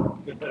zombie comic.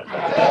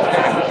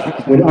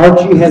 When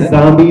Archie has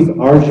zombies,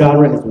 our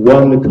genre has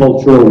won the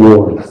cultural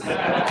awards.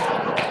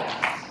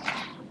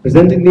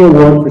 Presenting the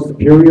award for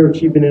superior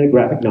achievement in a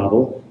graphic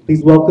novel,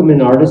 please welcome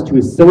an artist who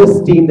is so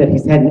esteemed that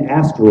he's had an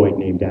asteroid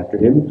named after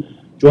him,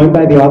 joined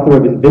by the author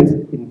of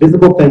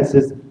Invisible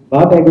Fences,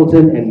 Bob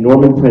Eggleton, and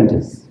Norman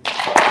Prentice.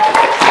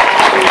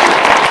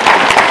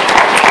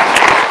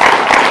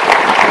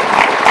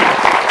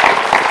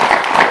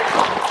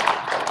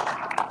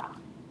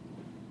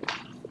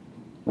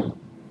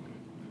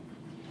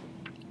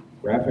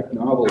 Graphic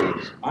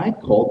novels. I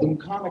called them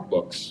comic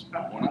books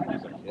when I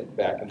was a kid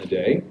back in the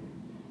day,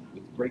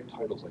 with great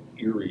titles like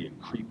Eerie and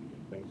Creepy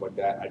and things like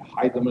that. I'd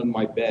hide them in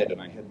my bed,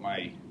 and I had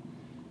my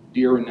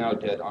dear and now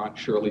dead Aunt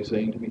Shirley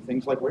saying to me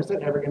things like, "Where's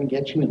that ever going to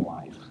get you in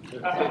life?"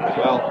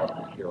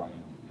 Well, here I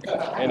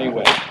am.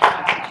 Anyway.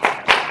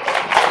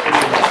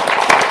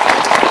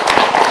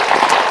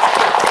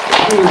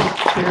 I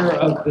was chair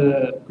of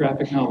the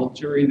graphic novel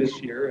jury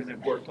this year, and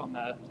I've worked on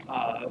that,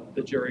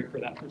 the jury for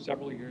that for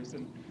several years.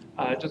 And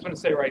I just want to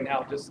say right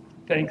now, just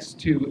thanks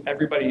to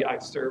everybody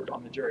I've served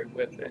on the jury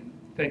with, and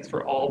thanks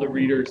for all the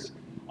readers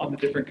on the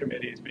different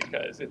committees,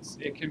 because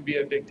it can be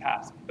a big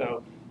task.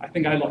 So I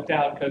think I lucked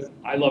out because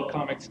I love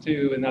comics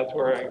too, and that's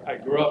where I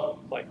grew up,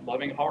 like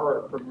loving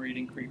horror from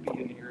reading Creepy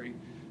and Eerie.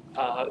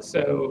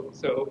 So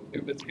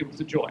it was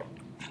a joy,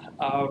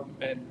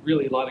 and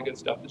really a lot of good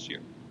stuff this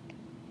year.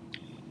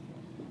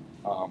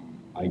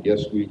 I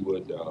guess we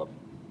would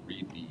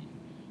read the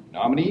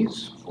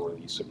nominees for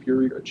the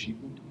Superior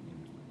Achievement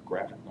in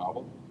Graphic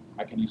Novel.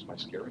 I can use my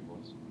scary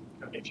voice.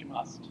 If you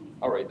must.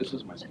 All right, this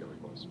is my scary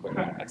voice. But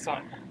That's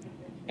fine.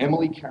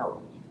 Emily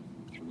Carroll,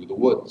 Through the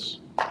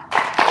Woods.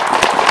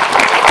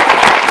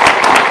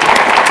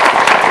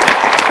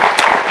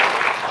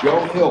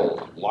 Joe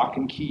Hill, Lock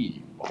and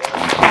Key.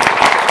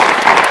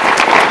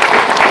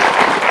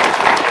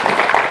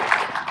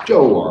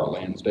 Joe R.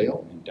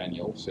 Lansdale and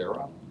Danielle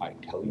Sarah, I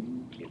Tell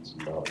You It's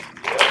Love.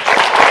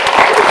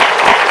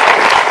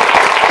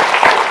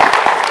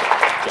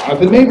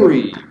 Jonathan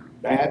Mabry,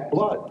 Bad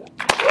Blood.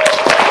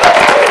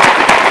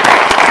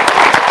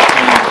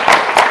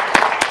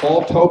 And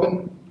Paul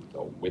Tobin,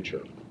 The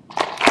Witcher.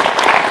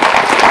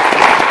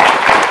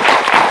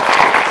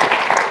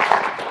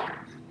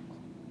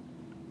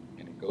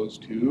 And it goes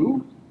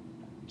to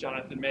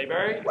Jonathan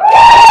Mayberry.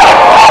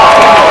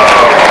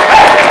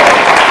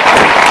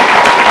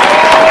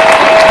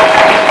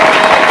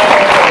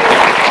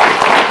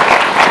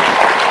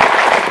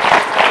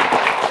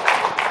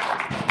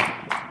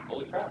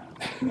 Holy crap.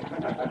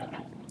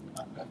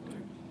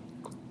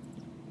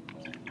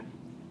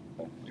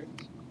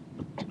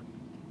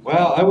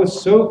 Well, I was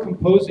so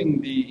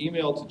composing the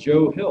email to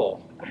Joe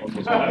Hill on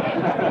this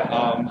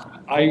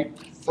one. I,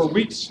 for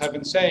weeks, have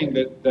been saying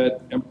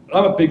that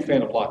I'm a big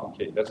fan of Lock and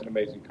Key. That's an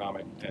amazing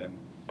comic, and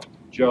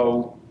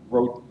Joe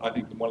wrote, I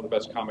think, one of the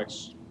best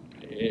comics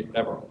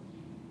ever.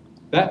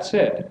 That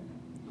said,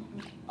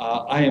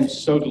 I am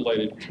so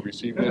delighted to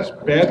receive this.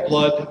 Bad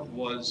Blood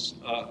was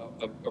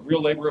a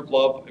real labor of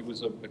love. It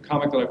was a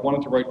comic that I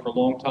wanted to write for a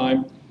long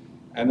time.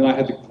 And then I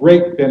had the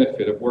great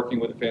benefit of working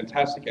with a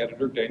fantastic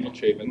editor, Daniel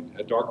Chabin,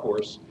 at Dark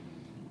Horse,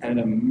 and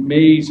an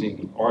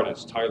amazing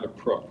artist, Tyler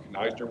Crook, an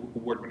Eisner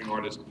Award-winning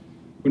artist,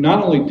 who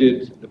not only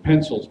did the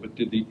pencils, but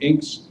did the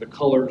inks, the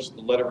colors, the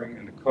lettering,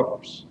 and the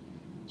covers.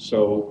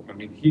 So, I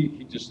mean,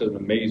 he just did an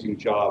amazing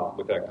job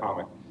with that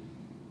comic.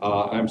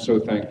 I'm so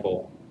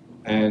thankful.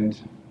 And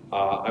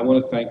I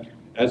want to thank,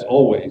 as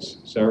always,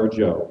 Sarah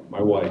Jo,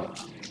 my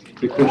wife,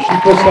 because she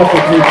puts up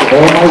with me for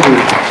all my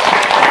reasons.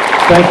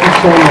 Thank you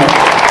so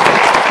much.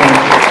 Thank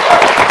you.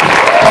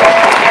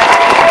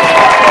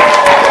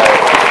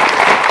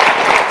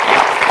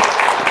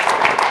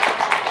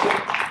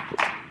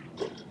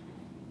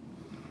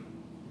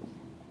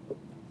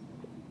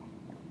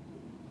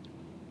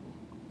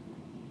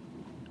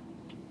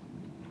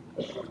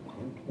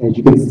 As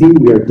you can see,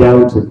 we are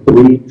down to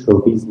 3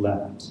 trophies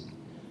left.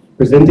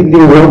 Presenting the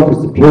award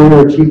for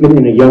superior achievement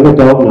in a young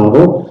adult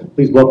novel,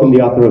 please welcome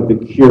the author of The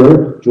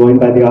Cure,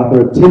 joined by the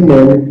author of Tin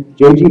Men,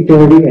 J.G.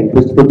 Faraday, and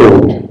Christopher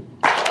Gold.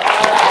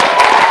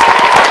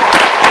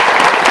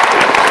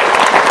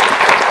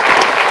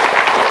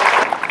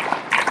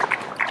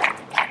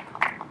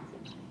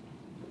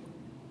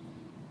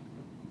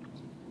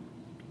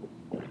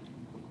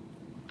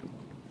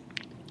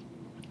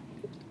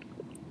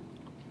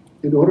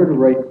 In order to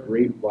write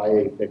great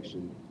YA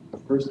fiction, a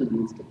person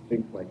needs to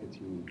think like a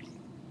teen,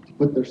 to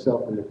put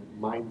themselves in the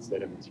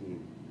mindset of a teen.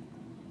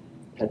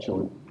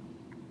 Petulant,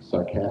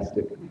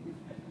 sarcastic,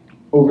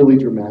 overly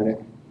dramatic,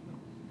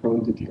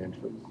 prone to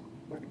tantrums.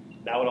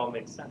 Now it all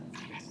makes sense.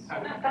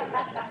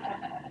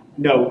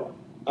 No,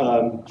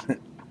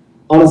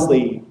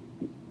 honestly,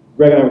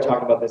 Greg and I were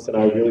talking about this, and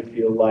I really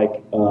feel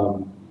like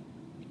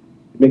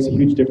it makes a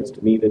huge difference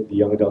to me that the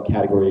young adult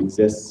category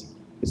exists,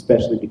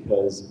 especially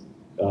because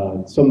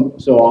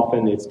so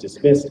often it's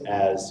dismissed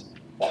as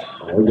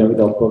young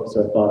adult books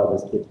are thought of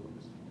as kids'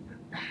 books.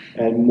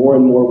 And more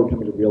we're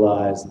coming to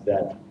realize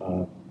that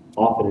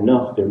often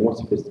enough they're more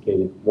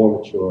sophisticated, more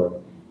mature,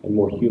 and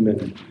more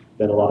human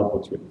than a lot of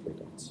books written for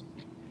adults.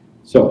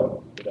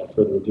 So, without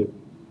further ado,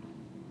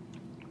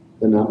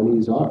 The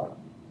nominees are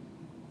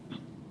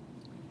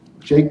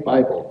Jake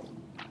Bible,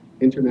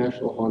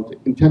 Intentional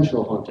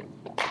Haunting.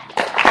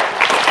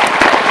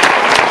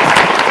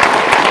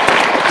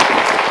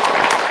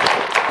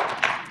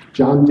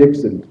 John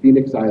Dixon,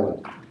 Phoenix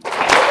Island.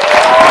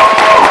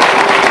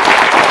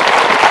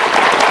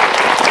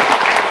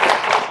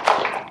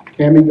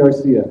 Cami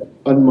Garcia,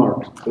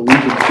 Unmarked, The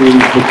Legion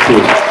Series Book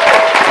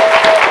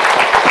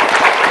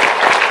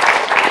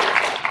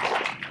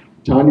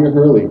 2. Tanya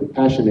Hurley,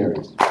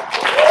 Passionaries.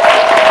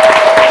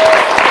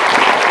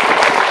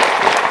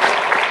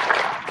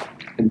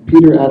 And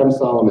Peter Adam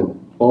Solomon,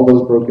 All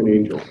Those Broken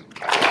Angels.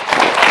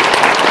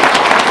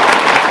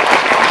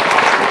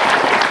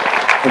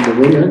 And the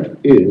winner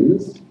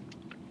is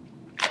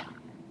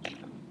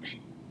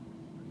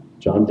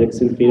John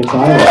Dixon, Phoenix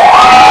Island.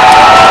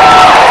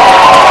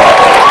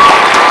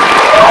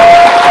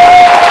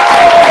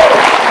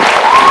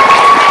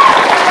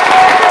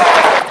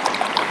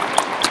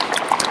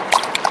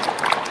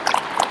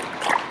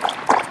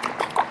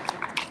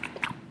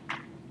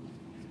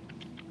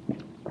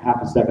 For half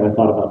a second, I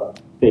thought about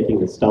faking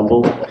the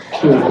stumble.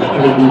 It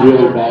would be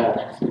really bad.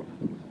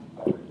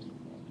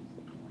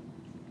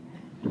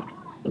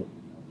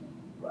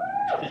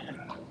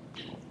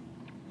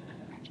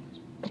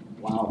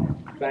 Wow,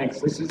 thanks.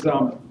 This is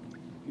the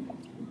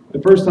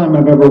first time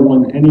I've ever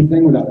won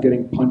anything without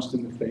getting punched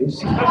in the face.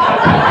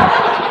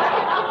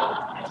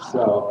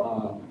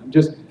 So I'm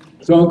just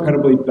so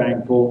incredibly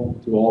thankful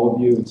to all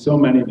of you, and so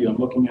many of you I'm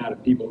looking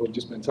at people who have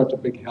just been such a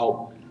big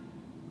help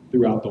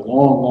throughout the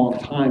long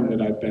time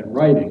that I've been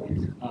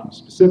writing.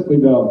 Specifically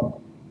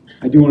though,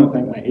 I do want to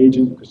thank my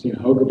agent, Christina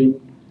Hogerby.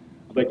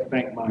 I'd like to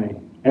thank my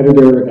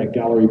editor at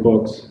Gallery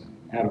Books,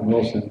 Adam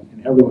Wilson,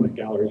 and everyone at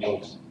Gallery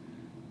Books,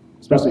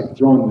 especially for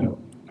throwing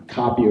a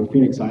copy of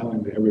Phoenix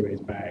Island into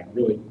everybody's bag.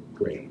 Really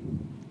great.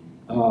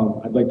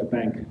 I'd like to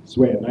thank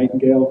Swea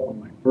Nightingale, one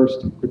of my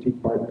first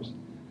critique partners,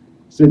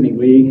 Sydney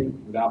Lee,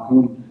 without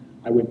whom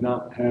I would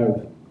not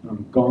have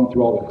gone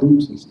through all the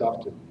hoops and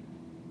stuff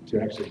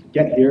to actually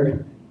get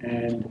here,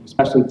 and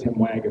especially Tim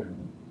Waggoner,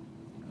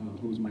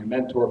 who was my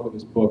mentor for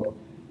this book.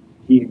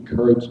 He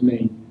encouraged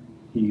me.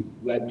 He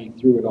led me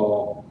through it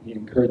all. He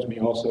encouraged me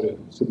also to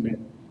submit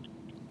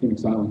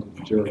Phoenix Island to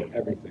the jury,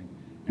 everything.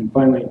 And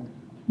finally,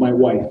 my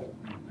wife,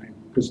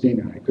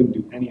 Christina. I couldn't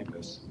do any of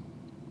this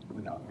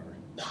without her.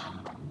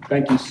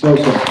 Thank you so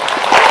much.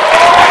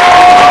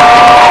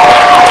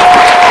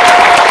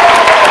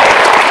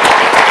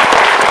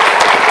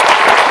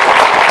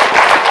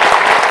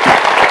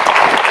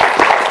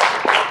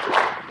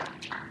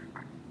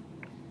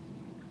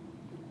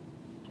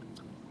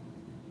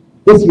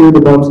 This year,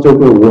 the Bram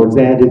Stoker Awards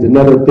added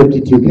another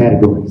 52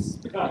 categories.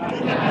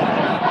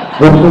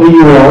 Hopefully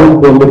you are all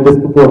informed of this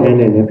beforehand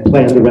and have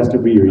planned the rest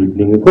of your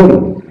evening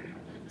accordingly.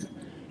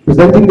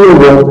 Presenting the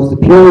award for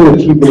superior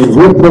achievement in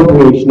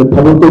reappropriation of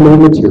public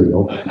domain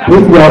material,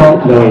 please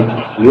welcome,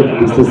 no,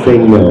 Lisa's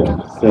saying no.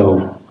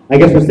 So I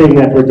guess we're saving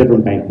that for a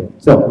different banquet.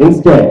 So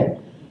instead,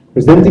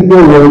 presenting the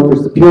award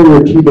for superior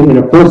achievement in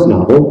a first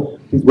novel,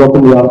 please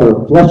welcome the author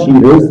of Flesh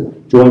Eaters,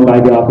 joined by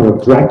the author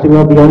of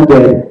Dracula the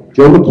Undead,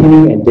 Joe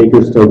McKinney and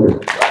Dacre Stoker.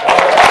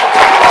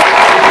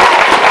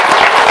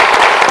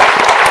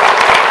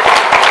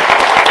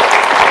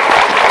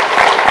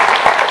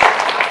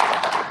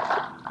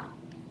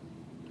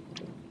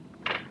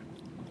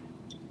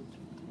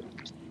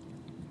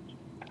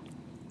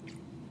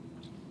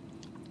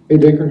 Hey,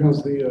 Dacre,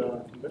 how's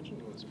the convention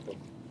going so far?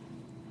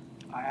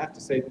 I have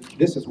to say,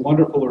 this is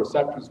wonderful. The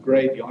reception is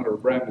great. The honor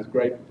of Bram is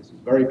great. But this is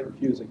very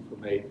confusing for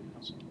me.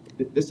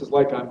 This is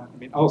like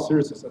all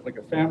seriousness, it's like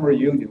a family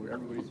reunion where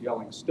everybody's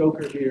yelling,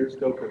 Stoker here,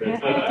 Stoker there.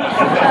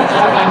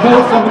 I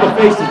know some of the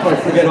faces, but I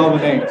forget all the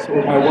names.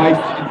 Or my wife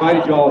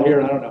invited you all here,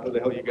 and I don't know who the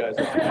hell you guys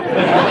are.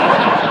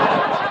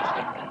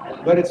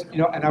 But it's, you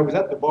know, and I was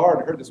at the bar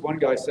and I heard this one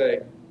guy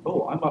say,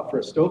 "Oh, I'm up for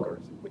a Stoker."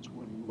 I said, "Which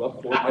one are you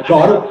up for?" My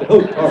daughter? No,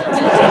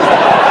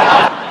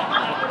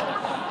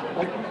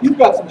 like, you've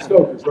got some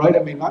Stokers, right? I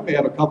mean, I may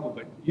have a couple,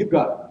 but you've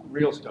got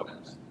real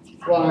Stokers.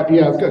 Well,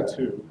 yeah, I've got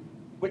two.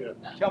 Wait,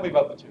 tell me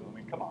about the two. I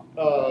mean, come on.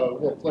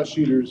 Well, Flesh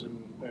Eaters and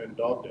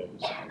Dog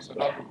Days. So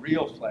not the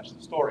real flesh,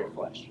 the story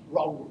flesh.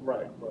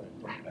 Right.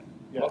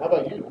 Yeah, how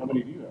about you? How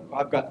many do you have?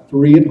 I've got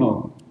 3 at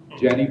home.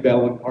 Jenny,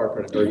 Belle, and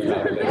Parker. I'm very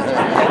proud of them.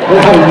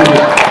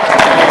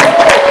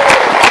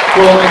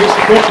 Well, I guess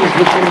the question is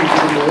which one are you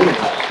giving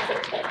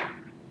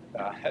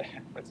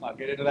Let's not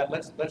get into that.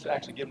 Let's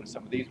actually give them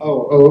some of these.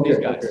 Okay, these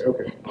guys.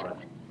 okay.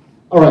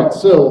 All right,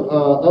 so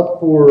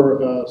up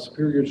for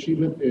superior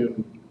achievement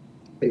in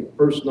a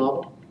first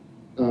novel,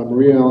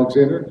 Maria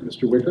Alexander,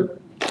 Mr. Wicker.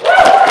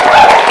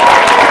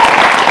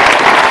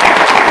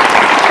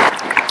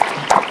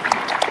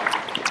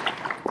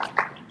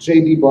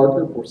 J.D.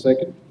 Barker for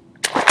second.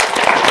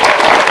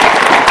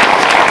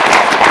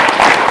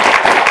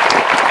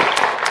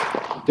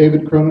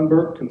 David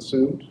Cronenberg,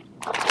 Consumed.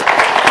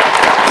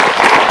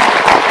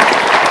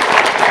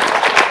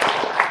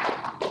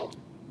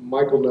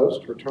 Michael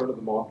Nost, Return of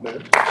the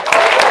Mothman.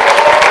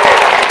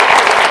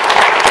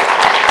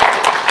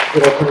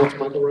 Did I pronounce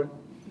Michael right?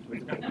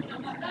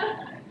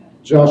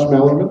 Josh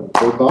Mallerman,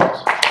 Bird Box.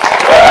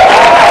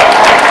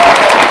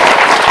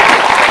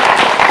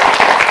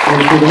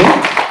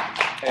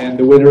 And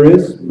the winner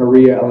is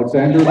Maria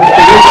Alexander.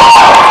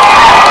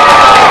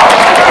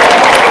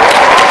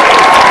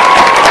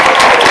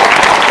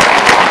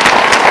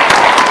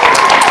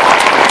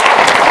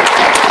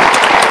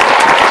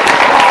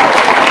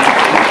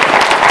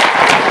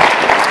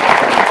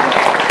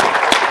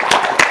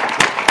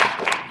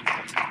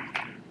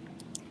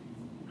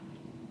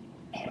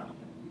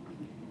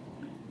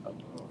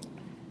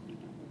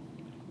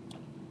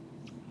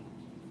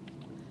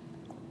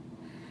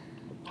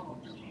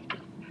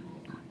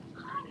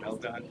 Well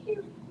done.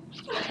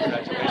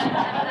 Congratulations.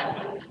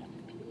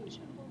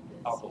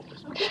 I'll hold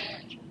this one.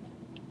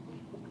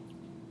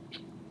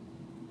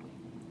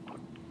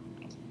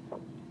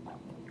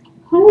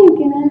 Hi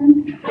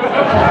again.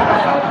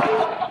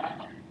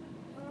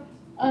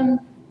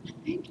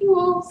 Thank you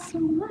all so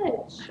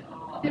much.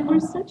 There were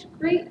such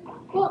great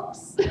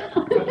books in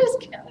this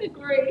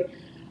category.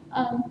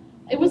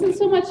 It wasn't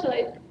so much that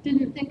I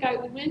didn't think I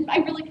would win. I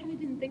really kind of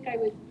didn't think I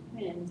would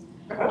win.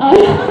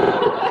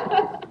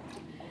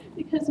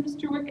 Because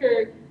Mr.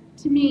 Wicker,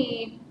 to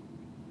me,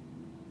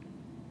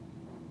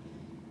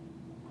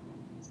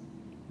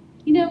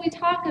 you know, we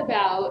talk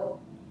about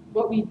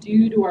what we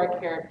do to our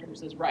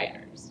characters as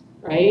writers,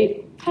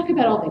 right? Talk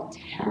about all the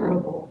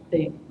terrible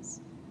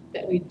things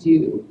that we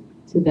do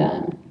to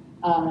them.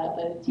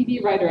 A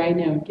TV writer I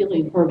know,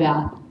 Gillian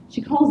Horvath,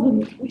 she calls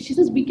them, she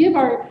says, we give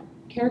our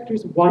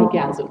characters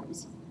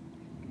whitegasms.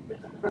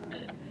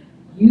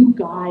 You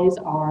guys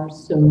are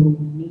so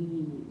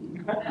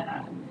mean.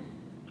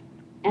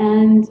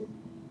 And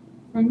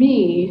for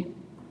me,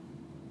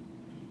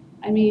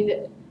 I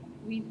mean,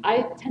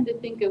 I tend to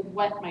think of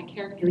what my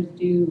characters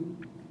do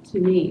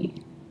to me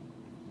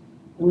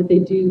and what they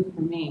do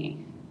for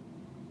me.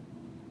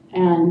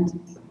 And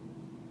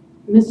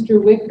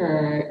Mr.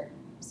 Wicker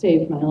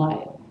saved my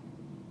life.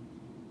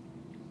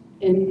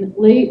 In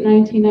late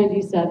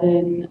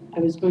 1997, I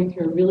was going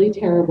through a really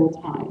terrible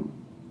time.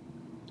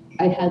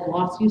 I had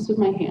lost use of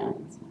my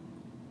hands.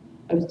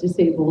 I was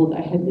disabled.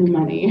 I had no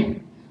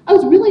money. I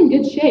was really in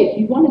good shape.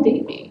 You'd want to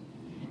date me.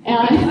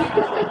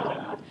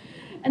 And,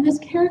 and this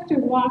character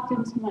walked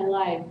into my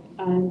life,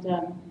 and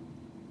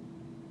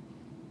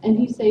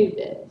he saved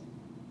it.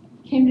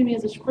 He came to me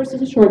first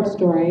as a short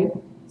story.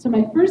 So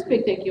my first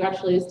big thank you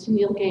actually is to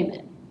Neil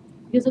Gaiman,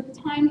 because at the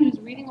time he was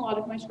reading a lot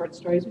of my short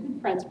stories. We've been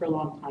friends for a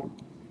long time.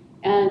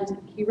 And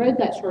he read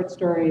that short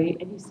story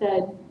and he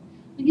said, well,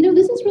 you know,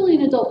 this is really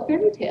an adult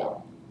fairy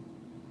tale.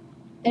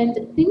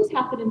 And things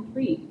happen in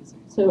threes.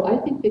 So I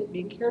think that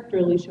main character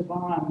Alicia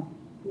Baum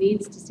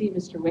needs to see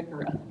Mr.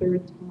 Wicker a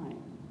third time.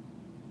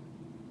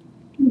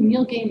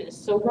 Neil Gaiman is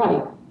so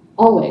right,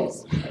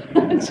 always,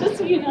 just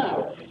so you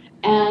know.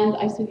 And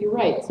I said, you're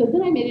right. So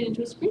then I made it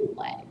into a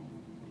screenplay.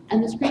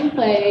 And the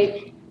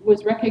screenplay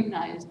was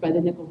recognized by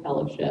the Nickel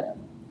Fellowship.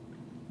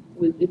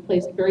 It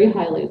placed very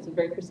highly. It's a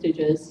very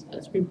prestigious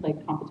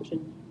screenplay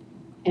competition.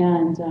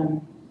 And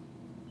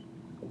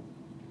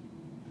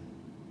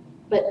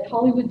but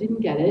Hollywood didn't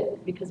get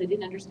it because they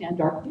didn't understand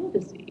dark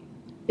fantasy.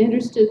 They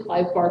understood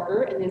Clive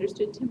Barker and they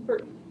understood Tim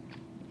Burton.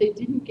 They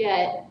didn't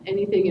get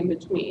anything in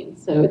between,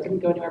 so it didn't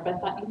go anywhere. But I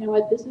thought, you know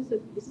what, this is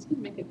going to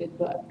make a good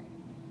book.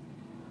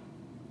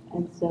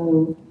 And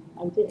so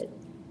I did.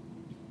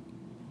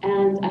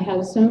 And I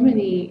have so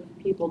many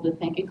people to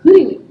thank,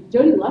 including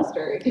Jodie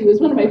Luster, who was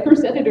one of my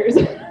first editors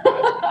of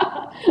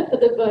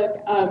the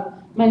book.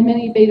 My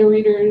many beta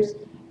readers,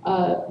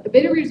 the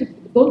beta readers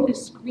of both the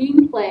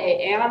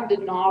screenplay and the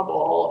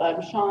novel,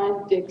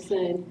 Sean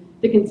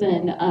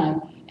Dickinson,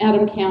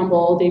 Adam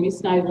Campbell, Davey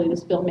Snively,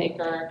 this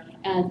filmmaker,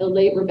 and the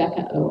late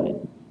Rebecca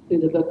Owen, who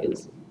the book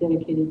is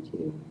dedicated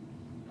to.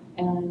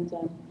 And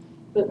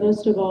but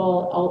most of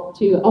all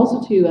to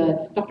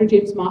Dr.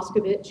 James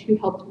Moscovich, who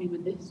helped me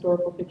with the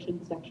historical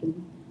fiction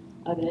section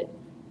of it.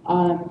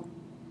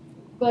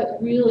 But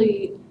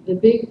really, the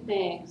big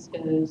thanks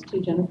goes to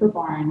Jennifer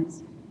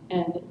Barnes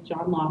and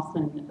John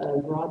Lawson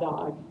of Raw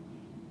Dog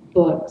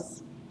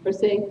Books for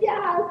saying,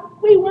 yeah,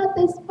 we want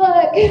this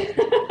book.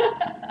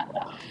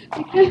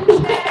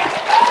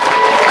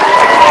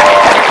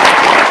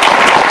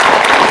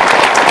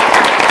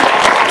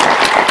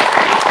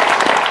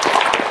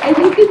 And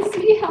you can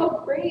see how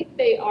great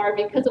they are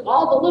because of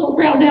all the little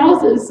brown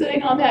houses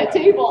sitting on that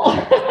table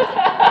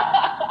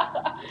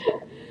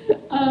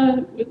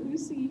with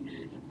Lucy.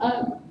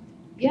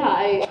 Yeah,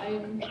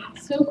 I'm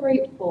so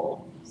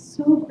grateful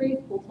to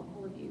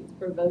all of you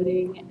for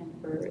voting and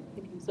for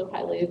thinking so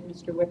highly of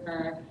Mr.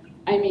 Wicker.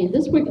 I mean,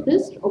 this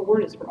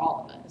award is for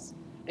all of us.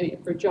 I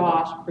mean, for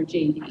Josh, for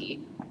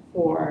JD,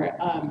 for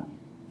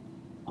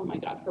oh my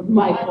God, for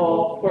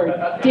Michael, for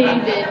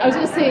David. I was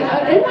going to say,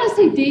 I didn't want to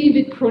say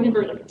David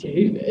Cronenberg, like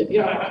David,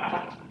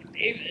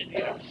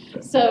 David,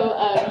 So,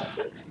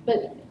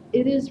 but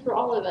it is for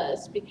all of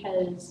us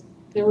because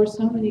there were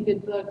so many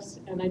good books,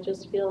 and I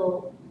just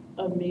feel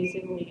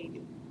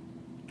amazingly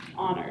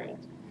honored.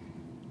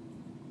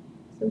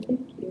 So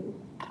thank you.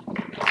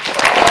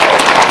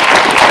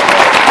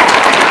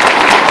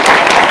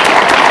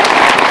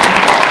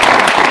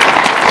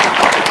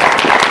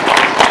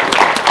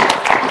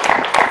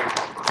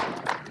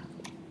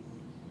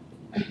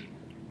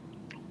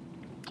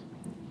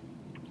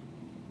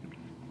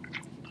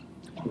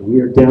 We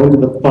are down to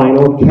the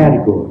final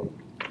category.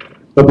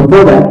 But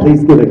before that,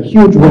 please give a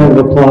huge round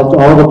of applause to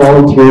all the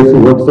volunteers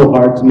who worked so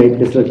hard to make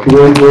this a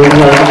great year.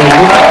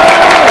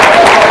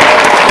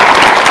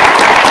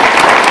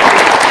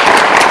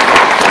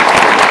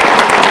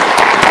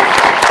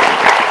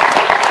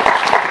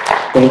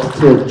 Thanks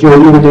to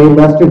Jody Renee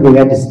Lester, who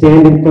had to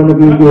stand in front of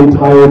you the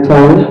entire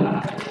time.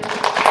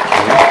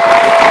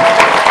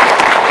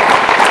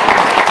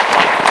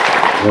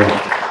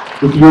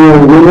 If you're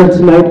a winner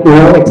tonight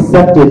or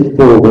accepted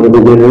for one of the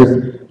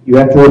winners, you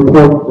have to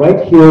report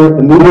right here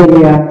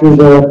immediately after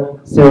the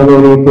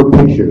ceremony for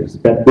pictures.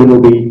 Beth Wynn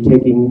will be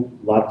taking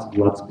lots and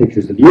lots of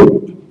pictures of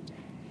you.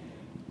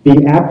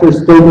 The after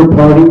Stoker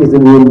party is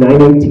in room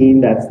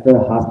 918, that's the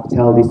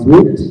hospitality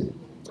suite.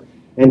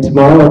 And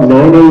tomorrow at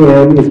 9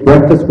 a.m. is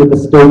breakfast with the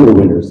Stoker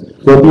winners.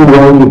 So if you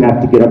won, you have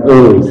to get up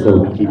early,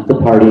 so keep the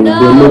party to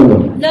a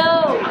minimum.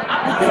 No.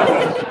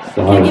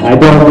 Sorry, I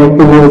don't make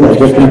the rules, I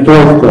just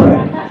enforce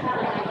them.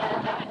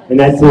 And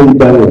that's in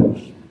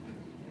Dunwich.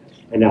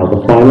 And now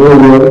the final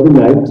award of the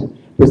night,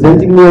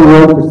 presenting the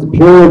award for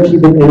superior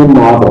achievement in a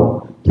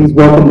novel. Please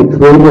welcome the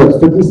creator of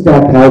Sookie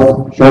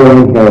Stackhouse,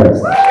 Charlene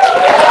Harris.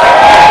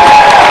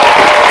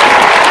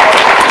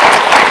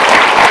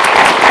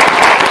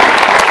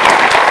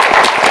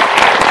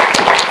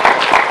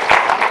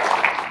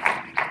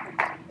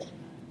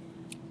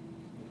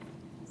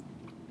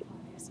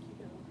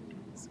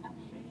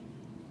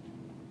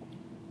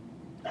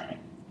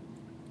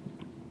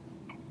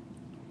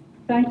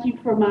 Thank you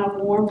for my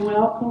warm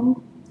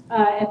welcome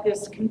at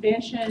this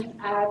convention.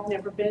 I've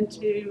never been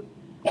to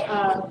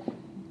a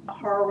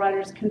horror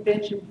writers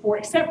convention before,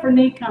 except for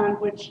Nikon,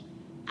 which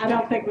I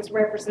don't think was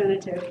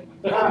representative.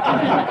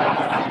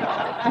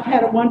 I've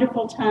had a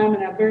wonderful time,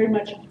 and I very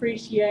much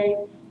appreciate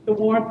the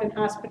warmth and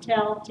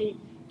hospitality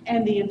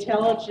and the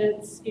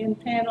intelligence in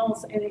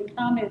panels and in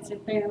comments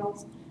in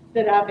panels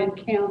that I've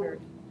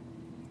encountered.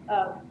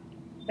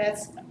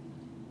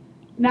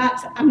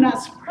 I'm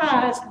not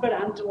surprised, but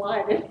I'm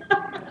delighted.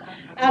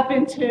 I've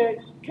been to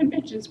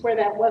conventions where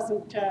that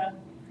wasn't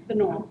the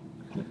norm.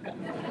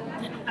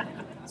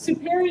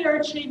 Superior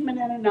achievement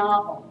in a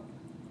novel.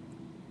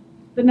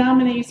 The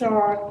nominees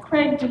are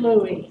Craig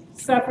DeLuey,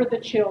 Suffer the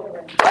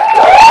Children.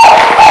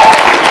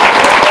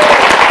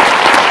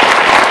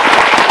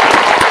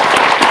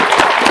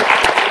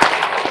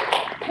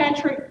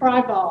 Patrick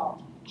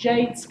Freibald,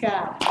 Jade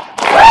Sky.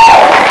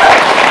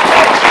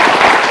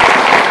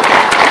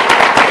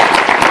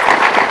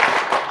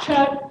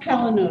 Chuck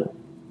Palahniuk,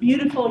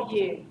 Beautiful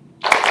You.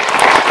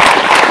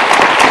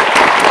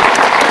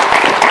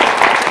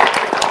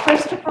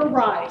 Christopher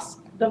Rice,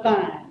 The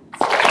Vines.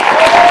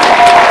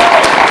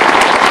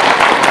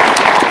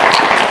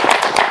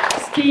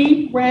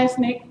 Steve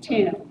Rasnick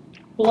Tim,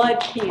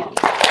 Bloodkin.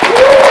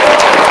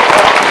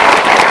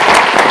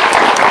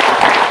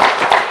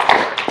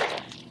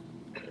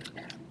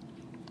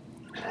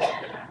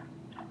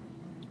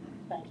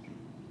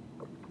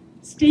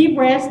 Steve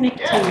Rasnick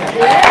Tim.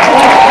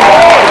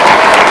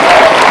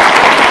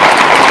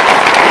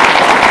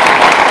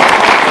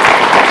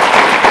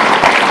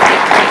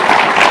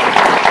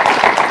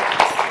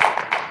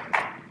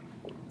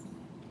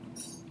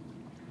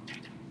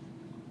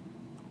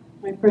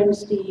 My friend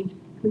Steve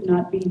could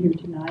not be here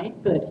tonight,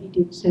 but he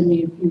did send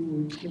me a few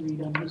words to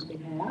read on his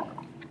behalf.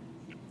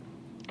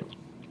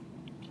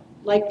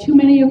 Like too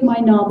many of my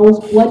novels,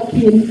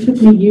 Bloodkin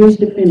took me years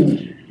to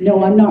finish.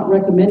 No, I'm not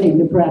recommending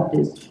the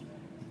practice.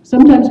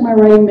 Sometimes my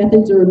writing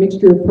methods are a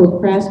mixture of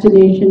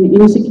procrastination,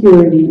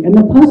 insecurity, and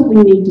the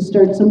puzzling need to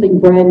start something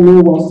brand new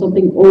while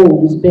something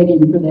old is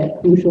begging for that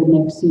crucial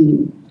next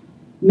scene.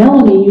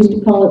 Melanie used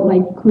to call it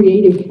my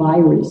creative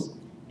virus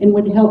and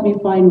would help me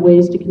find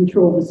ways to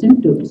control the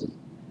symptoms.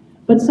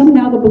 But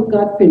somehow the book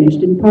got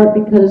finished, in part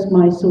because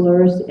my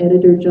Solaris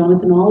editor,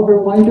 Jonathan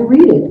Oliver, wanted to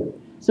read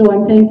it. So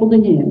I'm thankful to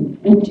him,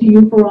 and to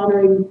you for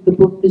honoring the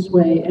book this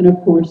way, and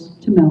of course,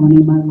 to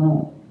Melanie, my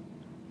love.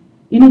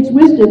 In its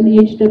wisdom, the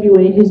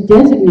HWA has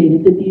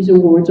designated that these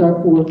awards are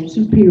for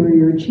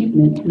superior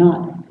achievement,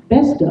 not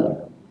best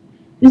of.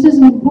 This is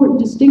an important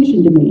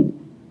distinction to me.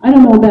 I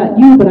don't know about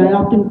you, but I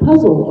often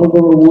puzzle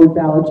over award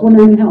ballots,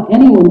 wondering how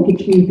anyone could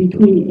choose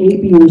between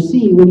A, B, or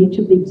C when each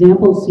of the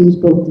examples seems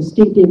both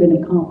distinctive and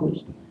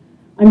accomplished.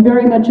 I'm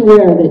very much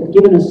aware that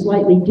given a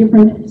slightly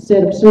different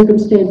set of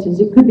circumstances,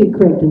 it could be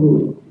Craig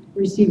DeLuey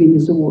receiving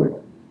this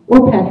award,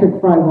 or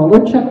Patrick Freiwald,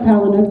 or Chuck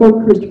Palahniuk,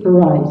 or Christopher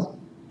Rice.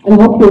 I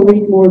hope you'll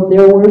read more of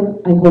their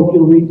work. I hope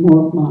you'll read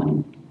more of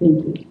mine.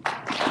 Thank you.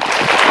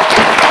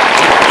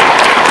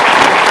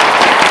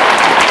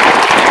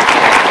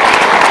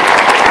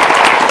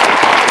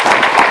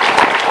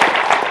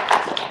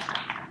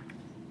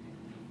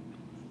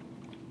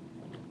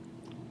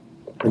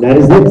 And that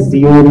is it. See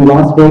you in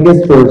Las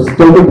Vegas for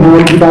Stoker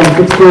Con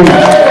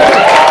 2016.